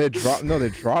anymore? They dropped. No, they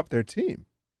dropped their team.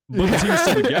 But the team's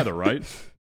still together, right?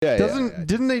 Yeah,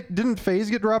 Didn't FaZe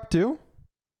get dropped too?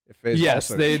 FaZe Yes,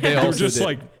 also- they They're also just did.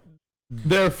 like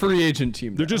They're a free agent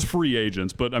team. they're now. just free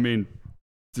agents, but I mean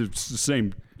it's the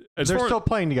same. As They're far, still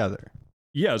playing together.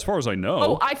 yeah, as far as I know.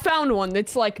 Oh, I found one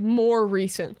that's like more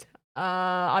recent.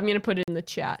 I'm gonna put it in the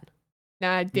chat.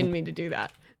 Nah, I didn't mean to do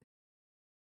that.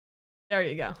 There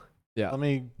you go. Let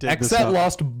me dig this Xset up.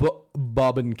 lost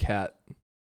Bob and Cat,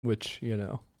 which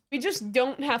We just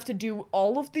don't have to do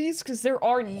all of these because there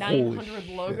are 900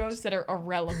 shit. logos that are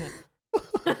irrelevant.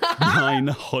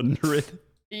 900.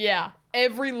 Yeah,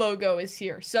 every logo is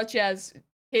here, such as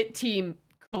Hit Team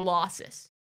Colossus.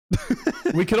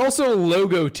 we could also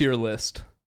logo tier list.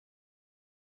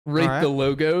 Rate Alright. the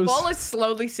logos. Ball is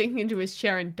slowly sinking into his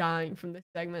chair and dying from this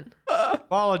segment.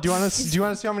 Paula, do you want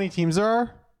to see how many teams there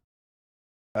are?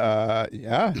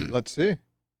 Yeah. Let's see.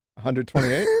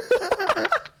 128.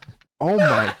 Oh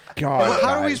my god. How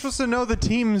are we guys. supposed to know the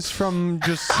teams from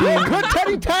just seeing? Put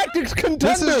Teddy Tactics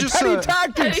contender. just Teddy a-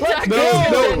 Tactics. Teddy Let's Tactics.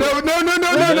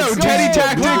 go. No. Teddy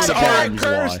Tactics are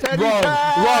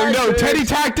wrong. No, Teddy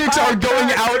Tactics are going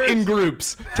out in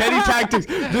groups. Teddy Tactics.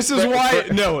 This is why.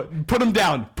 No, put them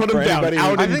down. Put them For down. anybody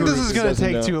Out who- I in think this groups. is gonna Doesn't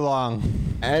take know. too long.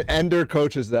 Ender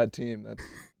coaches that team. That's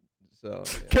so.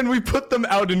 Yeah. Can we put them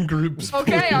out in groups?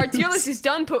 Okay, our please? tier list is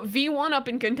done. Put V1 up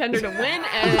in contender to win,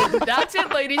 and that's it,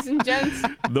 ladies and gents.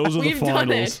 Those are the We've done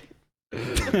finals.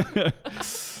 it.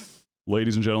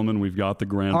 Ladies and gentlemen, we've got the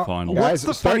grand final. Guys, What's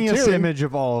the start funniest tiering. image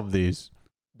of all of these?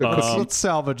 The Let's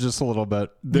salvage this a little bit.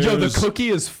 Yo, the There's- cookie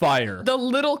is fire. The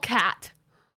little cat.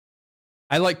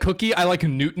 I like cookie. I like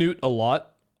Newt a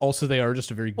lot. Also, they are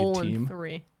just a very good Hole in team.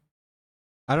 3.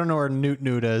 I don't know where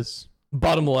Newt is.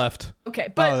 Bottom left. Okay,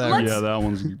 but there.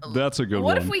 let's. Yeah, that's a good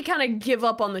What one. if we kind of give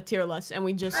up on the tier list and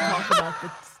we just talk about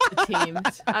the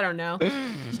teams? I don't know.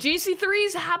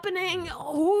 GC3's happening.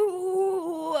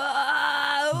 Ooh,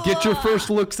 Get your first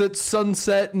looks at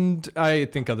Sunset, and I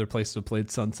think other places have played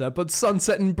Sunset, but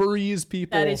Sunset and Breeze,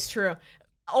 people. That is true.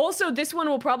 Also, this one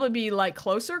will probably be like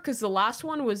closer because the last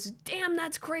one was damn,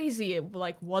 that's crazy. It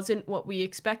like wasn't what we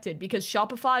expected because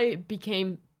Shopify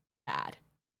became bad.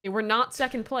 They were not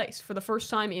second place for the first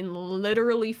time in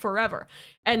literally forever.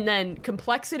 And then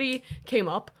Complexity came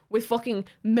up with fucking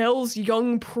Mel's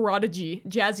young prodigy,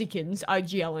 Jazzykins,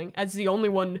 IGLing, as the only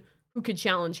one who could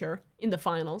challenge her in the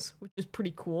finals, which is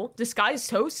pretty cool. Disguised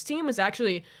Toast team was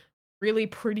actually really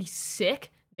pretty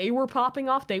sick. They were popping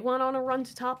off. They went on a run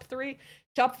to top 3.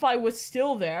 Shopify was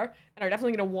still there and are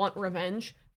definitely going to want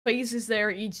revenge. FaZe is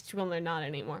there. Well, they're not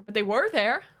anymore. But they were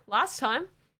there last time.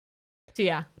 So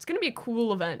yeah, it's going to be a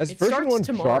cool event. Has It version starts 1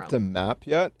 tomorrow. dropped a map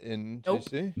yet in Nope.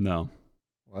 GC? No.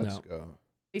 Let's No. go.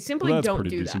 They simply That's don't pretty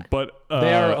do decent. that. But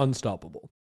They are unstoppable.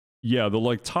 yeah, the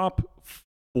like top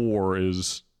 4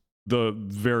 is the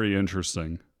very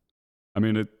interesting. I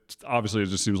mean, it obviously it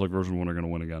just seems like version 1 are going to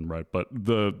win again, right? But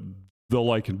the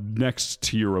like next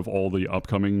tier of all the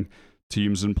upcoming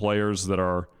teams and players that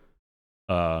are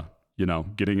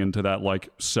getting into that like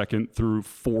second through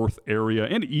fourth area,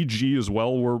 and EG as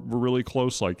well were really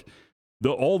close. Like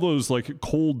all those like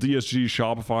cold DSG,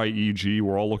 Shopify, EG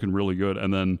were all looking really good.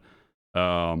 And then,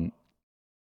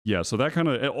 yeah, so that kind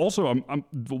of also I'm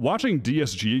watching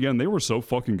DSG again. They were so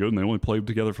fucking good, and they only played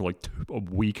together for like a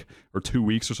week or 2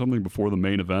 weeks or something before the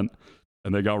main event,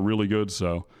 and they got really good.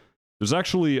 So there's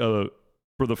actually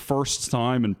for the first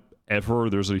time in ever,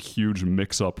 there's a huge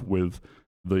mix-up with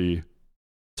the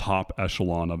top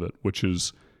echelon of it, which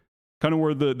is kind of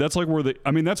where that's where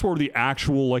the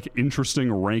actual like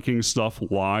interesting ranking stuff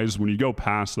lies. When you go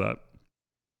past that,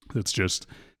 it's just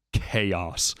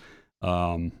chaos.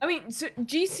 I mean, so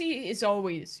GC is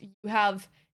always, it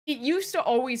used to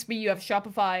always be you have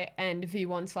Shopify and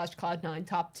V1/Cloud9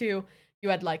 top two. You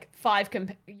had like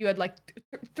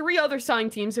three other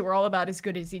signed teams that were all about as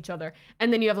good as each other.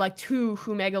 And then you have like two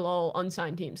Humegalol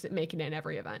unsigned teams that make it in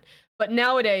every event. But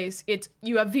nowadays,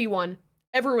 you have V1,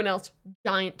 everyone else,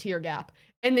 giant tier gap.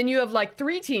 And then you have like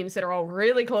three teams that are all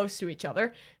really close to each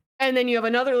other. And then you have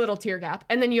another little tier gap.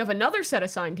 And then you have another set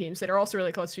of signed teams that are also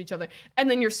really close to each other.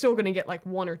 And then you're still going to get like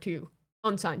one or two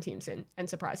unsigned teams in, and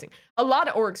surprising. A lot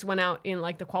of orgs went out in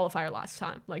like the qualifier last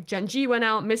time. Like Gen G went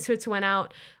out, Misfits went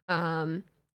out.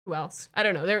 Who else? I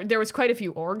don't know. There was quite a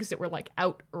few orgs that were like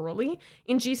out early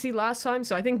in GC last time.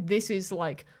 So I think this is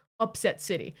like upset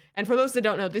city. And for those that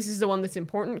don't know, this is the one that's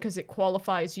important because it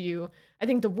qualifies you. I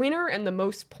think the winner and the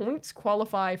most points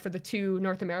qualify for the 2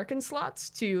 North American slots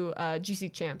to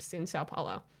GC champs in Sao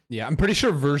Paulo. Yeah, I'm pretty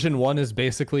sure version 1 is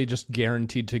basically just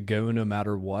guaranteed to go no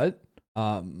matter what.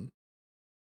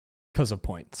 Because of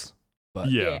points.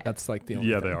 But yeah, that's like the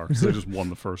only thing. They are. Because they just won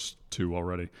the first 2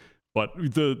 already. But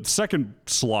the second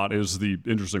slot is the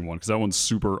interesting one because that one's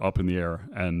super up in the air.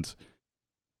 And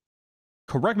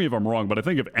correct me if I'm wrong, but I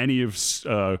think if any of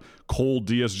Cold,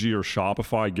 DSG, or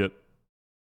Shopify get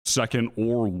second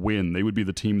or win, they would be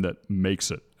the team that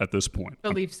makes it at this point. I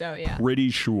believe so, yeah. Pretty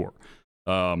sure.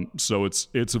 So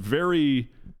it's very,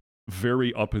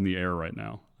 very up in the air right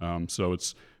now. So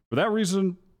it's for that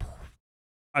reason.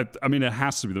 I mean, it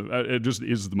has to be it just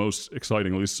is the most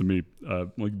exciting, at least to me,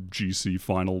 like GC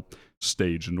final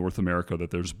stage in North America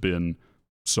that there's been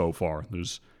so far.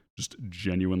 There's just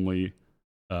genuinely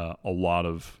a lot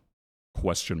of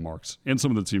question marks, and some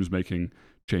of the teams making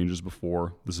changes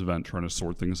before this event, trying to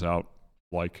sort things out,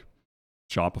 like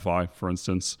Shopify, for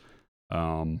instance,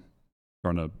 trying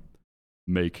to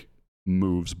make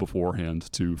moves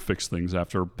beforehand to fix things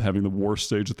after having the worst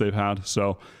stage that they've had.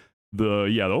 So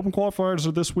the open qualifiers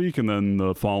are this week, and then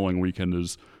the following weekend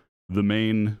is the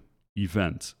main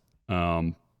event.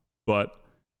 But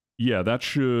yeah, that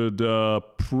should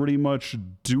pretty much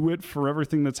do it for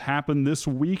everything that's happened this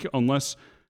week. Unless,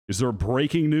 is there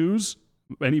breaking news?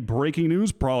 Any breaking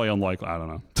news? Probably unlikely. I don't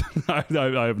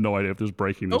know. I have no idea if there's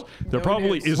breaking news. There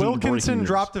probably news. isn't. Wilkinson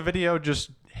dropped a video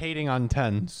just hating on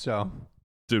 10. So,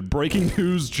 dude, breaking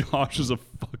news. Josh is a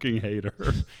fucking hater.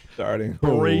 Starting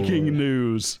breaking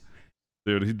news.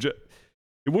 Dude,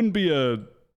 it wouldn't be a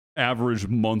average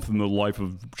month in the life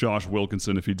of Josh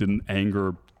Wilkinson if he didn't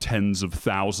anger tens of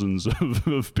thousands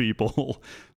of people.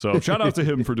 So shout out to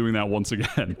him for doing that once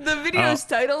again. The video's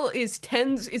title is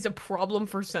 "Tens is a Problem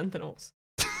for Sentinels."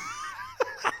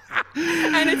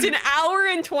 And it's an hour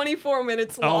and 24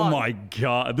 minutes long. Oh my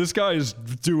god. This guy is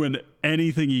doing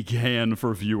anything he can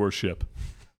for viewership.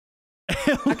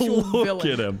 Look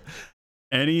at him.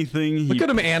 Anything he Look at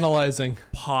him analyzing.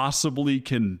 possibly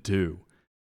can do.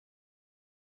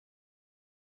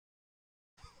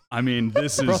 I mean,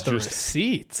 this is just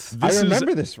receipts. I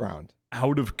remember this round.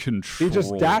 Out of control. He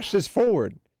just dashes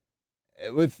forward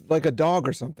with like a dog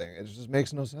or something. It just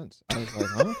makes no sense. I was like,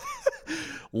 huh?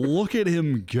 Look at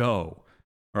him go.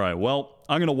 All right, well,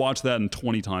 I'm going to watch that in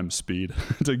 20 times speed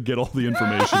to get all the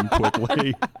information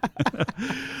quickly.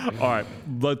 All right,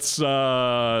 let's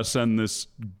send this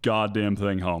goddamn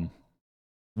thing home.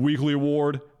 Weekly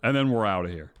award, and then we're out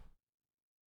of here.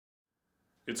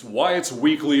 It's Wyatt's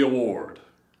Weekly Award.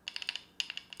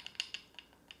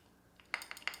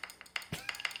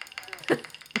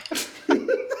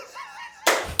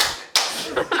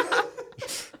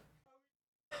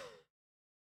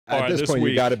 At this point,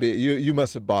 you gotta be. You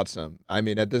must have bought some. I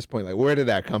mean, at this point, like, where did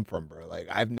that come from, bro? Like,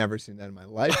 I've never seen that in my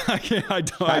life. I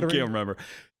can't remember.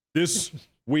 This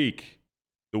week,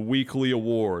 the weekly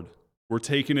award. We're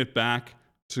taking it back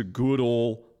to good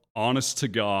old, honest to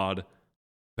God,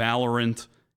 Valorant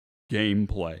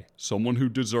gameplay. Someone who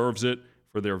deserves it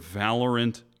for their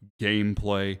Valorant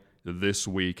gameplay this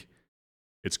week.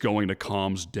 It's going to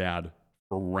Calm's dad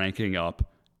for ranking up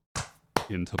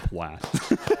into Plat.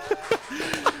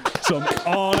 Some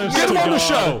honest Get to him on the God,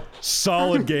 show.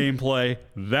 solid gameplay.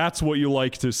 That's what you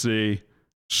like to see.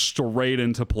 Straight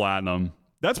into platinum.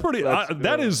 That's pretty.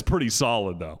 That is pretty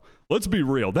solid, though. Let's be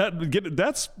real.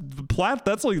 That's Plat.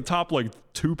 That's like top like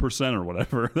 2% or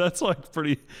whatever. That's like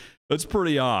pretty. That's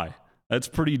pretty high. That's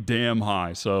pretty damn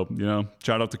high. So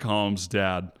shout out to Column's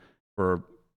dad for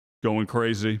going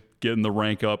crazy, getting the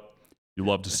rank up. You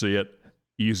love to see it.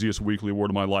 Easiest weekly award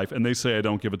of my life. And they say I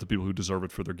don't give it to people who deserve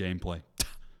it for their gameplay.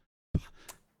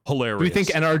 Hilarious. Do we think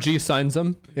NRG signs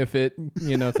them if if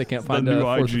they can't find new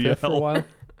a fourth or IGL. fifth for a while?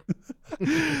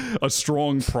 A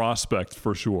strong prospect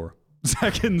for sure.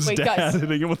 Zekin's Wait, dad guys.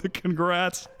 hitting him with a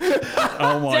congrats.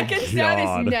 Oh my Zekin's God.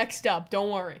 dad is next up. Don't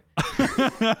worry.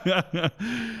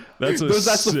 That's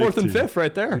The fourth and fifth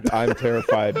right there. I'm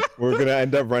terrified. We're gonna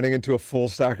end up running into a full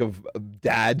stack of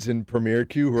dads in Premier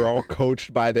Queue who are all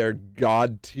coached by their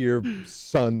god tier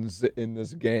sons in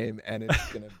this game, and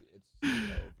it's gonna be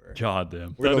over. God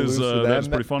damn. We're gonna lose to That is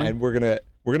them, pretty funny. and we're gonna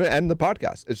end the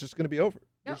podcast. It's just gonna be over.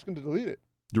 We're Yep. just gonna delete it.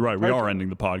 You're right. We are ending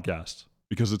the podcast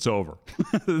because it's over.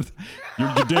 you're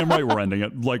damn right we're ending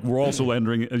it. Like we're also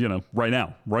ending it, right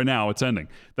now. Right now it's ending.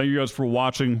 Thank you guys for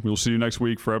watching. We'll see you next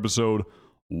week for episode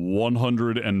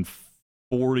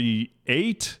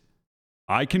 148.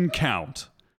 I can count.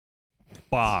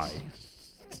 Bye.